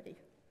thank you everybody.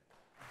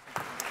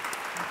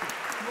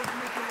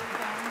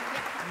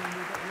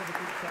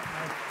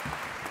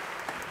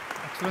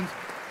 Excellent.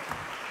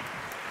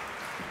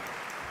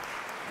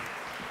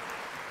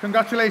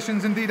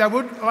 Congratulations indeed. I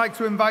would like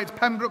to invite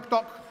Pembroke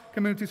Dock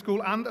Community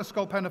School and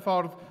Ysgol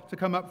Pen-y-Ffordd to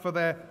come up for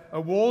their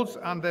awards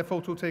and their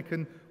photo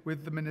taken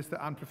with the Minister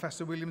and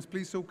Professor Williams,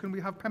 please. So can we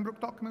have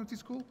Pembroke Dock Community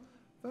School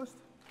first?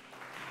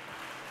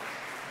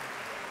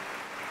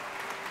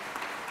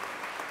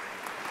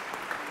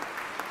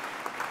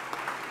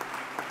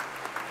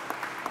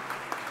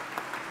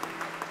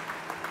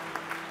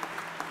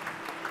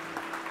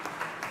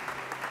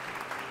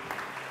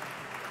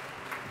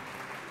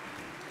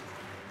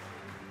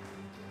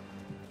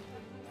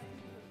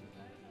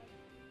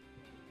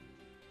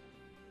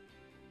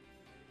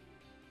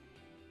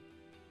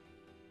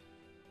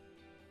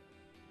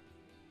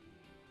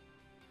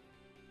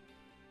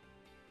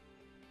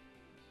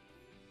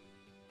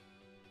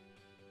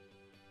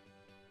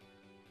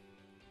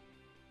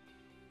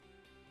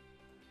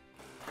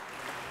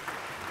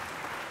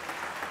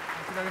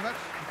 Thank you very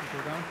much. You can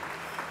go down.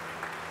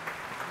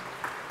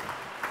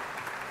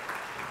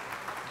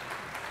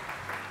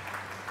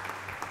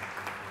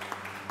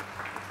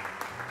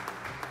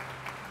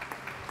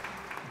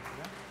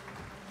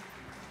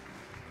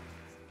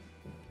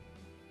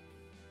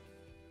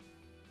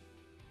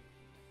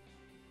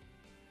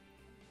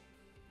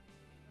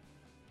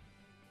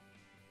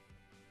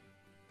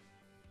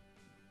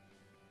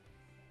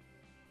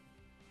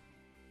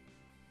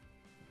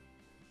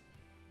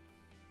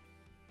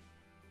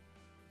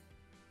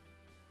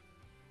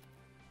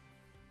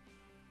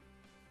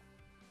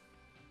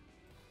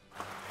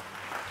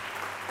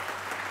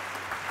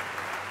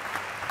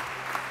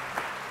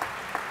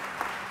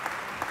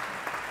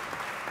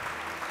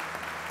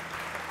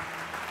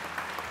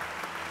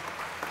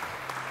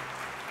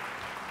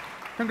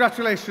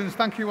 Congratulations.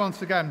 Thank you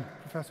once again,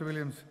 Professor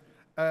Williams.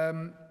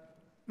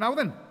 Now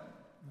then,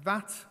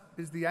 that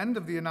is the end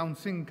of the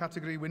announcing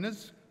category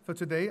winners for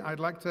today. I'd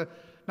like to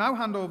now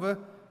hand over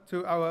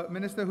to our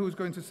Minister, who's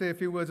going to say a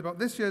few words about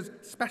this year's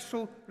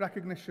Special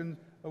Recognition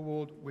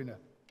Award winner.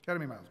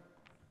 Jeremy Miles.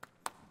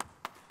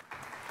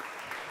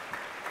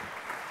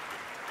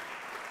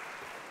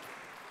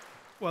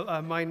 Wel,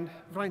 mae'n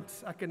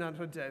fraint ac yn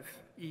anrhydedd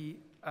I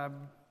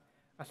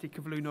allu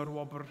cyflwyno'r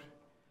wobr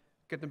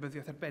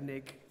gydnabyddiaeth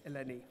arbennig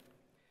eleni.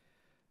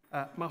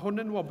 Mae hwn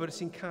yn wobr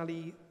sy'n cael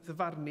ei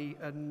ddyfarnu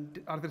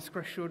ar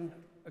ddisgresiwn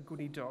y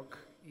gweinidog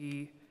I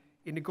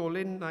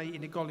unigolyn neu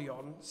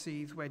unigolion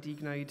sydd wedi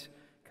gwneud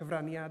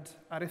cyfraniad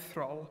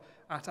aruthrol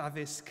at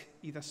addysg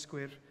I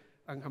ddysgwyr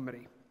yng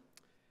Nghymru.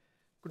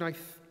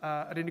 Gwnaeth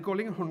yr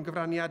unigolyn hwn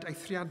gyfraniad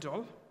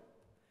eithriadol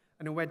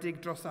yn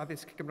enwedig dros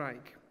addysg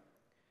Gymraeg.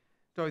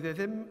 Doedd e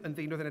ddim yn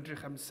ddeunodd yn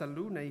edrych am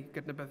sylw neu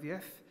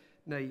gydnabyddiaeth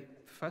neu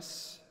ffys,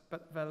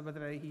 fel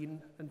bydde ei hun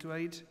yn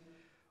dweud,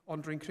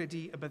 ond rwy'n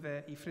credu y bydde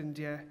ei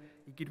ffrindiau,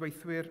 ei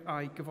gydweithwyr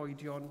a'i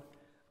gyfoedion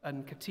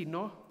yn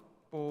cytuno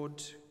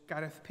bod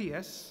Gareth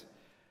Pierce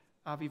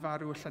a fi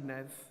farw y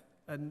llynedd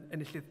yn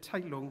enillydd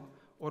teilwng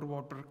o'r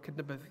wobr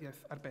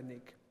cydnabyddiaeth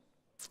arbennig.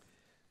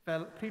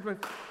 Fel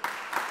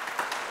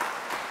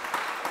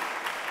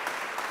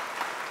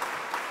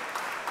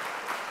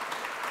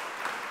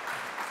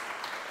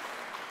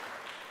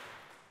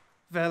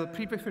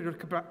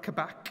prydweithwyr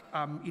Cybac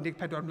am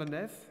 14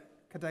 mlynedd,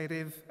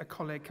 cadeirydd y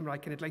Coleg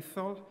Cymraeg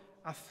Cenedlaethol,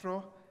 athro,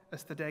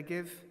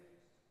 ystadegydd,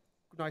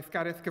 gwnaeth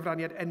Gareth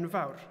gyfraniad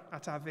enfawr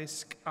at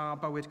addysg a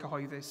bywyd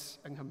cyhoeddus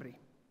yng Nghymru.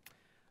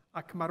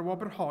 Ac mae'r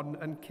wobr hon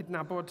yn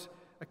cydnabod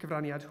y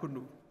cyfraniad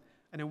hwnnw,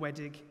 yn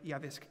enwedig I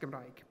addysg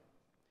Gymraeg.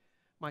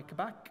 Mae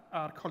Cybac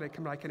a'r Coleg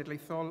Cymraeg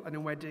Cenedlaethol yn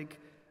enwedig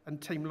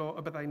yn teimlo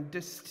y byddai'n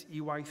dyst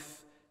I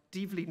waith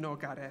diflino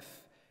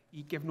Gareth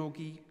I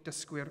gefnogi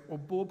dysgwyr o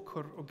bob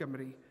cwr o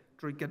Gymru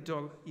drwy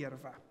gydol I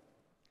yrfa.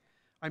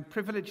 I'm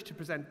privileged to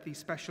present the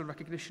Special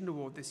Recognition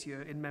Award this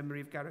year in memory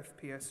of Gareth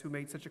Pierce, who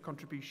made such a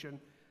contribution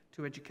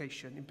to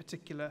education, in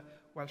particular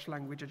Welsh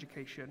language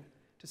education,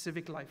 to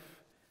civic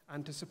life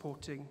and to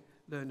supporting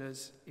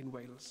learners in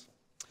Wales.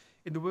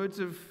 In the words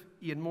of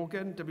Ian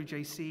Morgan,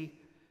 WJC,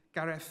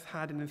 Gareth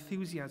had an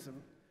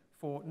enthusiasm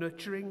for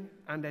nurturing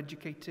and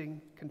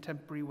educating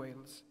contemporary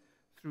Wales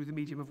through the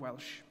medium of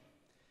Welsh.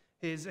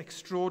 His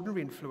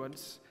extraordinary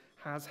influence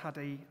has had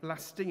a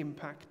lasting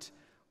impact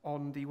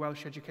on the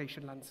Welsh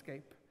education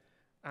landscape,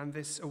 and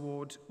this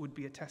award would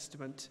be a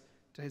testament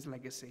to his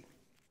legacy.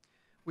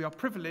 We are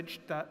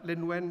privileged that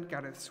Lynwen,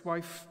 Gareth's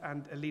wife,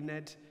 and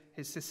Elined,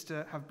 his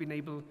sister, have been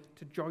able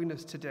to join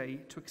us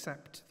today to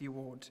accept the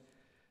award.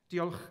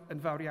 Diolch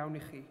yn fawr iawn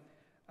I chi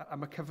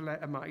am y cyfle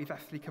yma I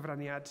ddathlu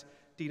cyfraniad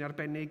dyn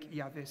arbennig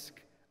I addysg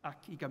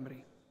ac I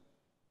Gymru.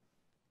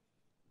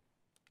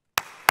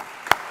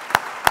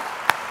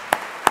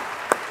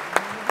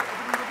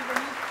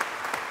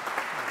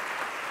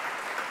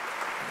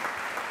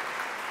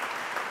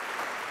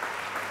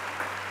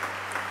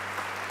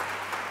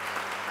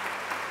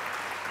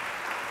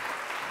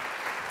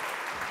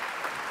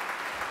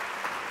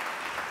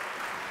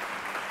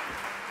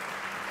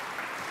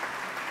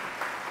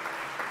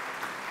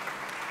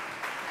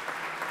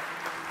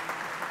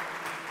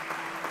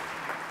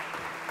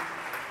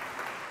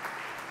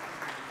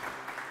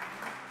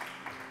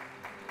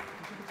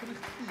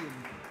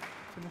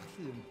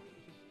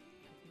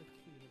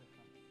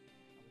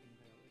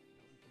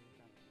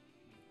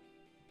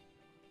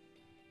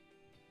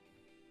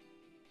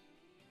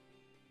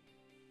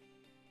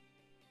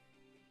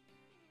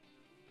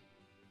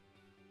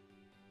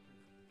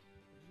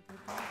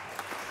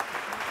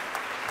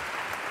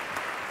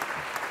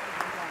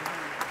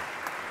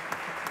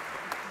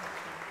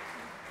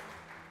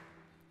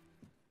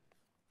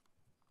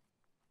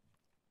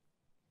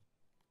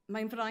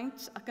 Mae'n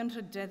fraint ac yn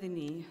rhydedd I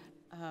ni,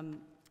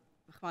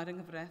 chwaer yng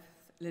Nghyfraith,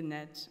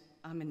 Luned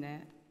a Minne,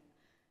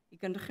 I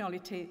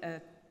gynrychioli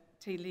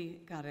teulu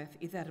Gareth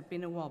I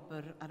dderbyn y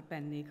wobr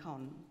arbennig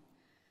hon.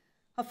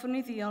 Hoffwn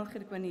I ddiolch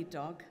i'r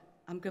gweinidog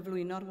am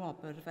gyflwyno'r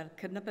wobr fel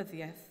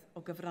cydnabyddiaeth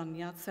o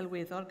gyfraniad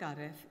sylweddol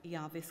Gareth I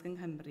addysg yng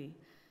Nghymru,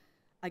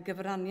 a'i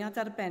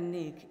gyfraniad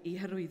arbennig I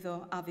hyrwyddo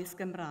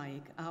addysg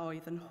Gymraeg a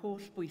oedd yn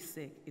holl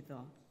bwysig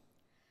iddo.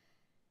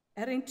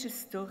 Ein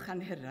tristwch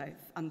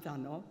anhiraeth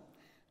amdano,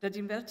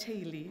 rydym fel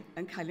teulu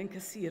yn cael ein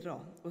cysuro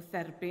wrth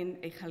dderbyn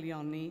ei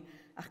chalioni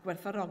a'ch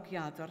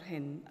gwerthfawrogiad o'r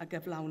hyn a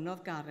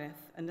gyflawnodd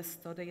Gareth yn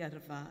ystod ei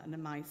yrfa yn y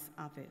maes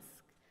addysg.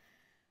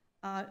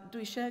 A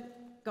dwi eisiau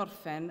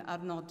gorffen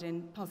ar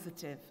nodyn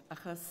positif,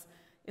 achos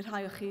i'r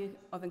rhai o chi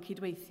oedd yn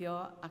cydweithio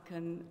ac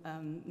yn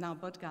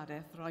nabod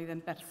Gareth roedd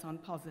yn berson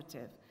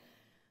positif.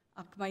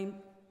 Ac mae'n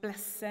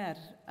bleser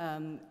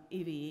I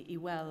fi I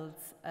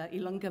weld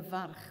I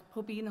Llongyfarch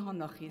pob un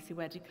ohonoch chi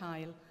sydd wedi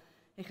cael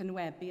eich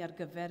ynwebu ar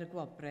gyfer y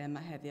gwobrau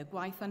yma heddiw.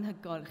 Gwaith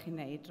anhygoel chi'n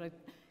neud.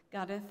 Roedd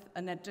Gareth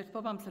yn edrych,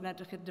 bob amser yn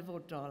edrych i'r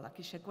dyfodol ac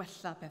eisiau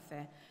gwella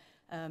pethau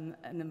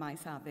yn y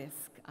maes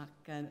addysg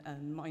ac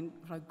yn moyn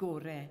rhoi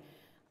gorau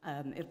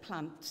i'r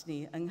plant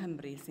ni yng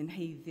Nghymru sy'n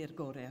heiddio'r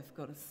gorau wrth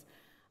gwrs.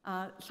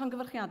 A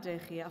llongyfarchiadau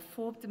chi a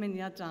phob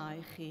dymuniad da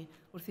i chi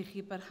wrth i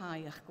chi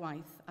barhau eich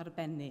gwaith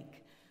arbennig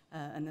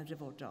yn y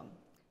dyfodol.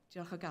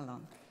 Diolch o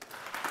galon.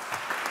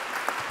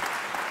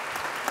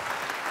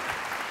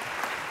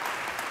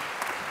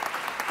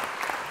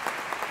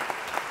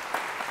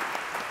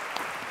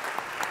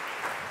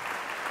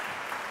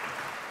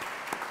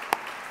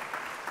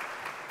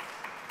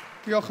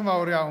 Diolch yn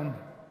fawr iawn.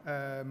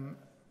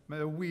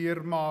 Mae o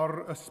wir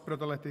mor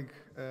ysbrydoledig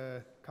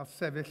cael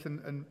sefyll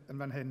yn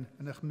fan hyn,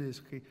 yn eich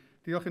mysg chi.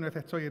 Diolch unwaith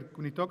eto i'r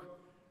gweinidog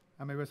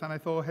am ei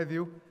wasanaeth o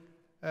heddiw.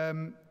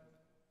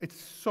 It's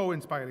so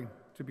inspiring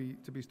to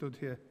be stood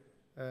here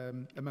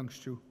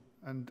amongst you.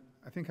 And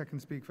I think I can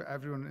speak for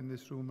everyone in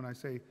this room when I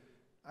say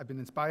I've been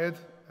inspired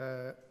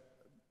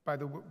by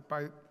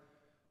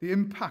the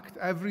impact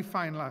every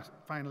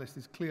finalist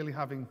is clearly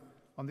having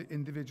on the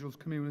individuals,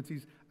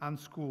 communities and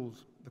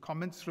schools. The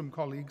comments from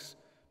colleagues,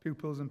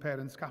 pupils and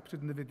parents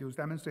captured in the videos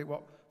demonstrate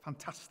what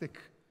fantastic,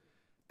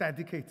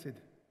 dedicated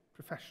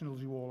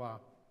professionals you all are.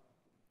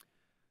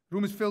 The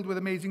room is filled with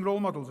amazing role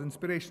models,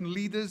 inspirational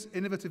leaders,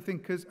 innovative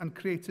thinkers and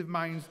creative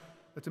minds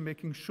that are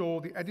making sure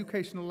the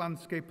educational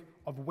landscape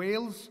of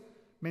Wales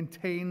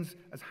maintains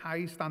as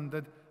high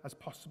standard as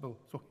possible.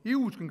 So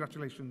huge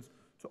congratulations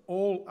to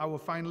all our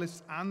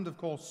finalists and of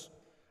course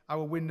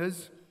our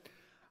winners.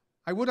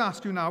 I would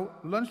ask you now,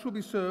 lunch will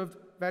be served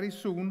very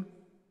soon.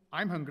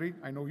 I'm hungry,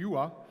 I know you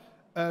are.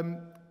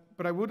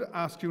 But I would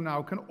ask you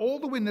now, can all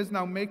the winners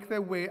now make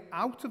their way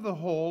out of the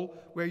hall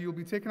where you'll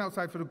be taken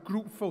outside for a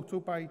group photo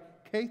by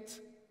Kate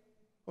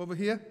over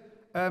here?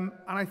 And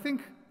I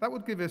think that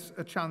would give us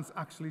a chance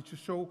actually to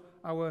show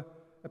our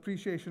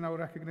appreciation, our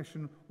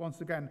recognition once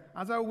again.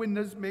 As our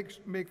winners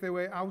make their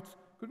way out,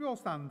 could we all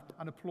stand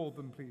and applaud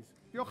them, please?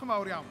 Diolch yn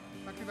fawr iawn.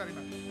 Thank you very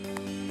much.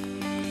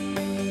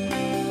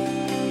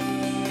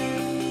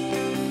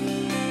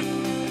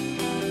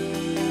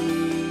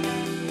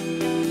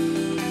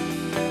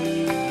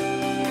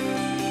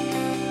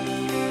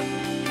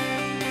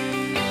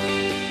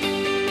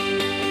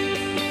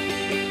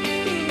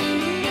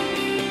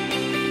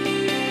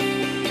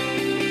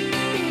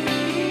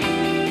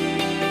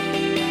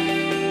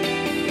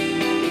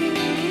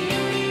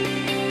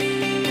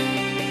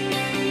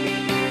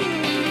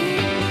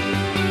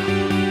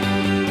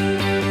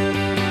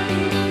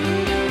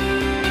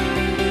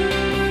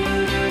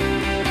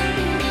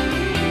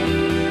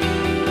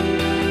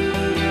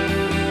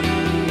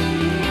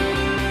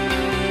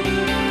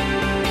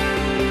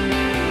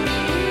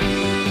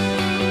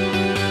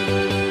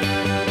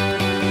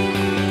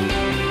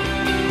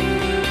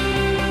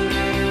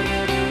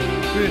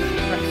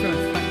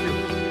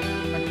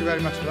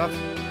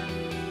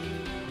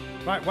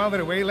 Right, while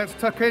they're away, let's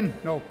tuck in.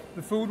 No,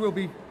 the food will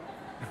be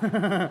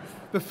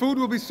the food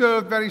will be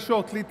served very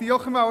shortly.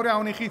 Diolch yn fawr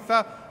iawn i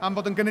chitha am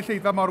fod yn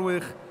gynulleidfa mor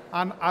wych,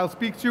 and I'll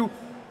speak to you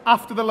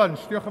after the lunch.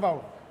 Diolch yn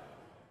fawr.